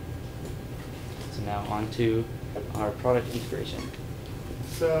 So now on to our product integration.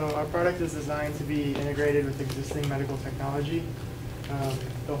 So our product is designed to be integrated with existing medical technology.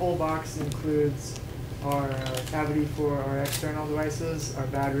 The whole box includes our cavity for our external devices, our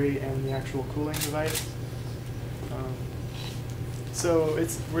battery, and the actual cooling device. So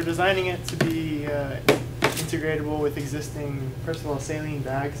we're designing it to be integratable with existing, first of all, saline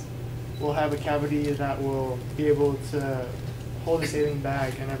bags. We'll have a cavity that will be able to hold a saline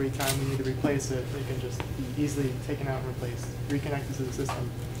bag, and every time we need to replace it, it can just be easily taken out and replaced, reconnected to the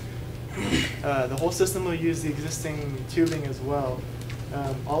system. The whole system will use the existing tubing as well.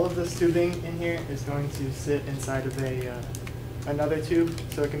 All of this tubing in here is going to sit inside of another tube,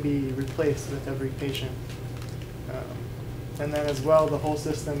 so it can be replaced with every patient. And then as well, the whole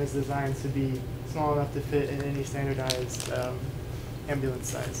system is designed to be small enough to fit in any standardized ambulance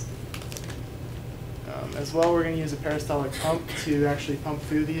size. As well, we're going to use a peristaltic pump to actually pump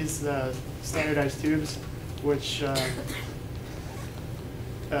through these standardized tubes, which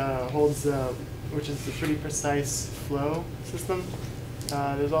which is a pretty precise flow system.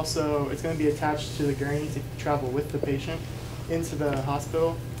 There's also, it's going to be attached to the gurney to travel with the patient into the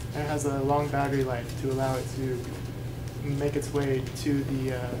hospital, and it has a long battery life to allow it to make its way to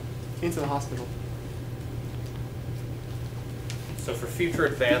into the hospital. So for future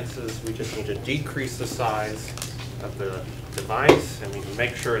advances, we just need to decrease the size of the device, and we can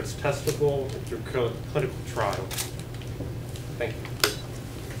make sure it's testable through clinical trial. Thank you.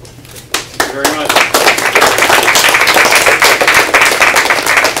 Thank you very much.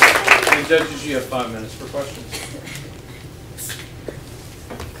 Judges, you have 5 minutes for questions.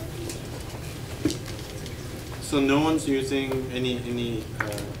 So no one's using any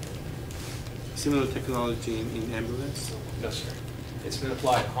similar technology in ambulance? No, sir. It's been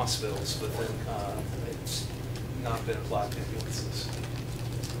applied in hospitals, but then it's not been applied to ambulances.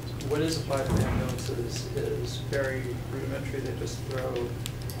 What is applied to ambulances is very rudimentary. They just throw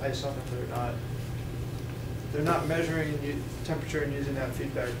ice on them. They're not measuring temperature and using that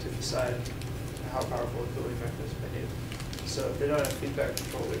feedback to decide how powerful a cooling mechanism they need. So if they don't have feedback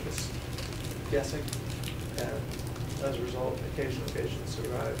control, they're just guessing. And as a result, occasionally patients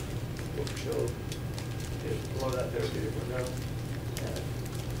survive over chill, get below that therapeutic window, and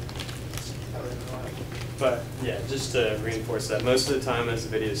that's how they survive. But yeah, just to reinforce that, most of the time, as the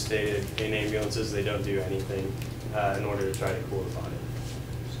video stated, in ambulances, they don't do anything in order to try to cool the body.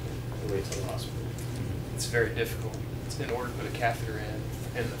 They wait till the hospital. It's very difficult. In order to put a catheter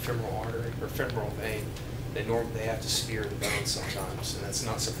in the femoral artery or femoral vein, they have to spear the bone sometimes, and that's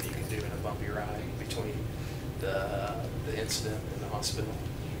not something you can do in a bumpy ride between the incident and the hospital.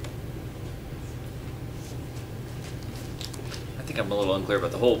 I think I'm a little unclear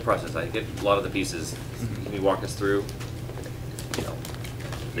about the whole process. I get a lot of the pieces. Can you walk us through? You know,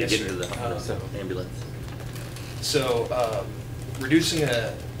 they Yes, get sir. into the ambulance. So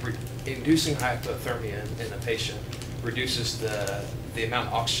inducing hypothermia in a patient reduces the amount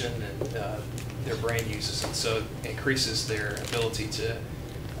of oxygen and their brain uses, and so it increases their ability to,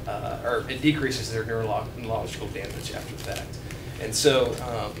 or it decreases their neurological damage after the fact. And so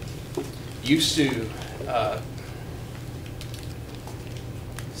used to,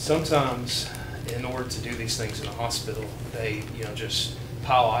 sometimes in order to do these things in a hospital, they just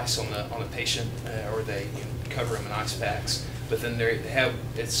pile ice on a patient, or they cover them in ice packs. But then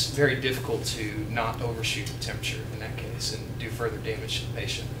it's very difficult to not overshoot the temperature in that case and do further damage to the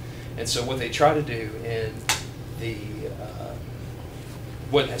patient. And so what they try to do in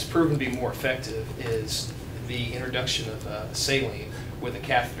what has proven to be more effective is the introduction of saline with a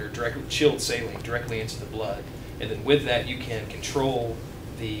catheter, chilled saline directly into the blood. And then with that, you can control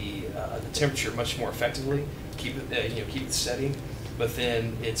the temperature much more effectively, keep it steady. But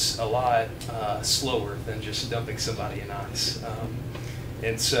then it's a lot slower than just dumping somebody in ice.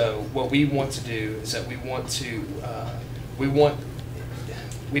 And so what we want to do is that we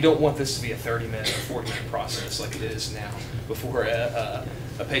don't want this to be a 30-minute or 40-minute process like it is now before a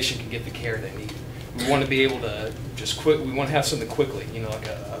patient can get the care they need. We want to be able to we want to have something quickly, like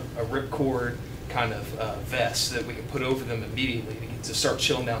a ripcord kind of vest that we can put over them immediately to start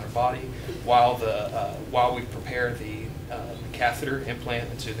chilling down their body while we prepare the catheter implant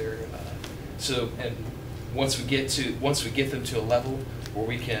into their and once we get them to a level where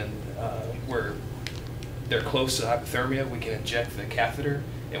we can where they're close to hypothermia, we can inject the catheter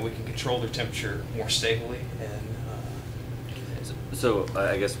and we can control their temperature more stably. And so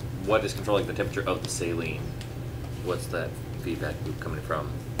I guess what is controlling the temperature of the saline? What's that feedback loop coming from?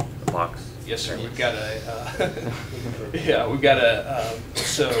 The box? Yes, sir. Yes. We've got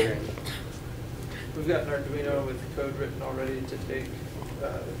so we've got an Arduino with code written already to take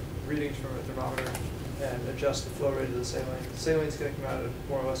readings from a thermometer and adjust the flow rate of the saline. The saline's going to come out at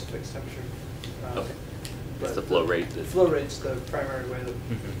more or less a fixed temperature. Okay. What's the flow rate? The flow rate's the primary way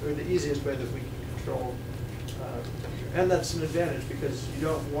or the easiest way that we can control temperature. And that's an advantage because you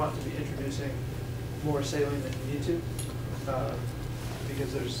don't want to be introducing more saline than you need to.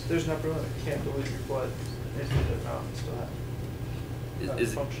 Because there's an upper limit. You can't dilute your blood into the amount and still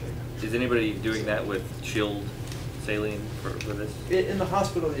have functioning. Is anybody doing that with chilled saline for this? In the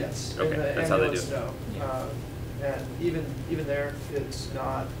hospital, yes. Okay, in the that's how they do ambulance, it. no. Yeah. And even there, it's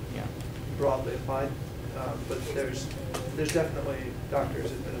not broadly applied. But there's definitely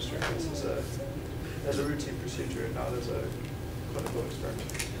doctors administering this as a routine procedure, not as a clinical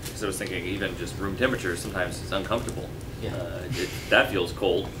experiment. So I was thinking, even just room temperature, sometimes it's uncomfortable. Yeah. That feels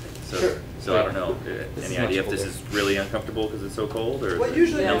cold. So, Sure. so I don't know. This Any is much idea if this colder. is really uncomfortable because it's so cold, or? Well,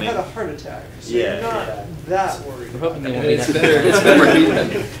 usually you've had a heart attack, so you're not that worried. We're hoping they won't It's be better. It's better.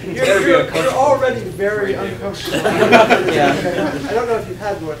 You're already very uncomfortable. Yeah. I don't know if you've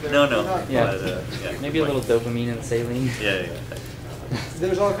had one. No, no. Yeah. But, yeah. Maybe a little dopamine in the saline. Yeah.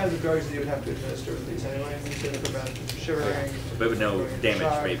 There's all kinds of drugs that you would have to administer with these anyway to prevent shivering. But with no going into damage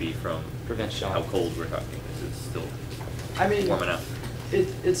shock. maybe from Prevent shock. how cold we're talking. It's still I mean, warm enough.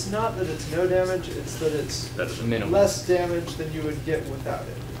 It's not that it's no damage, it's that it's Better than minimal. less damage than you would get without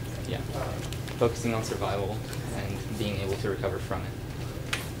it. Yeah. Focusing on survival and being able to recover from it.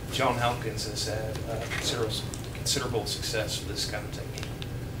 John Hopkins has had considerable success with this kind of technique.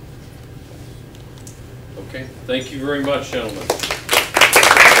 Okay, thank you very much, gentlemen.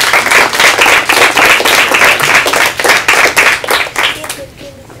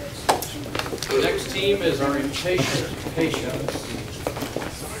 The next team is our inpatient patients.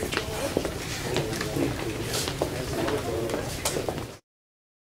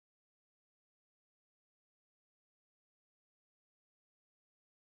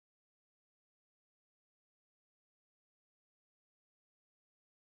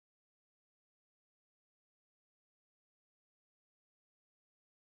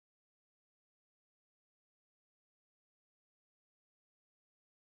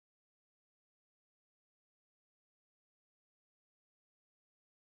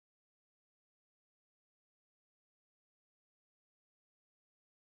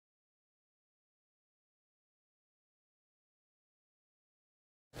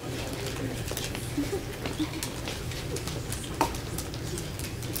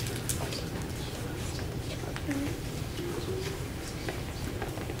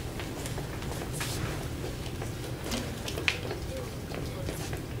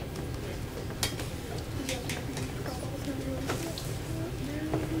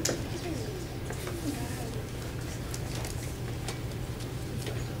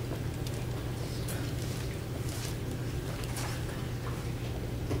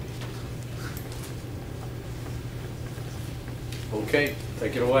 Okay,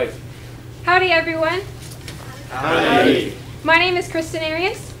 take it away. Howdy, everyone. Howdy. My name is Kristen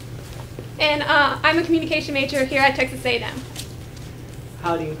Arias, and I'm a communication major here at Texas A&M.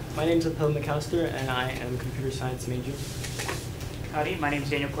 Howdy, my name is Apel McAllister, and I am a computer science major. Howdy, my name is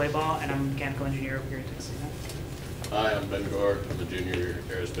Daniel Clayball, and I'm a mechanical engineer over here at Texas A&M. Hi, I'm Ben Gore. I'm a junior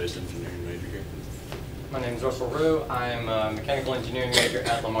aerospace engineering major here. My name is Russell Rue. I am a mechanical engineering major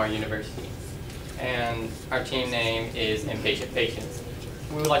at Lamar University. And our team name is EnMed18 Patients.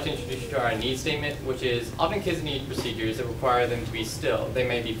 We would like to introduce you to our needs statement, which is often kids need procedures that require them to be still. They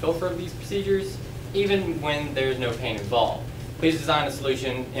may be filled for these procedures, even when there's no pain involved. Please design a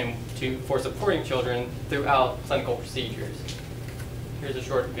solution for supporting children throughout clinical procedures. Here's a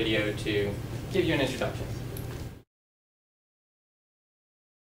short video to give you an introduction.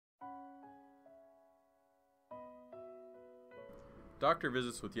 Doctor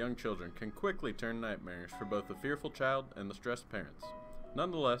visits with young children can quickly turn nightmares for both the fearful child and the stressed parents.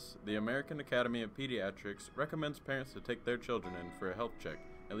 Nonetheless, the American Academy of Pediatrics recommends parents to take their children in for a health check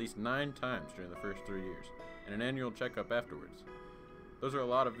at least 9 times during the first 3 years, and an annual checkup afterwards. Those are a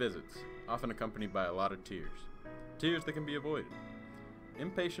lot of visits, often accompanied by a lot of tears. Tears that can be avoided.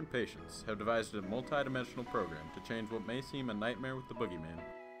 Inpatient Patients have devised a multi-dimensional program to change what may seem a nightmare with the boogeyman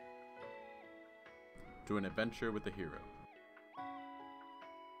to an adventure with the hero.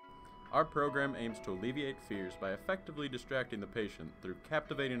 Our program aims to alleviate fears by effectively distracting the patient through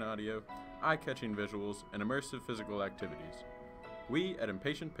captivating audio, eye-catching visuals, and immersive physical activities. We at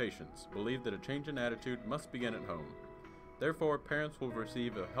EnMed18 Patients believe that a change in attitude must begin at home. Therefore, parents will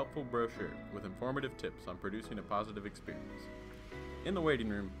receive a helpful brochure with informative tips on producing a positive experience. In the waiting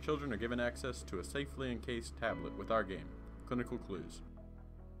room, children are given access to a safely encased tablet with our game, Clinical Clues.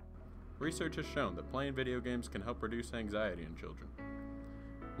 Research has shown that playing video games can help reduce anxiety in children.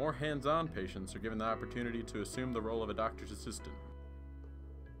 More hands-on patients are given the opportunity to assume the role of a doctor's assistant.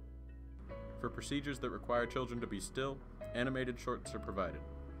 For procedures that require children to be still, animated shorts are provided.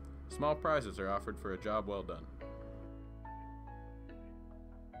 Small prizes are offered for a job well done.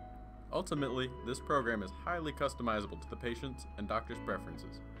 Ultimately, this program is highly customizable to the patient's and doctor's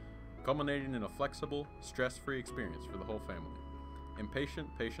preferences, culminating in a flexible, stress-free experience for the whole family. EnMed18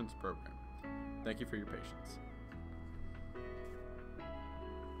 Patients Program. Thank you for your patience.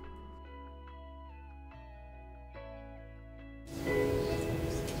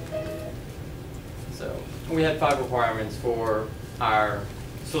 So we had 5 requirements for our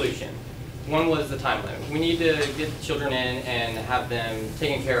solution. One was the time limit. We need to get children in and have them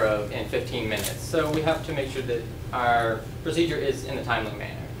taken care of in 15 minutes. So we have to make sure that our procedure is in a timely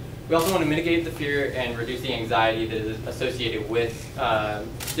manner. We also want to mitigate the fear and reduce the anxiety that is associated with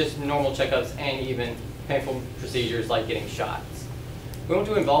just normal checkups and even painful procedures like getting shots. We want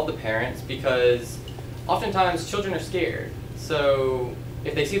to involve the parents because oftentimes children are scared. So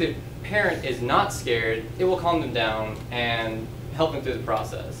if they see the parent is not scared, it will calm them down and help them through the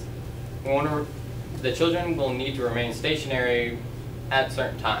process. The children will need to remain stationary at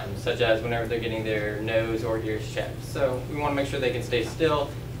certain times, such as whenever they're getting their nose or ears checked. So we want to make sure they can stay still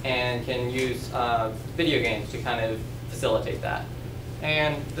and can use video games to kind of facilitate that.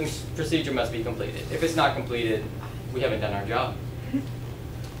 And the procedure must be completed. If it's not completed, we haven't done our job.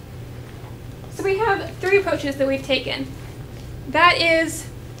 So we have 3 approaches that we've taken. That is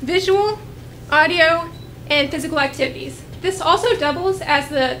visual, audio, and physical activities. This also doubles as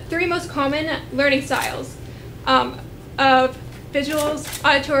the 3 most common learning styles of visuals,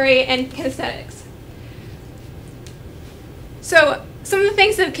 auditory, and kinesthetics. So some of the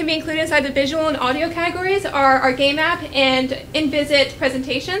things that can be included inside the visual and audio categories are our game app and in-visit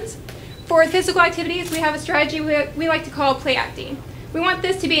presentations. For physical activities, we have a strategy we like to call play acting. We want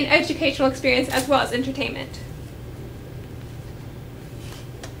this to be an educational experience as well as entertainment.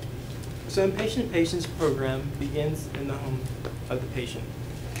 So inpatient patients program begins in the home of the patient.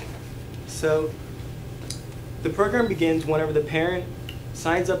 So the program begins whenever the parent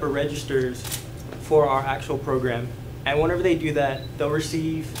signs up or registers for our actual program. And whenever they do that, they'll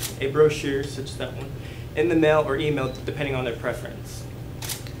receive a brochure, such as that one, in the mail or email, depending on their preference.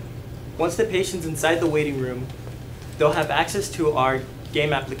 Once the patient's inside the waiting room, they'll have access to our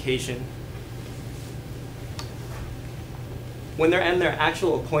game application. When they're in their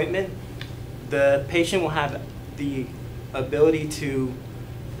actual appointment, the patient will have the ability to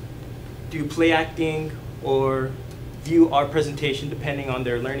do play acting or view our presentation depending on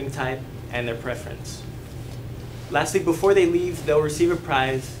their learning type and their preference. Lastly, before they leave, they'll receive a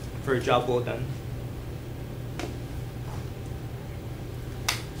prize for a job well done.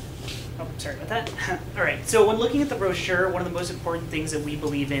 Oh, sorry about that. All right, so when looking at the brochure, one of the most important things that we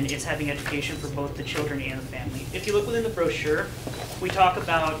believe in is having education for both the children and the family. If you look within the brochure, we talk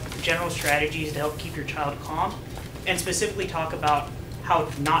about general strategies to help keep your child calm, and specifically talk about how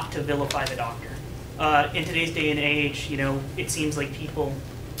not to vilify the doctor. In today's day and age, you know, it seems like people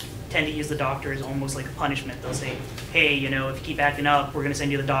tend to use the doctor as almost like a punishment. They'll say, hey, you know, if you keep acting up, we're going to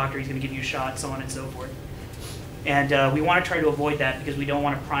send you to the doctor, he's going to give you a shot, so on and so forth. And we want to try to avoid that because we don't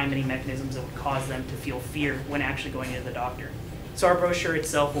want to prime any mechanisms that would cause them to feel fear when actually going into the doctor. So our brochure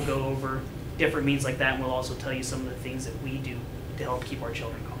itself will go over different means like that, and we'll also tell you some of the things that we do to help keep our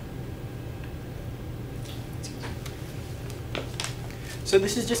children calm. So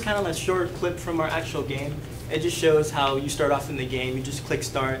this is just kind of a short clip from our actual game. It just shows how you start off in the game. You just click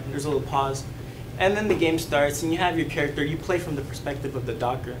start, and there's a little pause. And then the game starts, and you have your character. You play from the perspective of the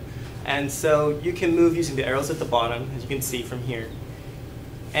doctor. And so you can move using the arrows at the bottom, as you can see from here.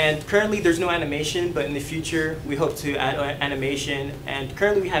 And currently there's no animation, but in the future we hope to add animation. And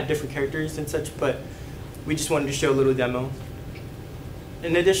currently we have different characters and such, but we just wanted to show a little demo.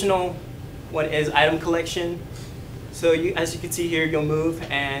 An additional one is item collection. So as you can see here, you'll move,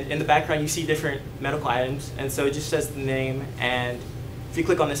 and in the background you see different medical items. And so it just says the name, and if you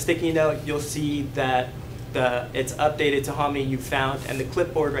click on the sticky note, you'll see that it's updated to how many you found, and the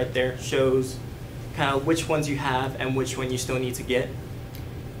clipboard right there shows kind of which ones you have and which one you still need to get.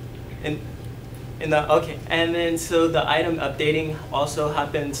 And then so the item updating also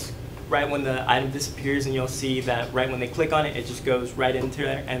happens right when the item disappears, and you'll see that right when they click on it, it just goes right into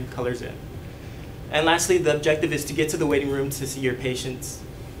there and colors it. And lastly, the objective is to get to the waiting room to see your patients,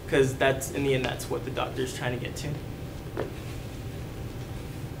 because that's, in the end, that's what the doctor's trying to get to.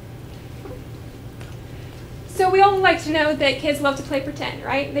 So we all like to know that kids love to play pretend,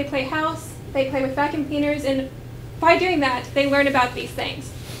 right? They play house, they play with vacuum cleaners, and by doing that, they learn about these things.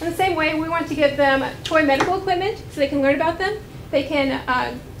 In the same way, we want to give them toy medical equipment so they can learn about them. They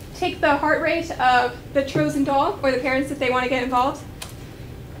can take the heart rate of the chosen doll or the parents if they want to get involved.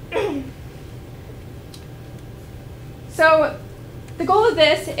 So the goal of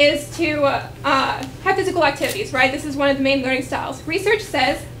this is to have physical activities, right? This is one of the main learning styles. Research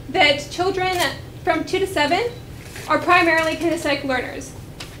says that children from 2 to 7 are primarily kinesthetic learners.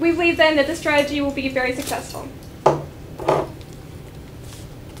 We believe then that this strategy will be very successful.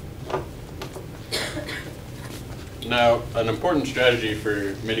 Now, an important strategy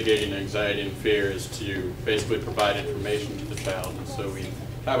for mitigating anxiety and fear is to basically provide information to the child. And so we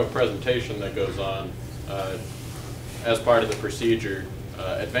have a presentation that goes on as part of the procedure,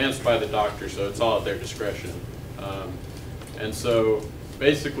 advanced by the doctor, so it's all at their discretion. And so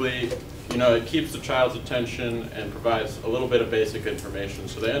basically, you know, it keeps the child's attention and provides a little bit of basic information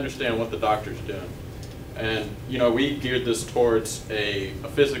so they understand what the doctor's doing. And, you know, we geared this towards a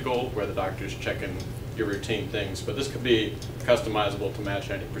physical where the doctor's checking your routine things, but this could be customizable to match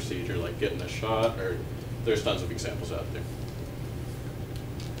any procedure, like getting a shot, or there's tons of examples out there.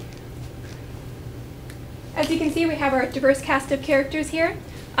 As you can see, we have our diverse cast of characters here.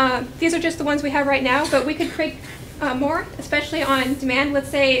 These are just the ones we have right now, but we could create more, especially on demand. Let's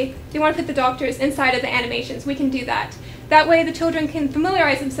say they want to put the doctors inside of the animations. We can do that. That way the children can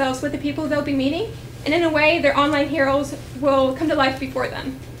familiarize themselves with the people they'll be meeting, and in a way their online heroes will come to life before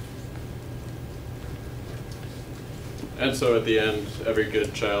them. And so at the end, every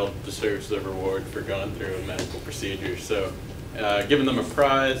good child deserves the reward for going through a medical procedure. So giving them a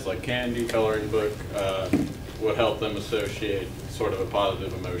prize like candy, coloring book, would help them associate sort of a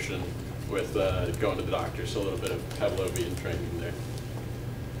positive emotion with going to the doctor. So a little bit of Pavlovian training there.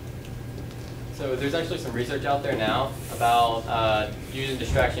 So there's actually some research out there now about using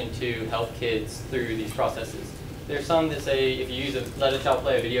distraction to help kids through these processes. There's some that say if you let a child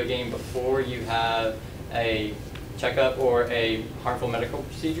play a video game before you have a checkup or a harmful medical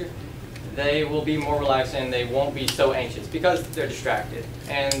procedure, they will be more relaxed and they won't be so anxious because they're distracted.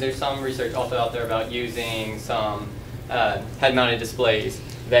 And there's some research also out there about using some head-mounted displays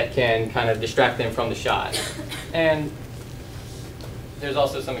that can kind of distract them from the shot. And there's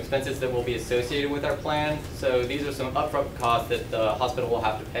also some expenses that will be associated with our plan. So these are some upfront costs that the hospital will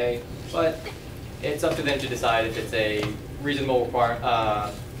have to pay, but it's up to them to decide if it's a reasonable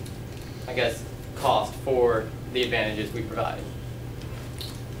cost for the advantages we provide.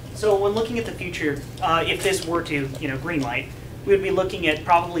 So when looking at the future, if this were to, green light, we would be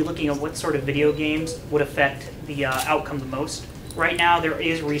probably looking at what sort of video games would affect the outcome the most. Right now, there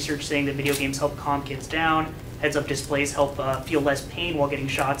is research saying that video games help calm kids down. Heads-up displays help feel less pain while getting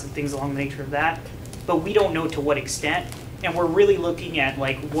shots and things along the nature of that. But we don't know to what extent, and we're really looking at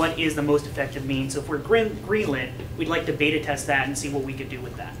what is the most effective means. So if we're greenlit, we'd like to beta test that and see what we could do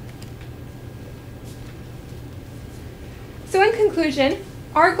with that. So in conclusion,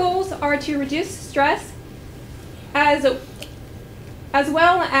 our goals are to reduce stress as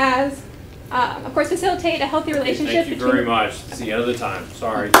well as, of course, facilitate a healthy relationship between... Thank you very much. It's the end of the time.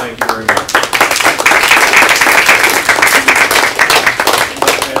 Sorry. Thank you very much.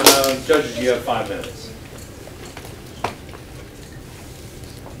 And judges, you have 5 minutes.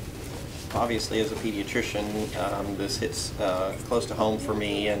 Obviously, as a pediatrician, this hits close to home for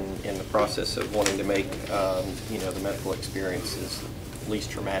me, and in the process of wanting to make the medical experience as least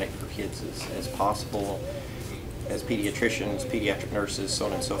traumatic for kids as possible. As pediatricians, pediatric nurses, so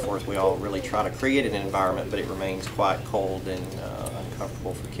on and so forth, we all really try to create an environment, but it remains quite cold and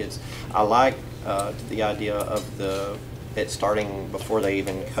uncomfortable for kids. I like the idea of it starting before they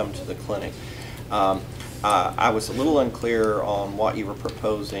even come to the clinic. I was a little unclear on what you were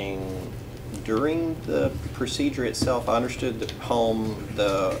proposing during the procedure itself. I understood the home,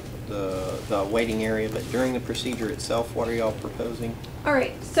 the waiting area, but during the procedure itself, what are y'all proposing? All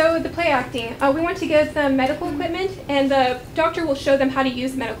right, so the play acting, we want to give them medical equipment, and the doctor will show them how to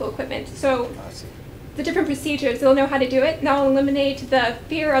use medical equipment. So the different procedures, they'll know how to do it, and that'll eliminate the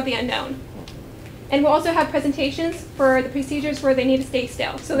fear of the unknown. And we'll also have presentations for the procedures where they need to stay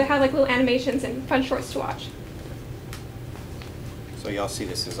still. So they have little animations and fun shorts to watch. So y'all see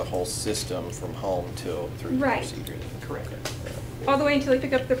this as a whole system from home through the procedure? Correct. All the way until they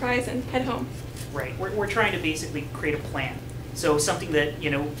pick up the prize and head home. Right. We're trying to basically create a plan. So something that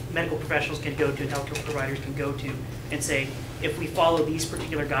medical professionals can go to, healthcare providers can go to, and say, if we follow these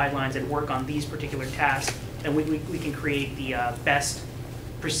particular guidelines and work on these particular tasks, then we can create the best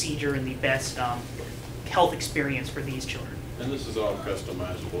procedure and the best health experience for these children. And this is all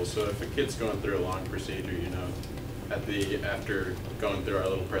customizable. So if a kid's going through a long procedure, after going through our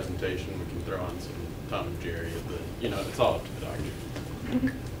little presentation, we can throw on some Tom and Jerry. It's all up to the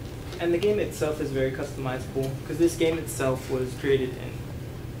doctor. And the game itself is very customizable because this game itself was created in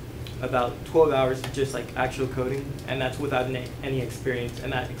about 12 hours of just actual coding, and that's without any experience.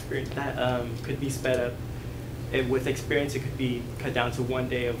 And that could be sped up. With experience, it could be cut down to 1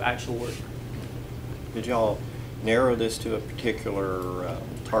 day of actual work. Did y'all narrow this to a particular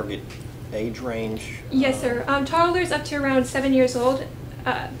target age range? Yes, sir. Toddlers up to around 7 years old.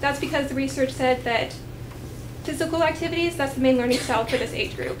 That's because the research said that physical activities, that's the main learning style for this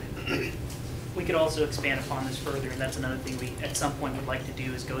age group. We could also expand upon this further, and that's another thing we at some point would like to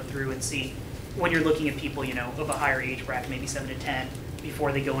do is go through and see when you're looking at people, of a higher age bracket, maybe 7 to 10,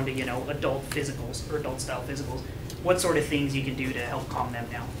 before they go into, adult physicals or adult style physicals, what sort of things you can do to help calm them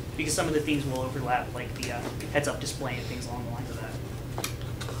down. Because some of the things will overlap, like the heads-up display and things along the lines of that.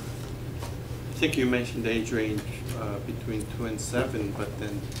 I think you mentioned the age range between 2 and 7, but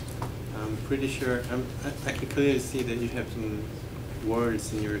then I'm pretty sure, I can clearly see that you have some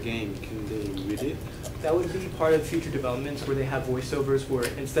words in your game. Can they read it? That would be part of future developments where they have voiceovers where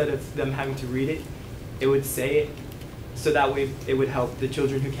instead of them having to read it, it would say it. So that way it would help the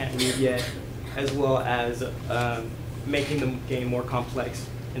children who can't read yet, as well as making the game more complex.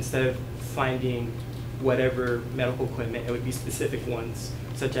 Instead of finding whatever medical equipment, it would be specific ones,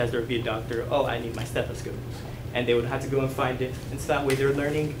 such as there would be a doctor, oh, I need my stethoscope. And they would have to go and find it. And so that way they're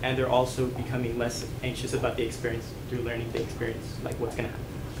learning, and they're also becoming less anxious about the experience through learning the experience, like what's going to happen.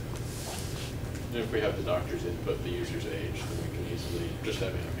 And if we have the doctor's input, the user's age, then we can easily just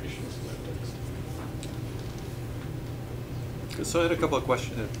have animations in that text. So I had a couple of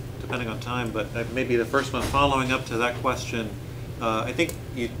questions, depending on time, but maybe the first one, following up to that question, I think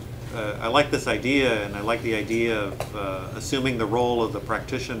I like this idea, and I like the idea of assuming the role of the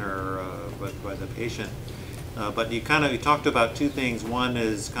practitioner by the patient. But you talked about two things. One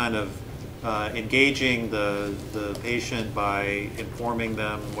is kind of engaging the patient by informing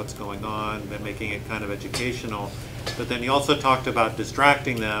them what's going on, and making it kind of educational. But then you also talked about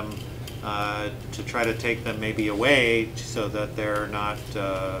distracting them to try to take them maybe away so that they're not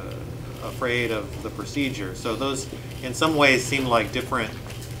afraid of the procedure. So those in some ways seem like different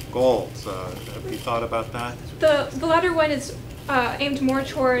goals. Have you thought about that? The latter one is aimed more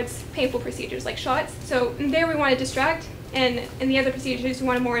towards painful procedures like shots. So there we want to distract, and in the other procedures we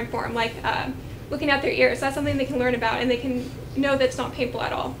want to more inform, like looking at their ears. That's something they can learn about and they can know that it's not painful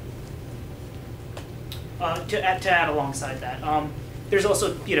at all. To add alongside that, there's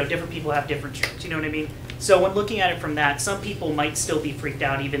also, different people have different strokes, you know what I mean? So when looking at it from that, some people might still be freaked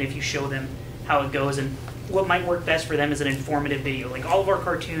out even if you show them how it goes, and what might work best for them is an informative video. Like all of our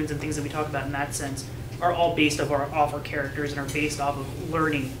cartoons and things that we talk about in that sense are all based off our characters and are based off of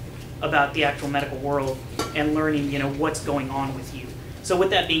learning about the actual medical world and learning, what's going on with you. So with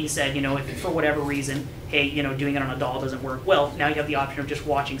that being said, if for whatever reason, hey, doing it on a doll doesn't work, well, now you have the option of just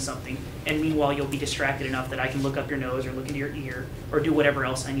watching something, and meanwhile you'll be distracted enough that I can look up your nose or look into your ear or do whatever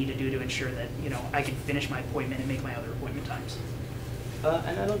else I need to do to ensure that, I can finish my appointment and make my other appointment times.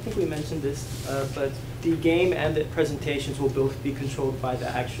 And I don't think we mentioned this, but the game and the presentations will both be controlled by the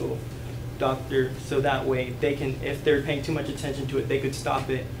actual doctor, so that way they can, if they're paying too much attention to it, they could stop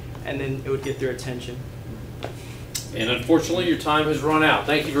it, and then it would get their attention. And unfortunately, your time has run out.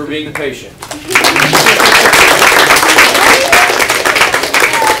 Thank you for being patient.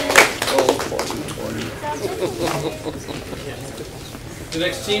 The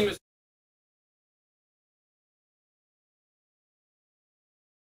next team is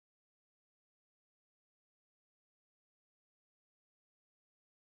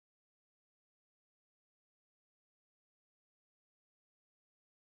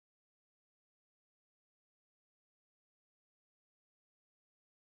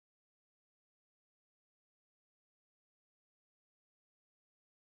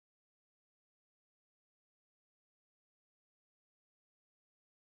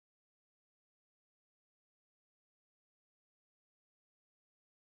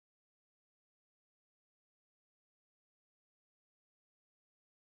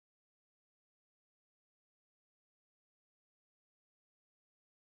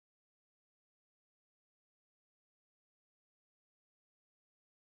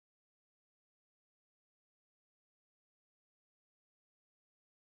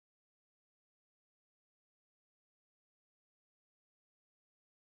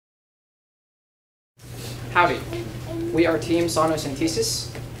Howdy, we are Team Sonocentesis,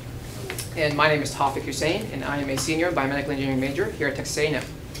 and my name is Tawfiq Hussain, and I am a senior biomedical engineering major here at Texas A&M.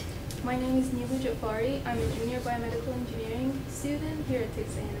 My name is Neebu Jafari. I'm a junior biomedical engineering student here at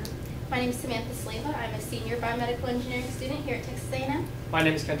Texas A&M. My name is Samantha Slava. I'm a senior biomedical engineering student here at Texas A&M. My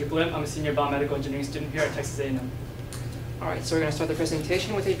name is Kendrick Lim. I'm a senior biomedical engineering student here at Texas A&M. All right, so we're going to start the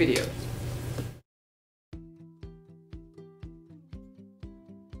presentation with a video.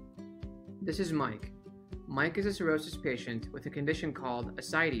 This is Mike. Mike is a cirrhosis patient with a condition called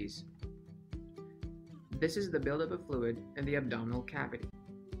ascites. This is the buildup of fluid in the abdominal cavity.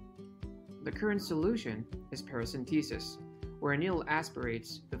 The current solution is paracentesis, where a needle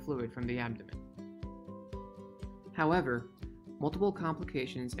aspirates the fluid from the abdomen. However, multiple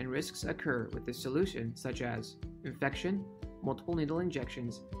complications and risks occur with this solution, such as infection, multiple needle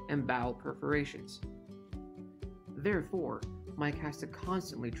injections, and bowel perforations. Therefore, Mike has to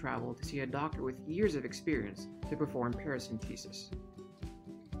constantly travel to see a doctor with years of experience to perform paracentesis.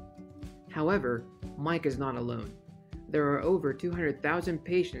 However, Mike is not alone. There are over 200,000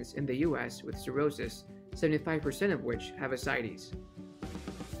 patients in the US with cirrhosis, 75% of which have ascites.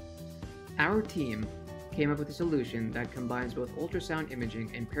 Our team came up with a solution that combines both ultrasound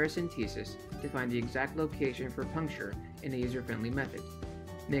imaging and paracentesis to find the exact location for puncture in a user-friendly method,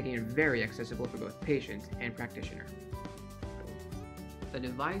 making it very accessible for both patient and practitioner. The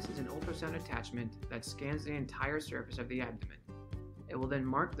device is an ultrasound attachment that scans the entire surface of the abdomen. It will then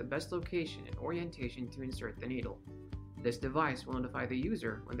mark the best location and orientation to insert the needle. This device will notify the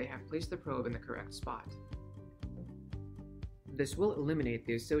user when they have placed the probe in the correct spot. This will eliminate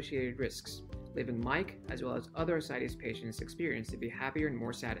the associated risks, leaving Mike as well as other ascites patients' experience to be happier and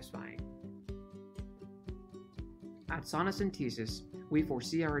more satisfying. At Sonocentesis, we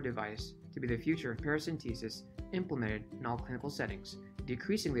foresee our device to be the future of paracentesis implemented in all clinical settings,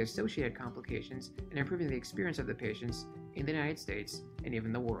 decreasing the associated complications and improving the experience of the patients in the United States and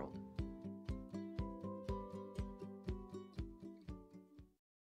even the world.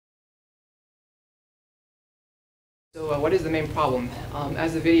 So what is the main problem?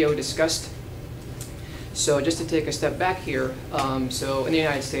 As the video discussed, so just to take a step back here, so in the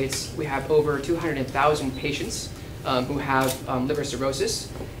United States we have over 200,000 patients who have liver cirrhosis,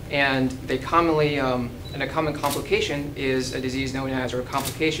 and they commonly, and a common complication is a disease known as, or a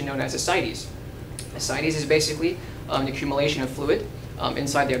complication known as ascites. Ascites is basically an accumulation of fluid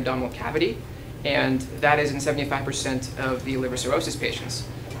inside the abdominal cavity, and that is in 75% of the liver cirrhosis patients.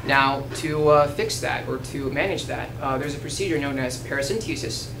 Now, to fix that, or to manage that, there's a procedure known as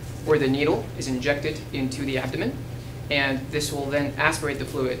paracentesis, where the needle is injected into the abdomen, and this will then aspirate the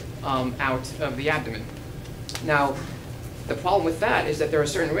fluid out of the abdomen. Now, the problem with that is that there are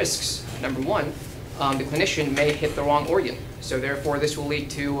certain risks. Number one, the clinician may hit the wrong organ, so therefore this will lead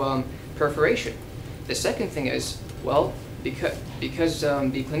to perforation. The second thing is, well, because the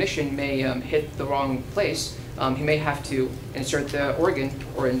clinician may hit the wrong place, he may have to insert the organ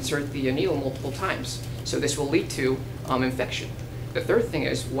or insert the needle multiple times. So this will lead to infection. The third thing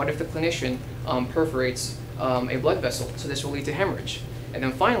is, what if the clinician perforates a blood vessel? So this will lead to hemorrhage. And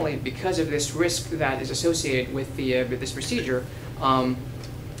then finally, because of this risk that is associated with this procedure,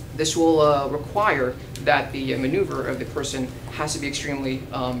 this will require that the maneuver of the person has to be extremely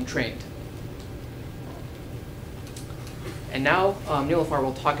trained. And now, Nilufar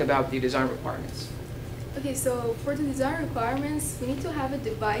will talk about the design requirements. Okay, so for the design requirements, we need to have a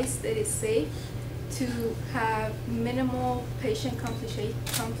device that is safe, to have minimal patient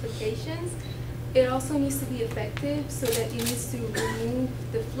complications. It also needs to be effective, so that it needs to remove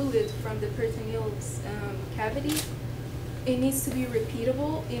the fluid from the peritoneal cavity. It needs to be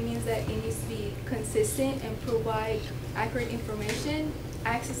repeatable. It means that it needs to be consistent and provide accurate information,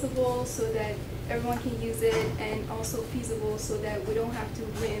 accessible so that everyone can use it, and also feasible so that we don't have to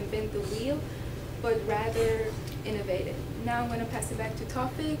reinvent the wheel, but rather innovative. Now I'm going to pass it back to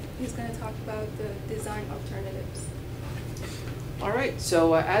Tawfiq. He's going to talk about the design alternatives. All right,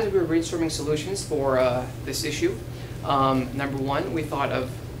 so as we were brainstorming solutions for this issue, number one, we thought of,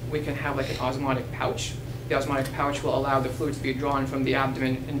 we can have like an osmotic pouch. The osmotic pouch will allow the fluid to be drawn from the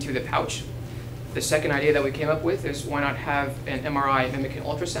abdomen into the pouch. The second idea that we came up with is, why not have an MRI mimicking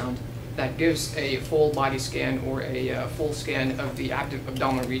ultrasound that gives a full body scan or a full scan of the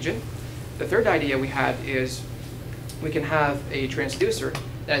abdominal region. The third idea we had is, we can have a transducer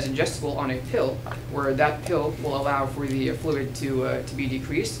that is ingestible on a pill, where that pill will allow for the fluid to be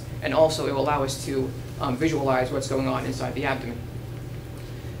decreased, and also it will allow us to visualize what's going on inside the abdomen.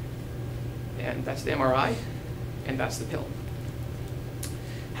 And that's the MRI, and that's the pill.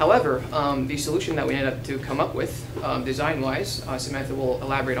 However, the solution that we ended up to come up with, design-wise, Samantha will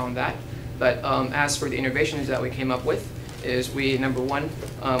elaborate on that, but as for the innovations that we came up with, is number one,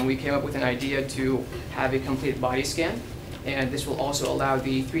 we came up with an idea to have a complete body scan, and this will also allow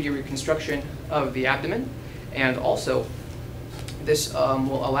the 3D reconstruction of the abdomen, and also this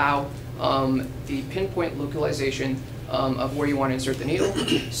will allow the pinpoint localization of where you want to insert the needle,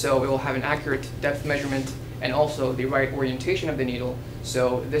 so it will have an accurate depth measurement and also the right orientation of the needle,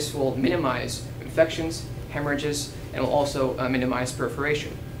 so this will minimize infections, hemorrhages, and will also minimize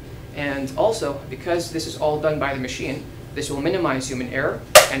perforation. And also, because this is all done by the machine, this will minimize human error,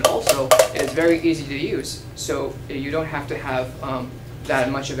 and also it is very easy to use, so you don't have to have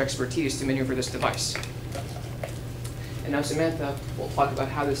that much of expertise to maneuver this device. And now Samantha will talk about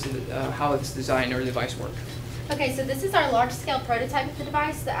how this design or device works. Okay, so this is our large-scale prototype of the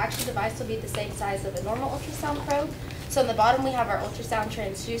device. The actual device will be the same size of a normal ultrasound probe. So on the bottom we have our ultrasound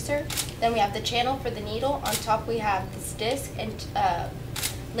transducer, then we have the channel for the needle, on top we have this disc and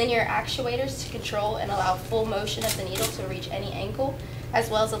linear actuators to control and allow full motion of the needle to reach any angle, as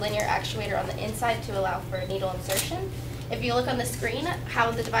well as a linear actuator on the inside to allow for needle insertion. If you look on the screen,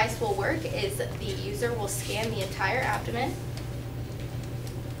 how the device will work is the user will scan the entire abdomen.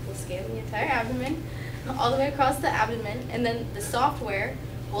 All the way across the abdomen, and then the software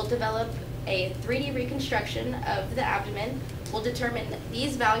will develop a 3D reconstruction of the abdomen. Will determine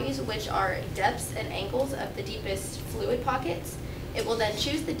these values, which are depths and angles of the deepest fluid pockets. It will then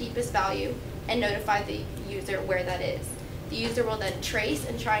choose the deepest value and notify the user where that is. The user will then trace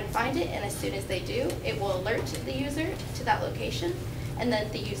and try and find it, and as soon as they do, it will alert the user to that location, and then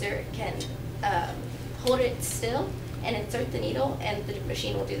the user can hold it still and insert the needle, and the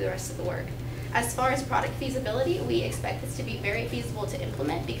machine will do the rest of the work. As far as product feasibility, we expect this to be very feasible to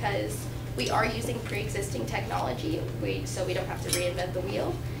implement because we are using pre-existing technology, so we don't have to reinvent the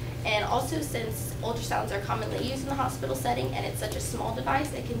wheel. And also, since ultrasounds are commonly used in the hospital setting and it's such a small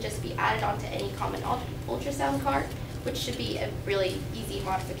device, it can just be added onto any common ultrasound cart, which should be a really easy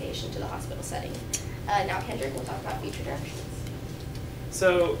modification to the hospital setting. Now Kendrick will talk about future directions.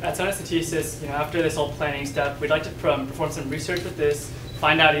 So at Sonocentesis, after this whole planning step, we'd like to perform some research with this,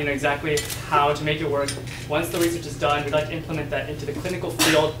 find out exactly how to make it work. Once the research is done, we'd like to implement that into the clinical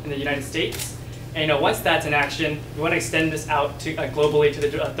field in the United States. And once that's in action, we want to extend this out to globally to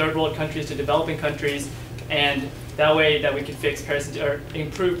the third world countries, to developing countries, and that way that we can fix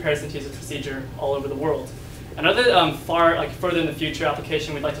improve paracentesis procedure all over the world. Another further in the future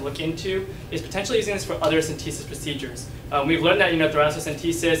application we'd like to look into is potentially using this for other centesis procedures. We've learned that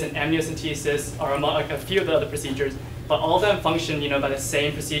thoracocentesis and amniocentesis are among a few of the other procedures, but all of them function by the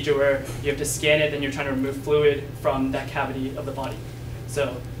same procedure where you have to scan it and you're trying to remove fluid from that cavity of the body.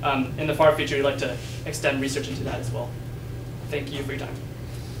 So in the far future, we'd like to extend research into that as well. Thank you for your time.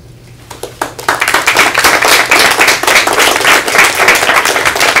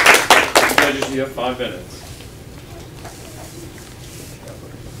 Judges, you have 5 minutes.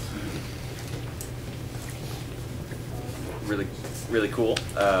 Really cool.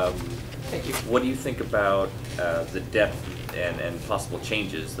 Thank you. What do you think about the depth and possible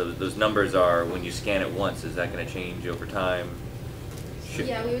changes? Those numbers are when you scan it once. Is that going to change over time?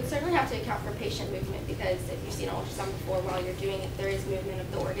 Yeah, we would certainly have to account for patient movement, because if you've seen an ultrasound before, while you're doing it, there is movement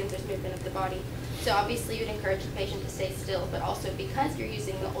of the organs, there's movement of the body. So obviously you'd encourage the patient to stay still, but also because you're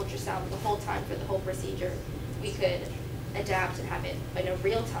using the ultrasound the whole time for the whole procedure, we could adapt and have it in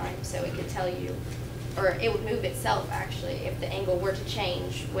real time, so it could tell you, or it would move itself actually. If the angle were to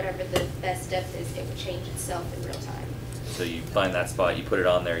change, whatever the best depth is, it would change itself in real time. So you find that spot, you put it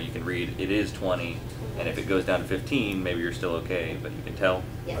on there, you can read it is 20, and if it goes down to 15, maybe you're still okay, but you can tell.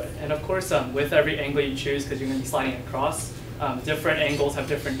 Yes. Right. And of course, with every angle you choose, because you're going to be sliding across, different angles have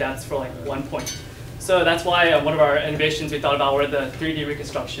different depths for like 1 point. So that's why one of our innovations we thought about were the 3D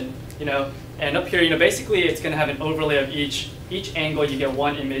reconstruction. And up here, basically it's going to have an overlay of each angle. You get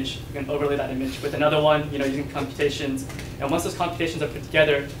one image, you can overlay that image with another one, using computations. And once those computations are put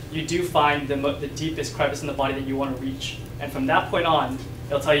together, you do find the deepest crevice in the body that you want to reach. And from that point on,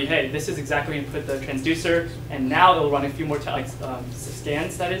 it'll tell you, hey, this is exactly where you put the transducer, and now it'll run a few more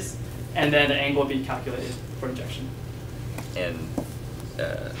scans, that is, and then the angle will be calculated for injection. And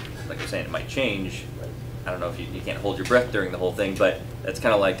like you're saying, it might change. I don't know if you can't hold your breath during the whole thing, but that's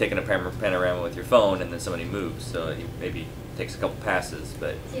kind of like taking a panorama with your phone and then somebody moves. So it maybe takes a couple passes,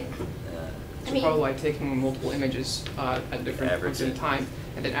 but yeah. So probably like taking multiple images at different points in time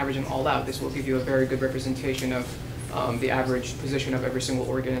and then averaging all out. This will give you a very good representation of the average position of every single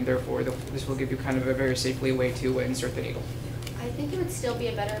organ, and therefore this will give you kind of a very safely way to insert the needle. I think it would still be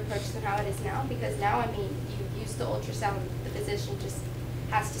a better approach than how it is now, because now, you use the ultrasound, the physician just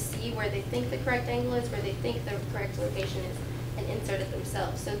has to see where they think the correct angle is, where they think the correct location is, and insert it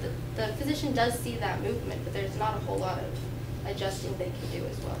themselves. So the physician does see that movement, but there's not a whole lot of adjusting they can do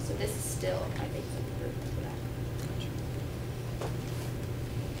as well. So this is still, I think, an improvement for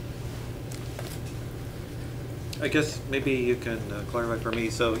that. I guess maybe you can clarify for me.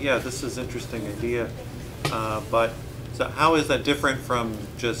 So yeah, this is an interesting idea, but so how is that different from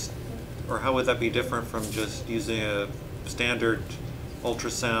just, or how would that be different from just using a standard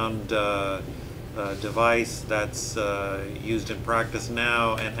ultrasound device that's used in practice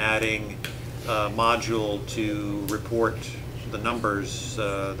now and adding a module to report the numbers,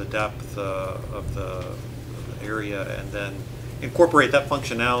 the depth of the area, and then incorporate that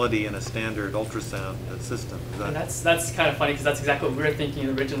functionality in a standard ultrasound system? And that's kind of funny, because that's exactly what we were thinking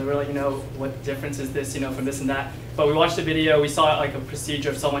originally. We were like, what difference is this, from this and that? But we watched the video, we saw like a procedure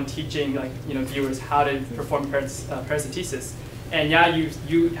of someone teaching viewers how to perform paracentesis. And yeah,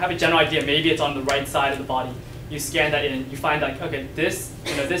 you have a general idea, maybe it's on the right side of the body. You scan that in, you find like, okay, this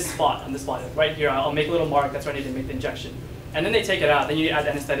spot on this body, right here, I'll make a little mark, that's where I need to make the injection. And then they take it out, then you need to add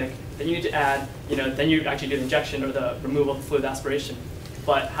anesthetic, then you need to add, then you actually do the injection or the removal of the fluid aspiration.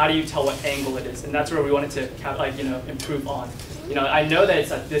 But how do you tell what angle it is? And that's where we wanted to improve on. I know that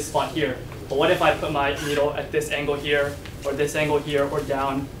it's at this spot here, but what if I put my needle at this angle here, or this angle here, or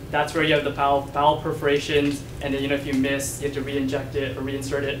down? That's where you have the bowel perforations, and then if you miss, you have to re-inject it or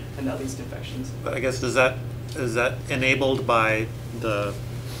reinsert it, and that leads to infections. But I guess is that enabled by the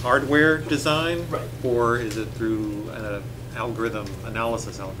hardware design, right, or is it through an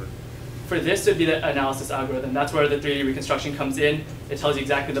analysis algorithm? For this, it would be the analysis algorithm. That's where the 3D reconstruction comes in. It tells you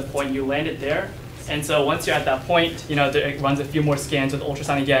exactly the point you landed there. And so once you're at that point, it runs a few more scans with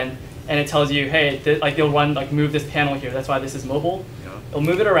ultrasound again, and it tells you, hey, they'll run, move this panel here. That's why this is mobile. Yeah. It'll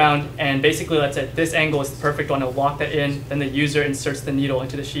move it around, and basically let's say this angle is the perfect one. It'll lock that in, then the user inserts the needle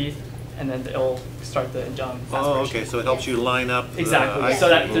into the sheath, and then it'll start the aspiration. Oh, okay, so it helps you line up. Exactly, so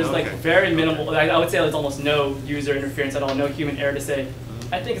that there's like okay. very minimal, I would say there's almost no user interference at all, no human error to say.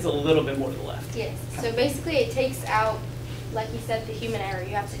 I think it's a little bit more to the left. Yes, so basically it takes out, like you said, the human error.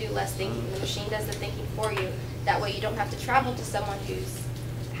 You have to do less thinking. The machine does the thinking for you. That way you don't have to travel to someone who's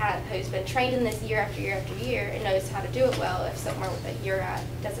been trained in this year after year after year and knows how to do it well if somewhere that you're at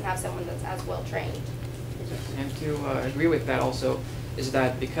doesn't have someone that's as well trained. And to agree with that also is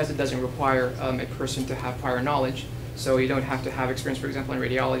that because it doesn't require a person to have prior knowledge, so you don't have to have experience, for example, in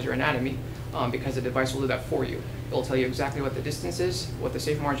radiology or anatomy, because the device will do that for you. It will tell you exactly what the distance is, what the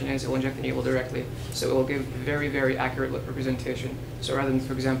safe margin is, it will inject the needle directly, so it will give very, very accurate representation. So rather than,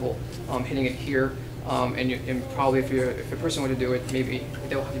 for example, hitting it here, and probably if a person were to do it, maybe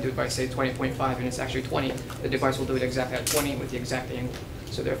they'll have to do it by, say, 20.5, and it's actually 20. The device will do it exactly at 20 with the exact angle.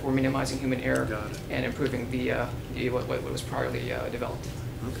 So therefore minimizing human error and improving what was priorly developed.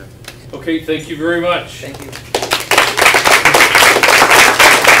 Okay. Okay, thank you very much. Thank you.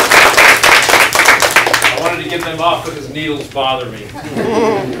 I wanted to get them off because needles bother me.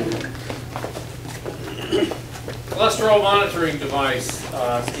 Cholesterol monitoring device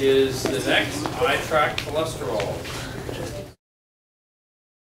is the next. I track cholesterol.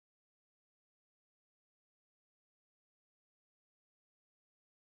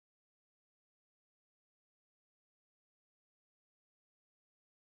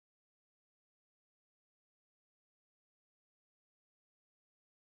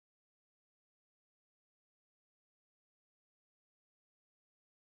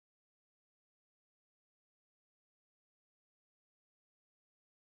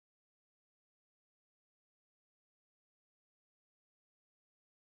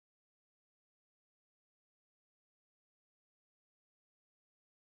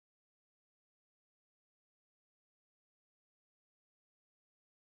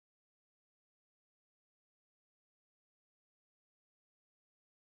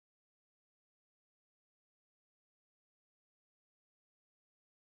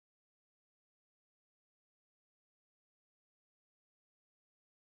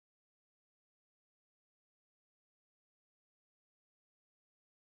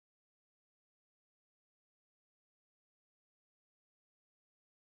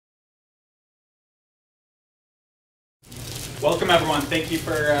 Welcome everyone. Thank you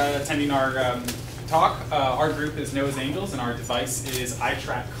for attending our talk. Our group is Noah's Angels and our device is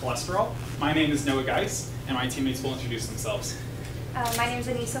iTrack Cholesterol. My name is Noah Geis and my teammates will introduce themselves. My name is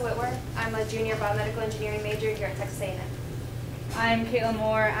Anissa Whitwer. I'm a junior biomedical engineering major here at Texas A&M. I'm Caitlin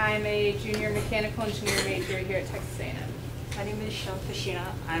Moore. I'm a junior mechanical engineering major here at Texas A&M. My name is Sean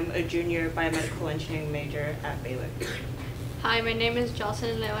Fashina. I'm a junior biomedical engineering major at Baylor. Hi, my name is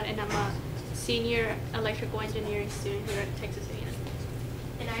Jocelyn Leon and I'm a senior electrical engineering student here at Texas A&M.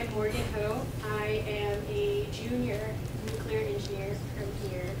 And I'm Morgan Ho. I am a junior nuclear engineer from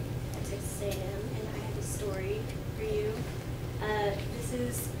here at Texas A&M, and I have a story for you. This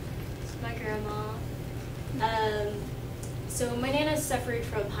is my grandma. So my Nana suffered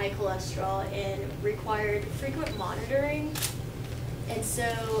from high cholesterol and required frequent monitoring, and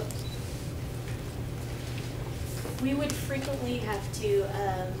so we would frequently have to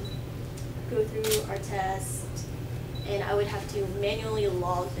go through our test, and I would have to manually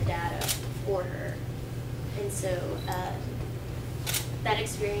log the data for her. And so that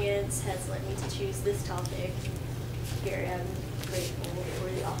experience has led me to choose this topic. Very grateful for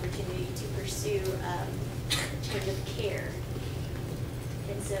the opportunity to pursue change of care.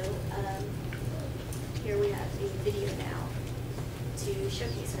 And so here we have a video now to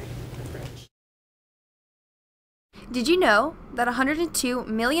showcase our approach. Did you know that 102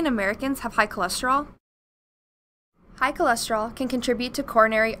 million Americans have high cholesterol? High cholesterol can contribute to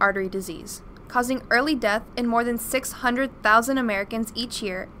coronary artery disease, causing early death in more than 600,000 Americans each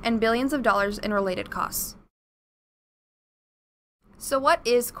year and billions of dollars in related costs. So what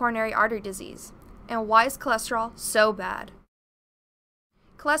is coronary artery disease, and why is cholesterol so bad?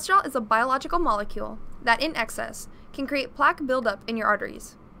 Cholesterol is a biological molecule that, in excess, can create plaque buildup in your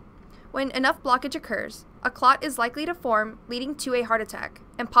arteries. When enough blockage occurs, a clot is likely to form, leading to a heart attack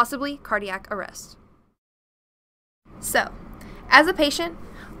and possibly cardiac arrest. So, as a patient,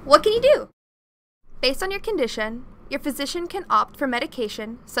 what can you do? Based on your condition, your physician can opt for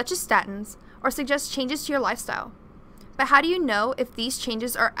medication such as statins or suggest changes to your lifestyle. But how do you know if these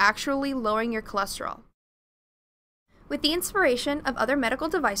changes are actually lowering your cholesterol? With the inspiration of other medical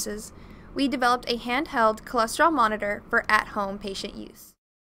devices, we developed a handheld cholesterol monitor for at-home patient use.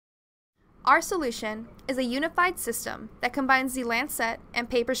 Our solution is a unified system that combines the Lancet and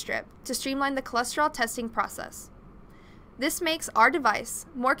paper strip to streamline the cholesterol testing process. This makes our device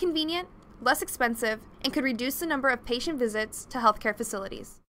more convenient, less expensive, and could reduce the number of patient visits to healthcare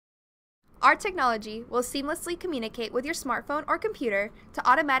facilities. Our technology will seamlessly communicate with your smartphone or computer to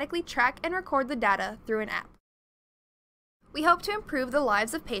automatically track and record the data through an app. We hope to improve the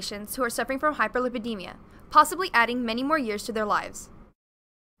lives of patients who are suffering from hyperlipidemia, possibly adding many more years to their lives.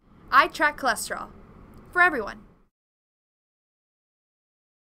 I track cholesterol for everyone.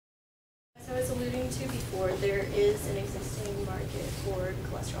 As I was alluding to before, there is an existing market for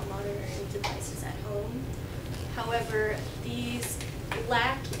cholesterol monitoring devices at home. However, these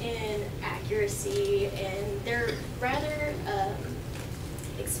lack in accuracy and they're rather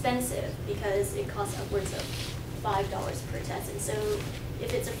expensive because it costs upwards of $5 per test. And so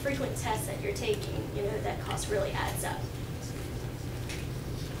if it's a frequent test that you're taking, you know, that cost really adds up.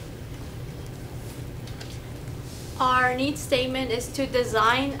 Our need statement is to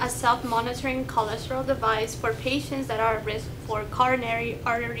design a self-monitoring cholesterol device for patients that are at risk for coronary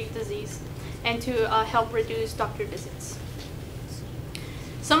artery disease and to help reduce doctor visits.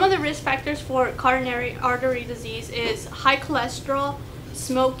 Some of the risk factors for coronary artery disease is high cholesterol,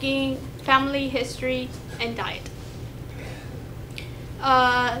 smoking, family history, and diet.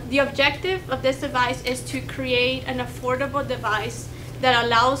 The objective of this device is to create an affordable device that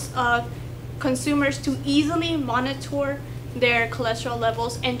allows consumers to easily monitor their cholesterol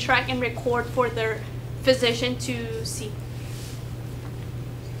levels and track and record for their physician to see.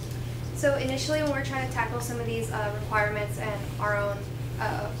 So initially when we're trying to tackle some of these requirements and our own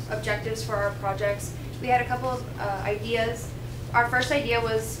objectives for our projects, we had a couple of ideas. Our first idea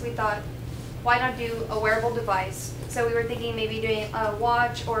was we thought, why not do a wearable device? So we were thinking maybe doing a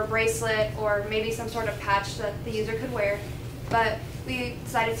watch or a bracelet or maybe some sort of patch that the user could wear. But we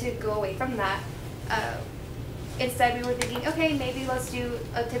decided to go away from that. Instead, we were thinking, okay, maybe let's do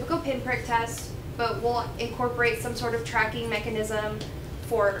a typical pinprick test, but we'll incorporate some sort of tracking mechanism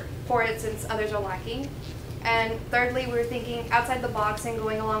for it since others are lacking. And thirdly, we were thinking outside the box and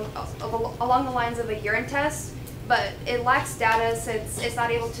going along the lines of a urine test, but it lacks data since it's not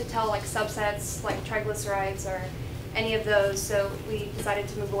able to tell like subsets like triglycerides or any of those, so we decided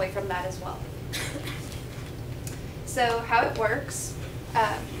to move away from that as well. So how it works,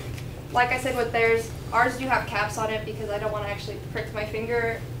 like I said with theirs, ours do have caps on it because I don't want to actually prick my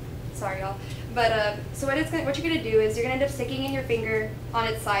finger. Sorry, y'all. But so what you're going to do is you're going to end up sticking in your finger on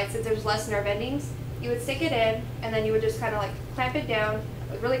its side since there's less nerve endings. You would stick it in, and then you would just kind of like clamp it down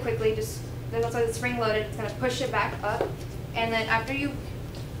really quickly. That's why it's spring loaded. It's going to push it back up, and then after you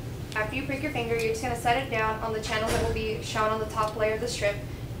prick your finger, you're just going to set it down on the channels that will be shown on the top layer of the strip.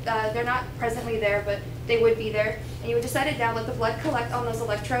 They're not presently there, but they would be there. And you would just set it down, let the blood collect on those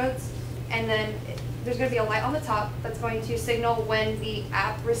electrodes, and then there's going to be a light on the top that's going to signal when the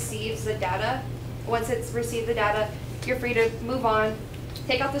app receives the data. Once it's received the data, you're free to move on,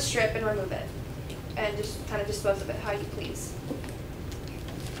 take out the strip and remove it, and just kind of dispose of it how you please.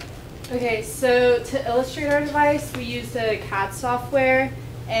 Okay, so to illustrate our device, we used a CAD software,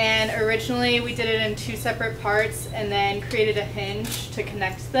 and originally we did it in 2 separate parts and then created a hinge to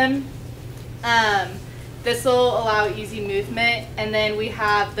connect them. This will allow easy movement, and then we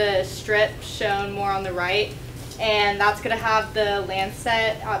have the strip shown more on the right, and that's going to have the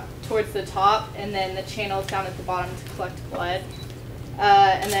Lancet up towards the top and then the channels down at the bottom to collect blood.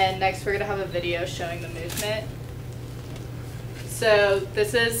 And then next we're going to have a video showing the movement. So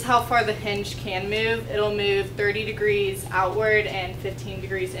this is how far the hinge can move. It'll move 30 degrees outward and 15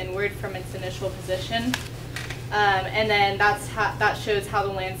 degrees inward from its initial position. And then that shows how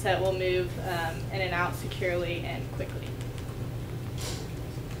the Lancet will move in and out securely and quickly.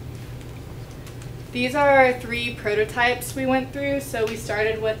 These are our 3 prototypes we went through. So we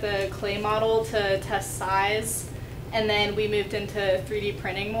started with a clay model to test size, and then we moved into 3D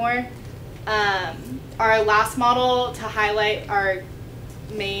printing more. Our last model, to highlight our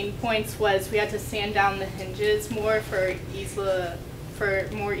main points, was we had to sand down the hinges more for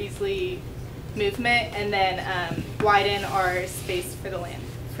more easily movement, and then widen our space for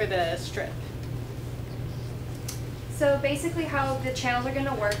the strip. So basically how the channels are going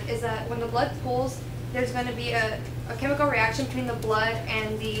to work is that when the blood pools, there's going to be a chemical reaction between the blood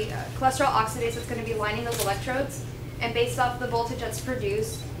and the cholesterol oxidase that's going to be lining those electrodes. And based off the voltage that's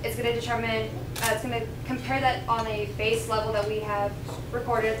produced, it's going to determine, it's going to compare that on a base level that we have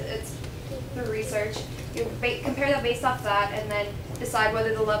recorded. It's through research. You compare that based off that and then decide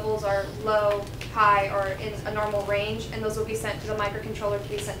whether the levels are low, high, or in a normal range, and those will be sent to the microcontroller to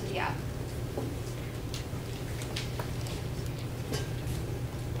be sent to the app.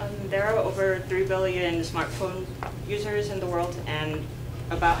 There are over 3 billion smartphone users in the world, and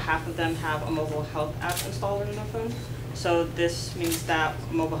about half of them have a mobile health app installed in their phone. So this means that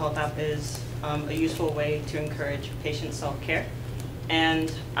a mobile health app is a useful way to encourage patient self-care.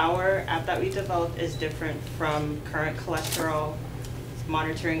 And our app that we developed is different from current cholesterol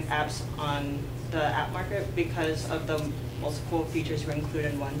monitoring apps on the app market because of the multiple features we include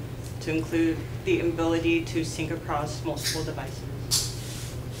in one, to include the ability to sync across multiple devices.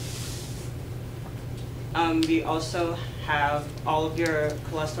 We also have all of your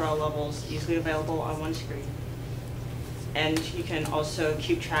cholesterol levels easily available on one screen. And you can also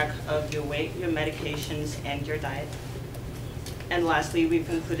keep track of your weight, your medications, and your diet. And lastly, we've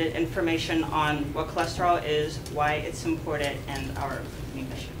included information on what cholesterol is, why it's important, and our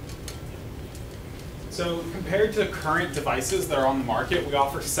mission. So compared to current devices that are on the market, we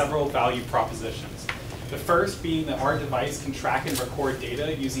offer several value propositions. The first being that our device can track and record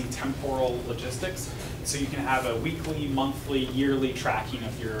data using temporal logistics, so you can have a weekly, monthly, yearly tracking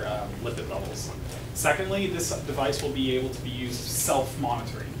of your lipid levels. Secondly, this device will be able to be used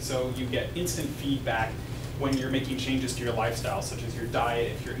self-monitoring, so you get instant feedback when you're making changes to your lifestyle, such as your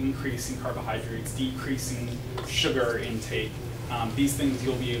diet, if you're increasing carbohydrates, decreasing sugar intake. These things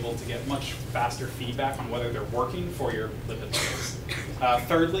you'll be able to get much faster feedback on whether they're working for your lipid levels.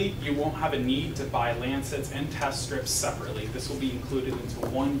 Thirdly, you won't have a need to buy lancets and test strips separately. This will be included into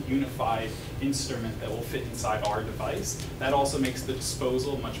one unified instrument that will fit inside our device. That also makes the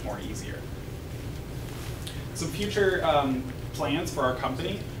disposal much more easier. Some future plans for our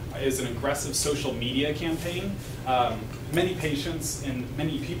company is an aggressive social media campaign. Many patients and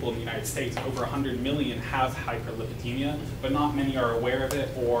many people in the United States, over 100 million, have hyperlipidemia, but not many are aware of it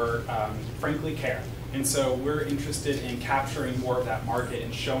or frankly care. And so we're interested in capturing more of that market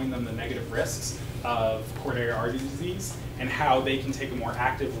and showing them the negative risks of coronary artery disease and how they can take a more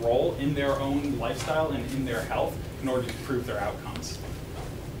active role in their own lifestyle and in their health in order to improve their outcomes.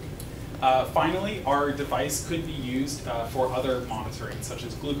 Finally, our device could be used for other monitoring, such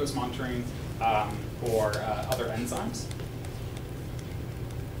as glucose monitoring or other enzymes.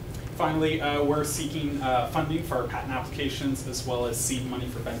 Finally, we're seeking funding for our patent applications as well as seed money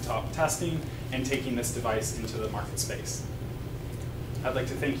for benchtop testing and taking this device into the market space. I'd like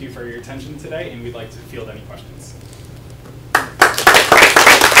to thank you for your attention today, and we'd like to field any questions.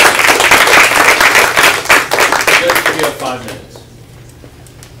 Just give you 5 minutes.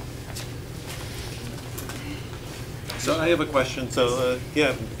 So I have a question. So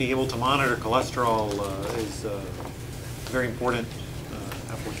yeah, being able to monitor cholesterol is a very important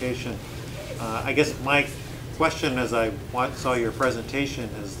application. I guess my question as I saw your presentation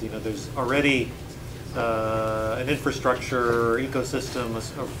is, there's already an infrastructure ecosystem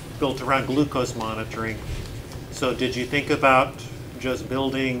built around glucose monitoring. So did you think about just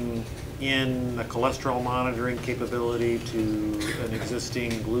building in a cholesterol monitoring capability to an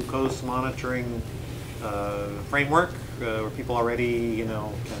existing glucose monitoring framework where people already,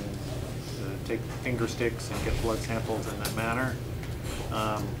 can take finger sticks and get blood samples in that manner,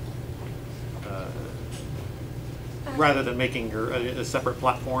 rather than making a separate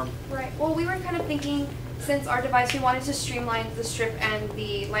platform? Right. Well, we were kind of thinking, since our device, we wanted to streamline the strip and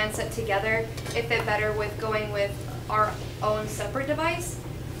the Lancet together. It fit better with going with our own separate device.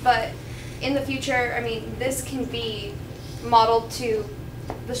 But in the future, I mean, this can be modeled to,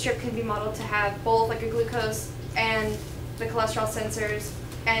 the strip can be modeled to have both like a glucose and the cholesterol sensors,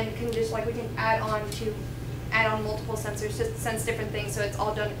 and can just we can add on multiple sensors to sense different things, so it's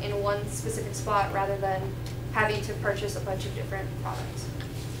all done in one specific spot rather than having to purchase a bunch of different products.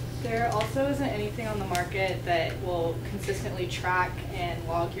 There also isn't anything on the market that will consistently track and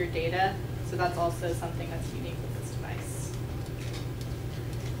log your data, so that's also something that's unique with this device.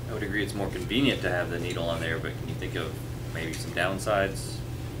 I would agree it's more convenient to have the needle on there, but can you think of maybe some downsides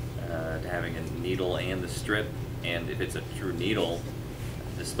to having a needle and the strip? And if it's a true needle,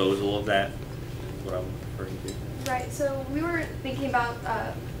 disposal of that is what I'm referring to. Right, so we were thinking about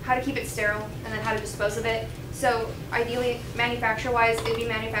how to keep it sterile and then how to dispose of it. So ideally, manufacturer-wise, it'd be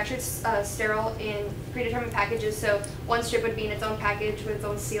manufactured sterile in predetermined packages. So one strip would be in its own package with its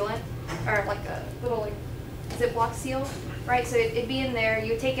own sealant, or like a little Ziploc seal, right? So it'd be in there,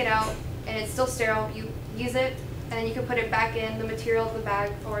 you take it out, and it's still sterile. You use it, and then you can put it back in. The material of the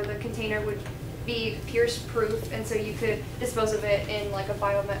bag or the container would be pierce-proof, and so you could dispose of it in like a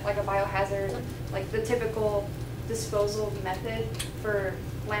biohazard, like the typical disposal method for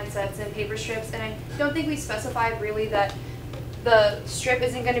lancets and paper strips. And I don't think we specified really that the strip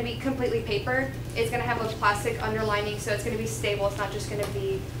isn't going to be completely paper. It's going to have a plastic underlining, so it's going to be stable. It's not just going to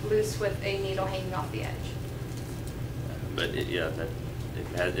be loose with a needle hanging off the edge. But yeah,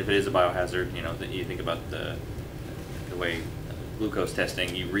 if it is a biohazard, you know, that you think about the way glucose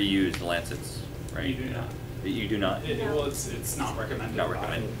testing, you reuse the lancets, right? You do not. You do not. Well, it's not recommended. Not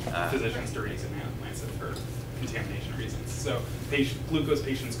recommended. By physicians to reuse a lancet for contamination reasons. So glucose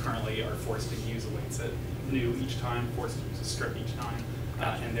patients currently are forced to use a lancet new each time, forced to use a strip each time,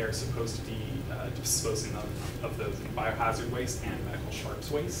 and they're supposed to be disposing of those in biohazard waste and medical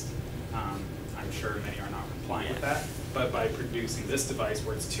sharps waste. I'm sure many are not compliant with that, but by producing this device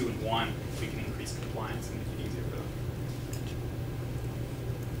where it's 2-in-1, we can increase compliance and make it easier for them.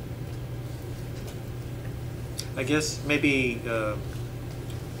 I guess maybe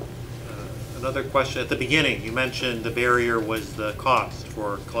another question. At the beginning, you mentioned the barrier was the cost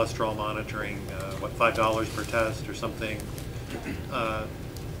for cholesterol monitoring, what, $5 per test or something.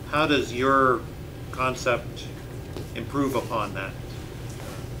 How does your concept improve upon that?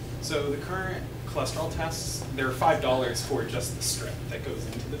 So the current cholesterol tests, they're $5 for just the strip that goes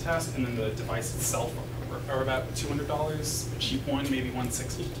into the test, and then the device itself are about $200, a cheap one, maybe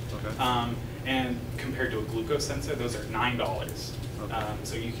 $160. Okay. And compared to a glucose sensor, those are $9. Okay.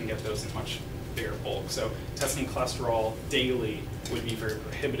 So you can get those in much bigger bulk. So testing cholesterol daily would be very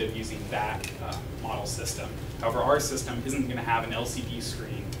prohibitive using that model system. However, our system isn't going to have an LCD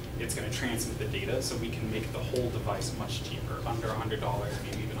screen. It's going to transmit the data, so we can make the whole device much cheaper, under $100,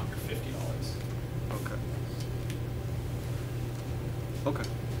 maybe even under $50. Okay. Okay.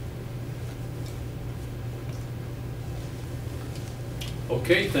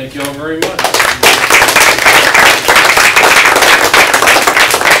 Okay, thank you all very much.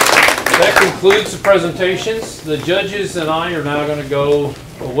 That concludes the presentations. The judges and I are now going to go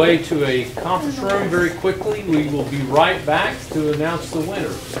away to a conference room very quickly. We will be right back to announce the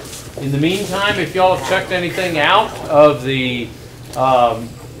winner. In the meantime, if y'all have checked anything out of the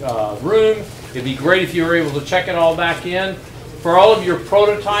room, it'd be great if you were able to check it all back in. For all of your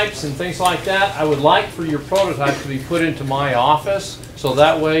prototypes and things like that, I would like for your prototypes to be put into my office, so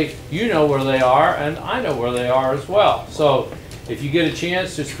that way you know where they are and I know where they are as well. So if you get a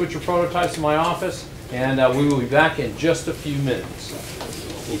chance, just put your prototypes in my office, and we will be back in just a few minutes.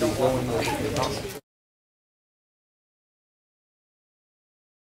 We'll be going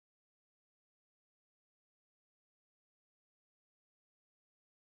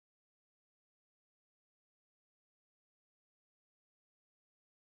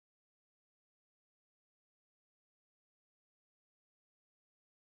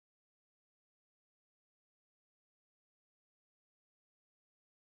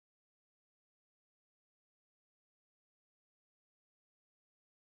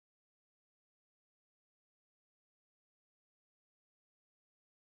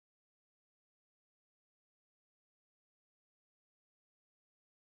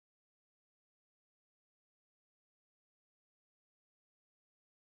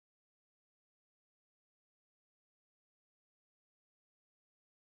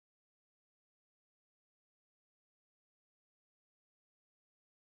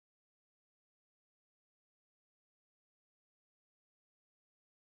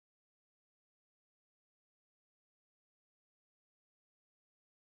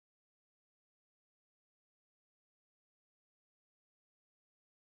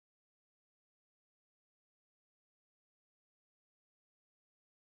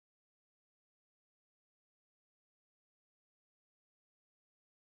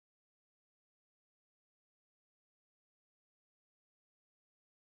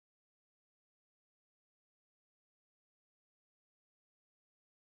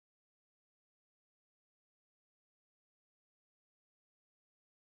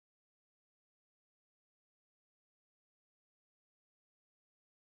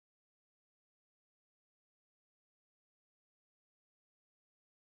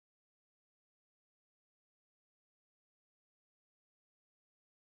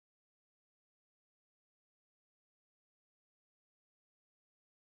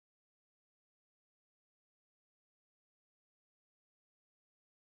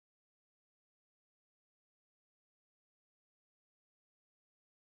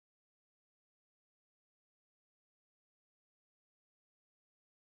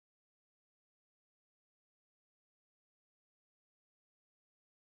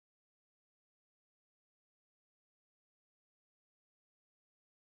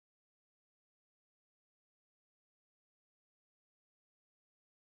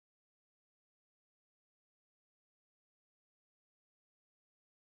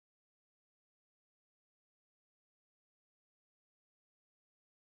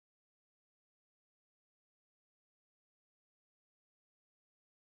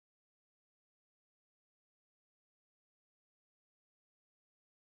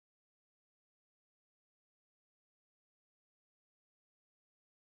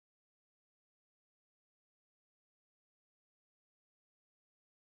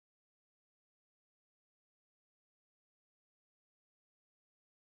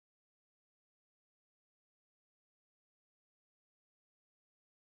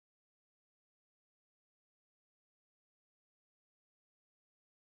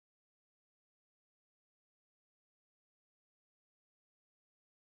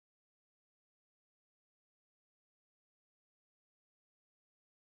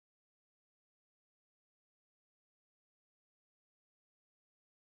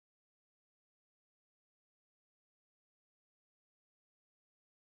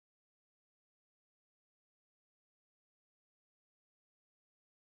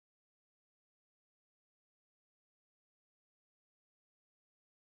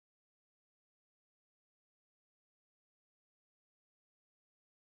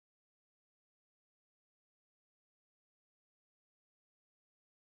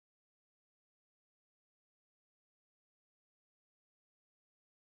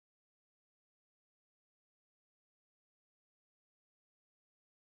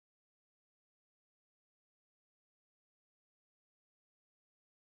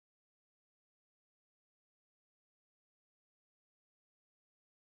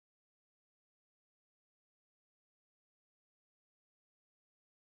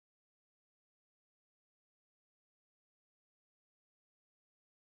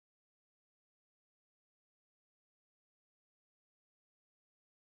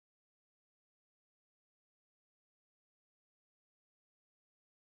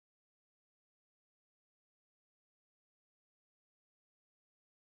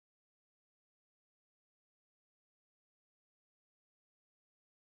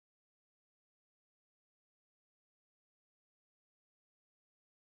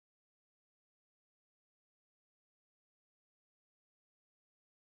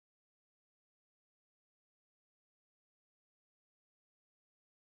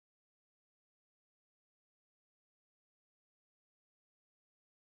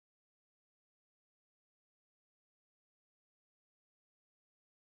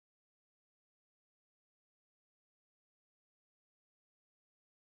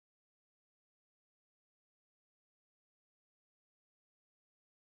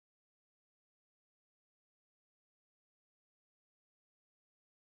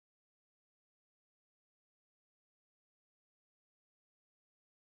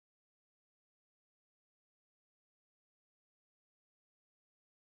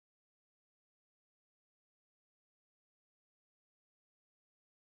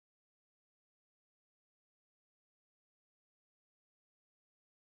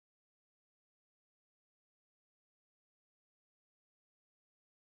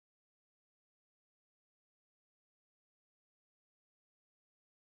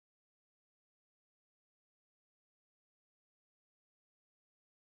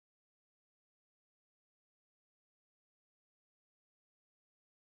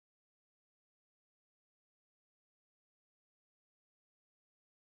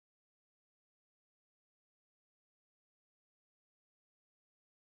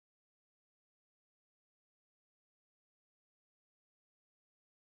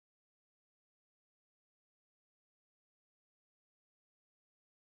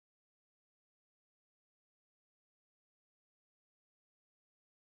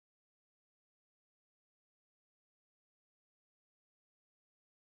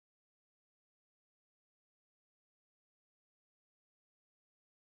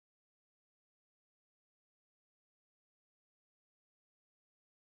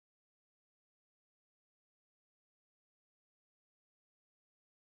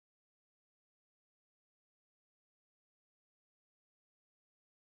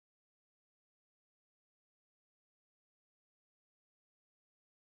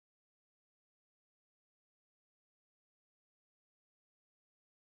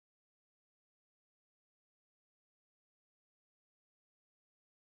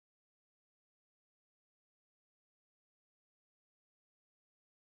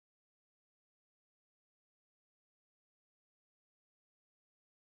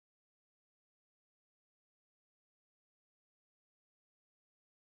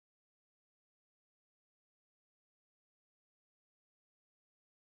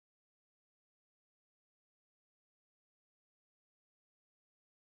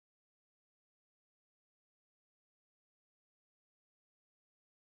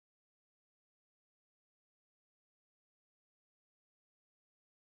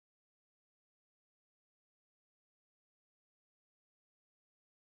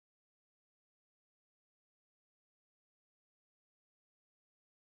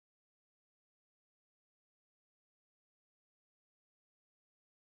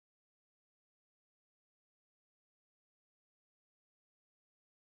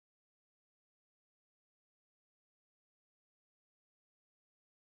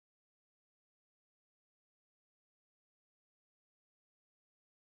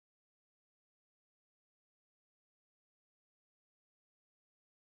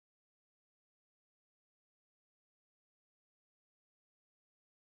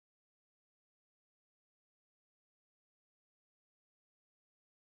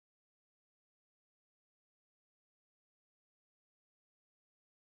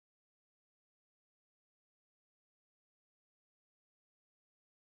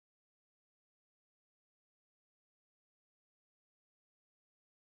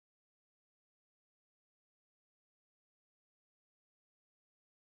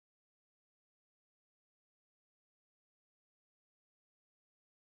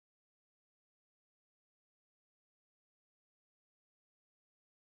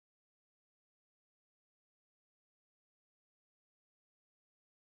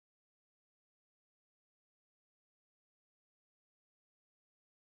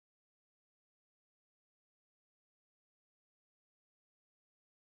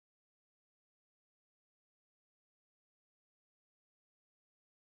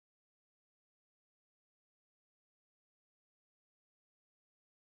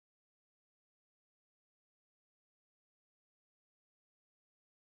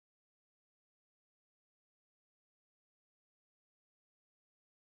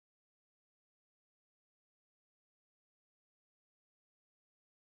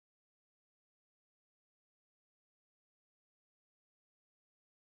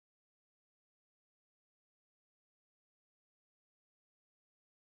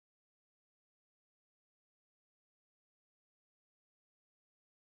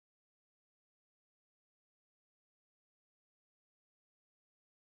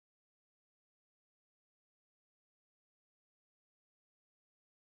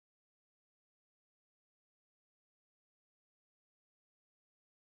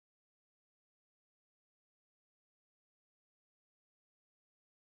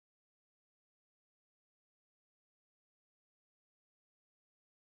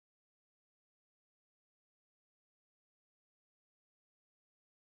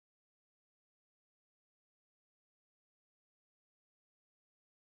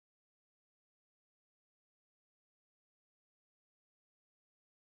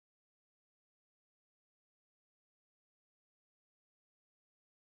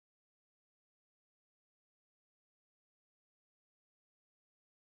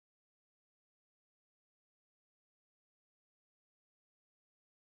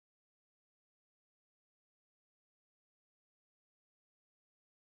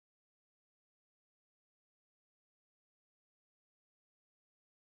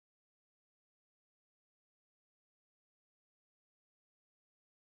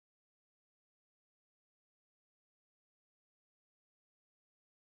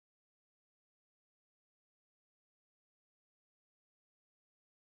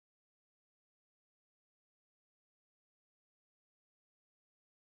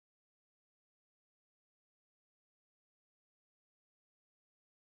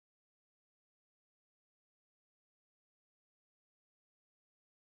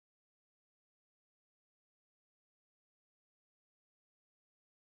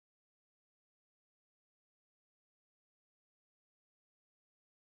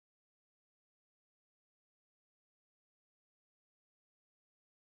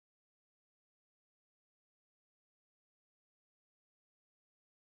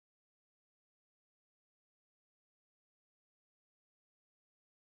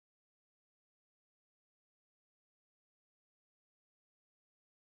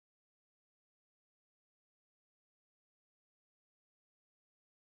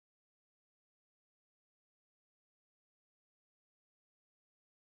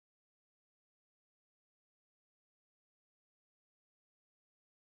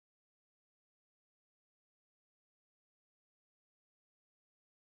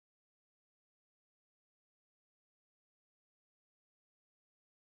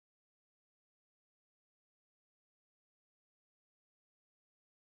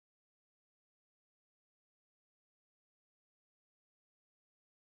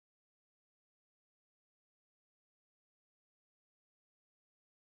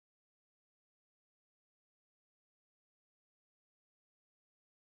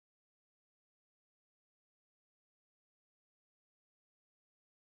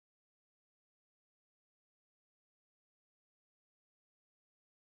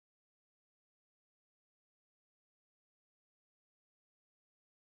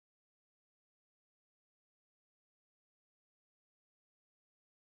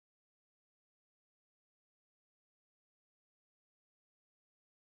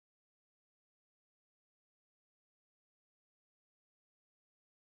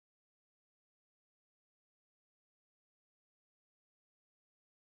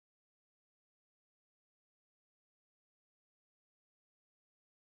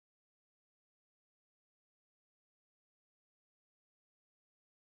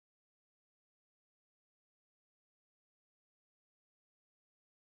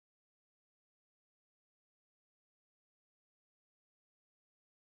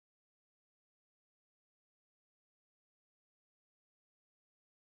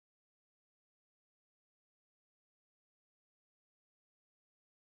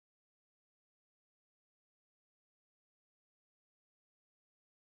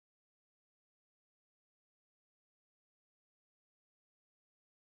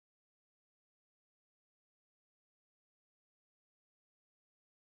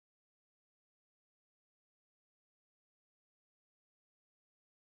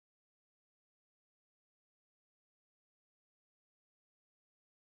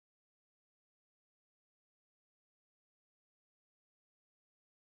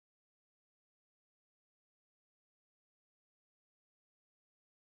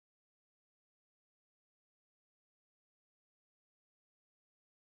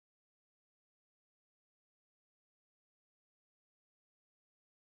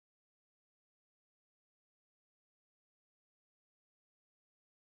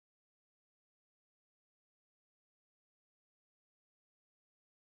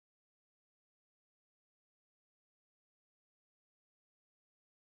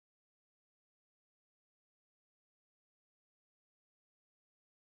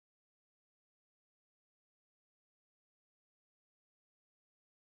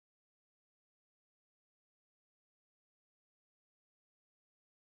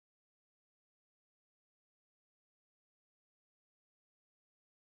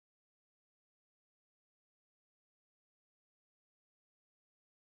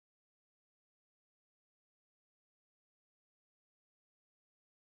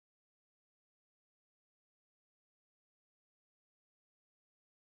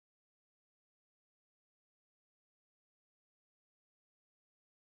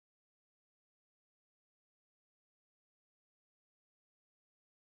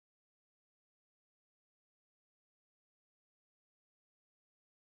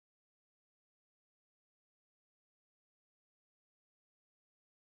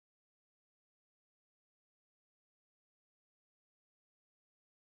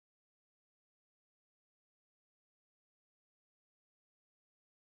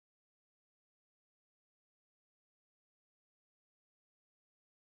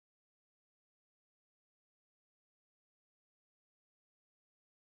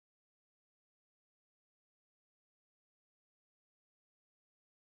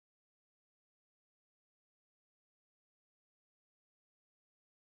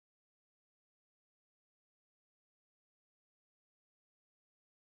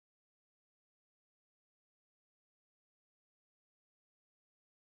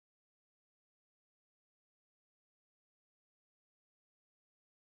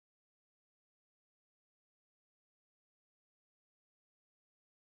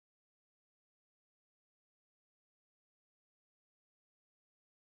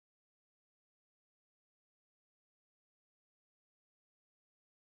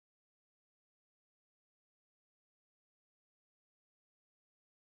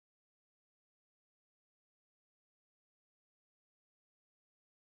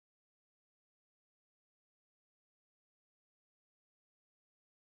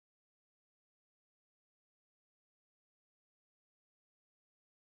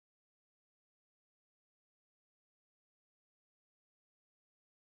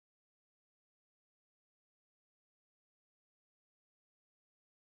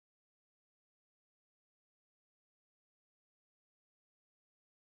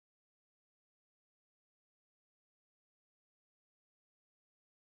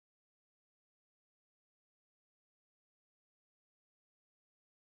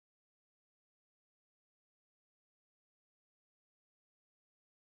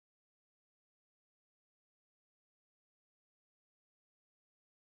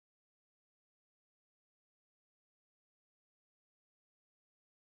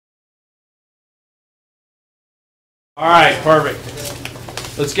All right, perfect.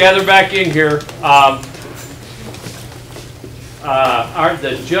 Let's gather back in here.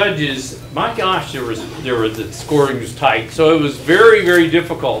 The judges, my gosh, the scoring was tight. So it was very, very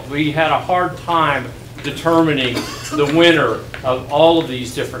difficult. We had a hard time determining the winner of all of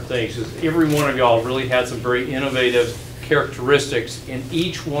these different things, because every one of y'all really had some very innovative characteristics in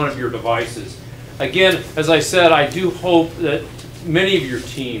each one of your devices. Again, as I said, I do hope that many of your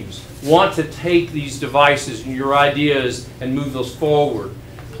teams want to take these devices and your ideas and move those forward.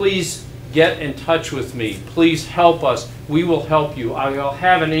 Please get in touch with me. Please help us. We will help you. I'll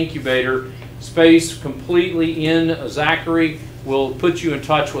have an incubator space completely in Zachary. We'll put you in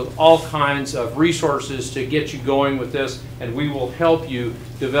touch with all kinds of resources to get you going with this, and we will help you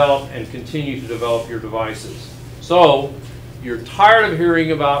develop and continue to develop your devices. So, you're tired of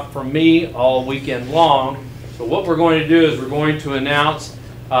hearing from me all weekend long. So what we're going to do is we're going to announce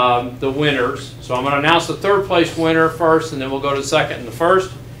the winners. So I'm going to announce the third place winner first, and then we'll go to second and the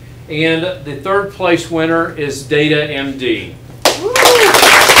first. And the third place winner is Data MD.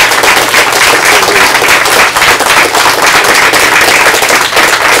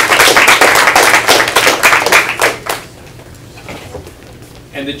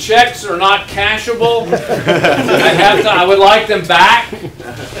 And the checks are not cashable. I would like them back.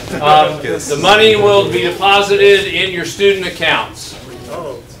 The money will be deposited in your student accounts.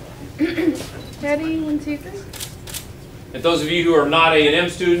 Ready? 1, 2, 3. And those of you who are not A&M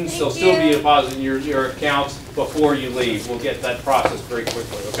students, they'll still be deposited in your accounts before you leave. We'll get that process very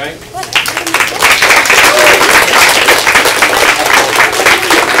quickly, okay?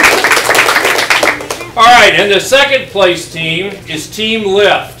 All right, and the second place team is Team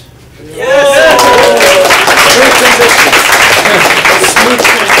Lift. Yes!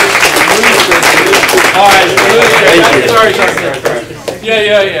 All right, sorry.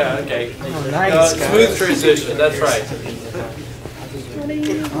 Yeah, okay. Nice, smooth transition, that's right.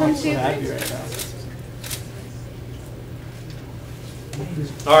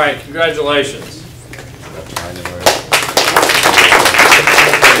 All right, congratulations.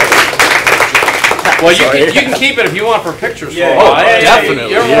 Well, you can keep it if you want for pictures for a while.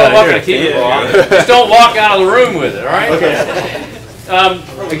 Definitely. You're more welcome to keep it for a while. Just don't walk out of the room with it, all right? Okay.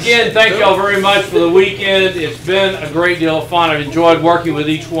 Again, thank you all very much for the weekend. It's been a great deal of fun. I've enjoyed working with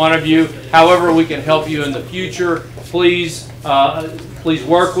each one of you. However we can help you in the future, please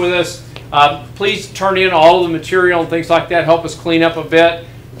work with us. Please turn in all of the material and things like that. Help us clean up a bit.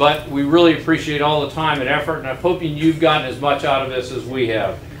 But we really appreciate all the time and effort, and I'm hoping you've gotten as much out of this as we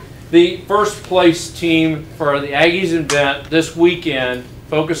have. The first place team for the Aggies event this weekend,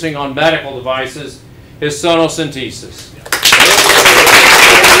 focusing on medical devices, is Sonocentesis.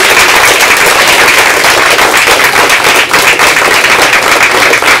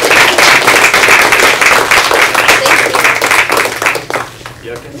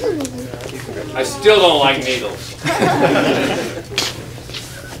 I still don't like needles.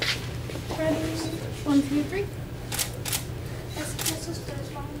 Ready? 1, 2, 3.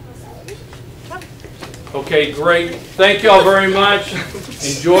 Okay, great. Thank you all very much.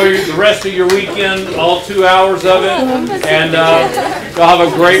 Enjoy the rest of your weekend, all 2 hours of it, and you'll have a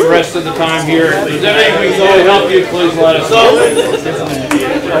great rest of the time here. If there's anything we can do to help you, please let us know.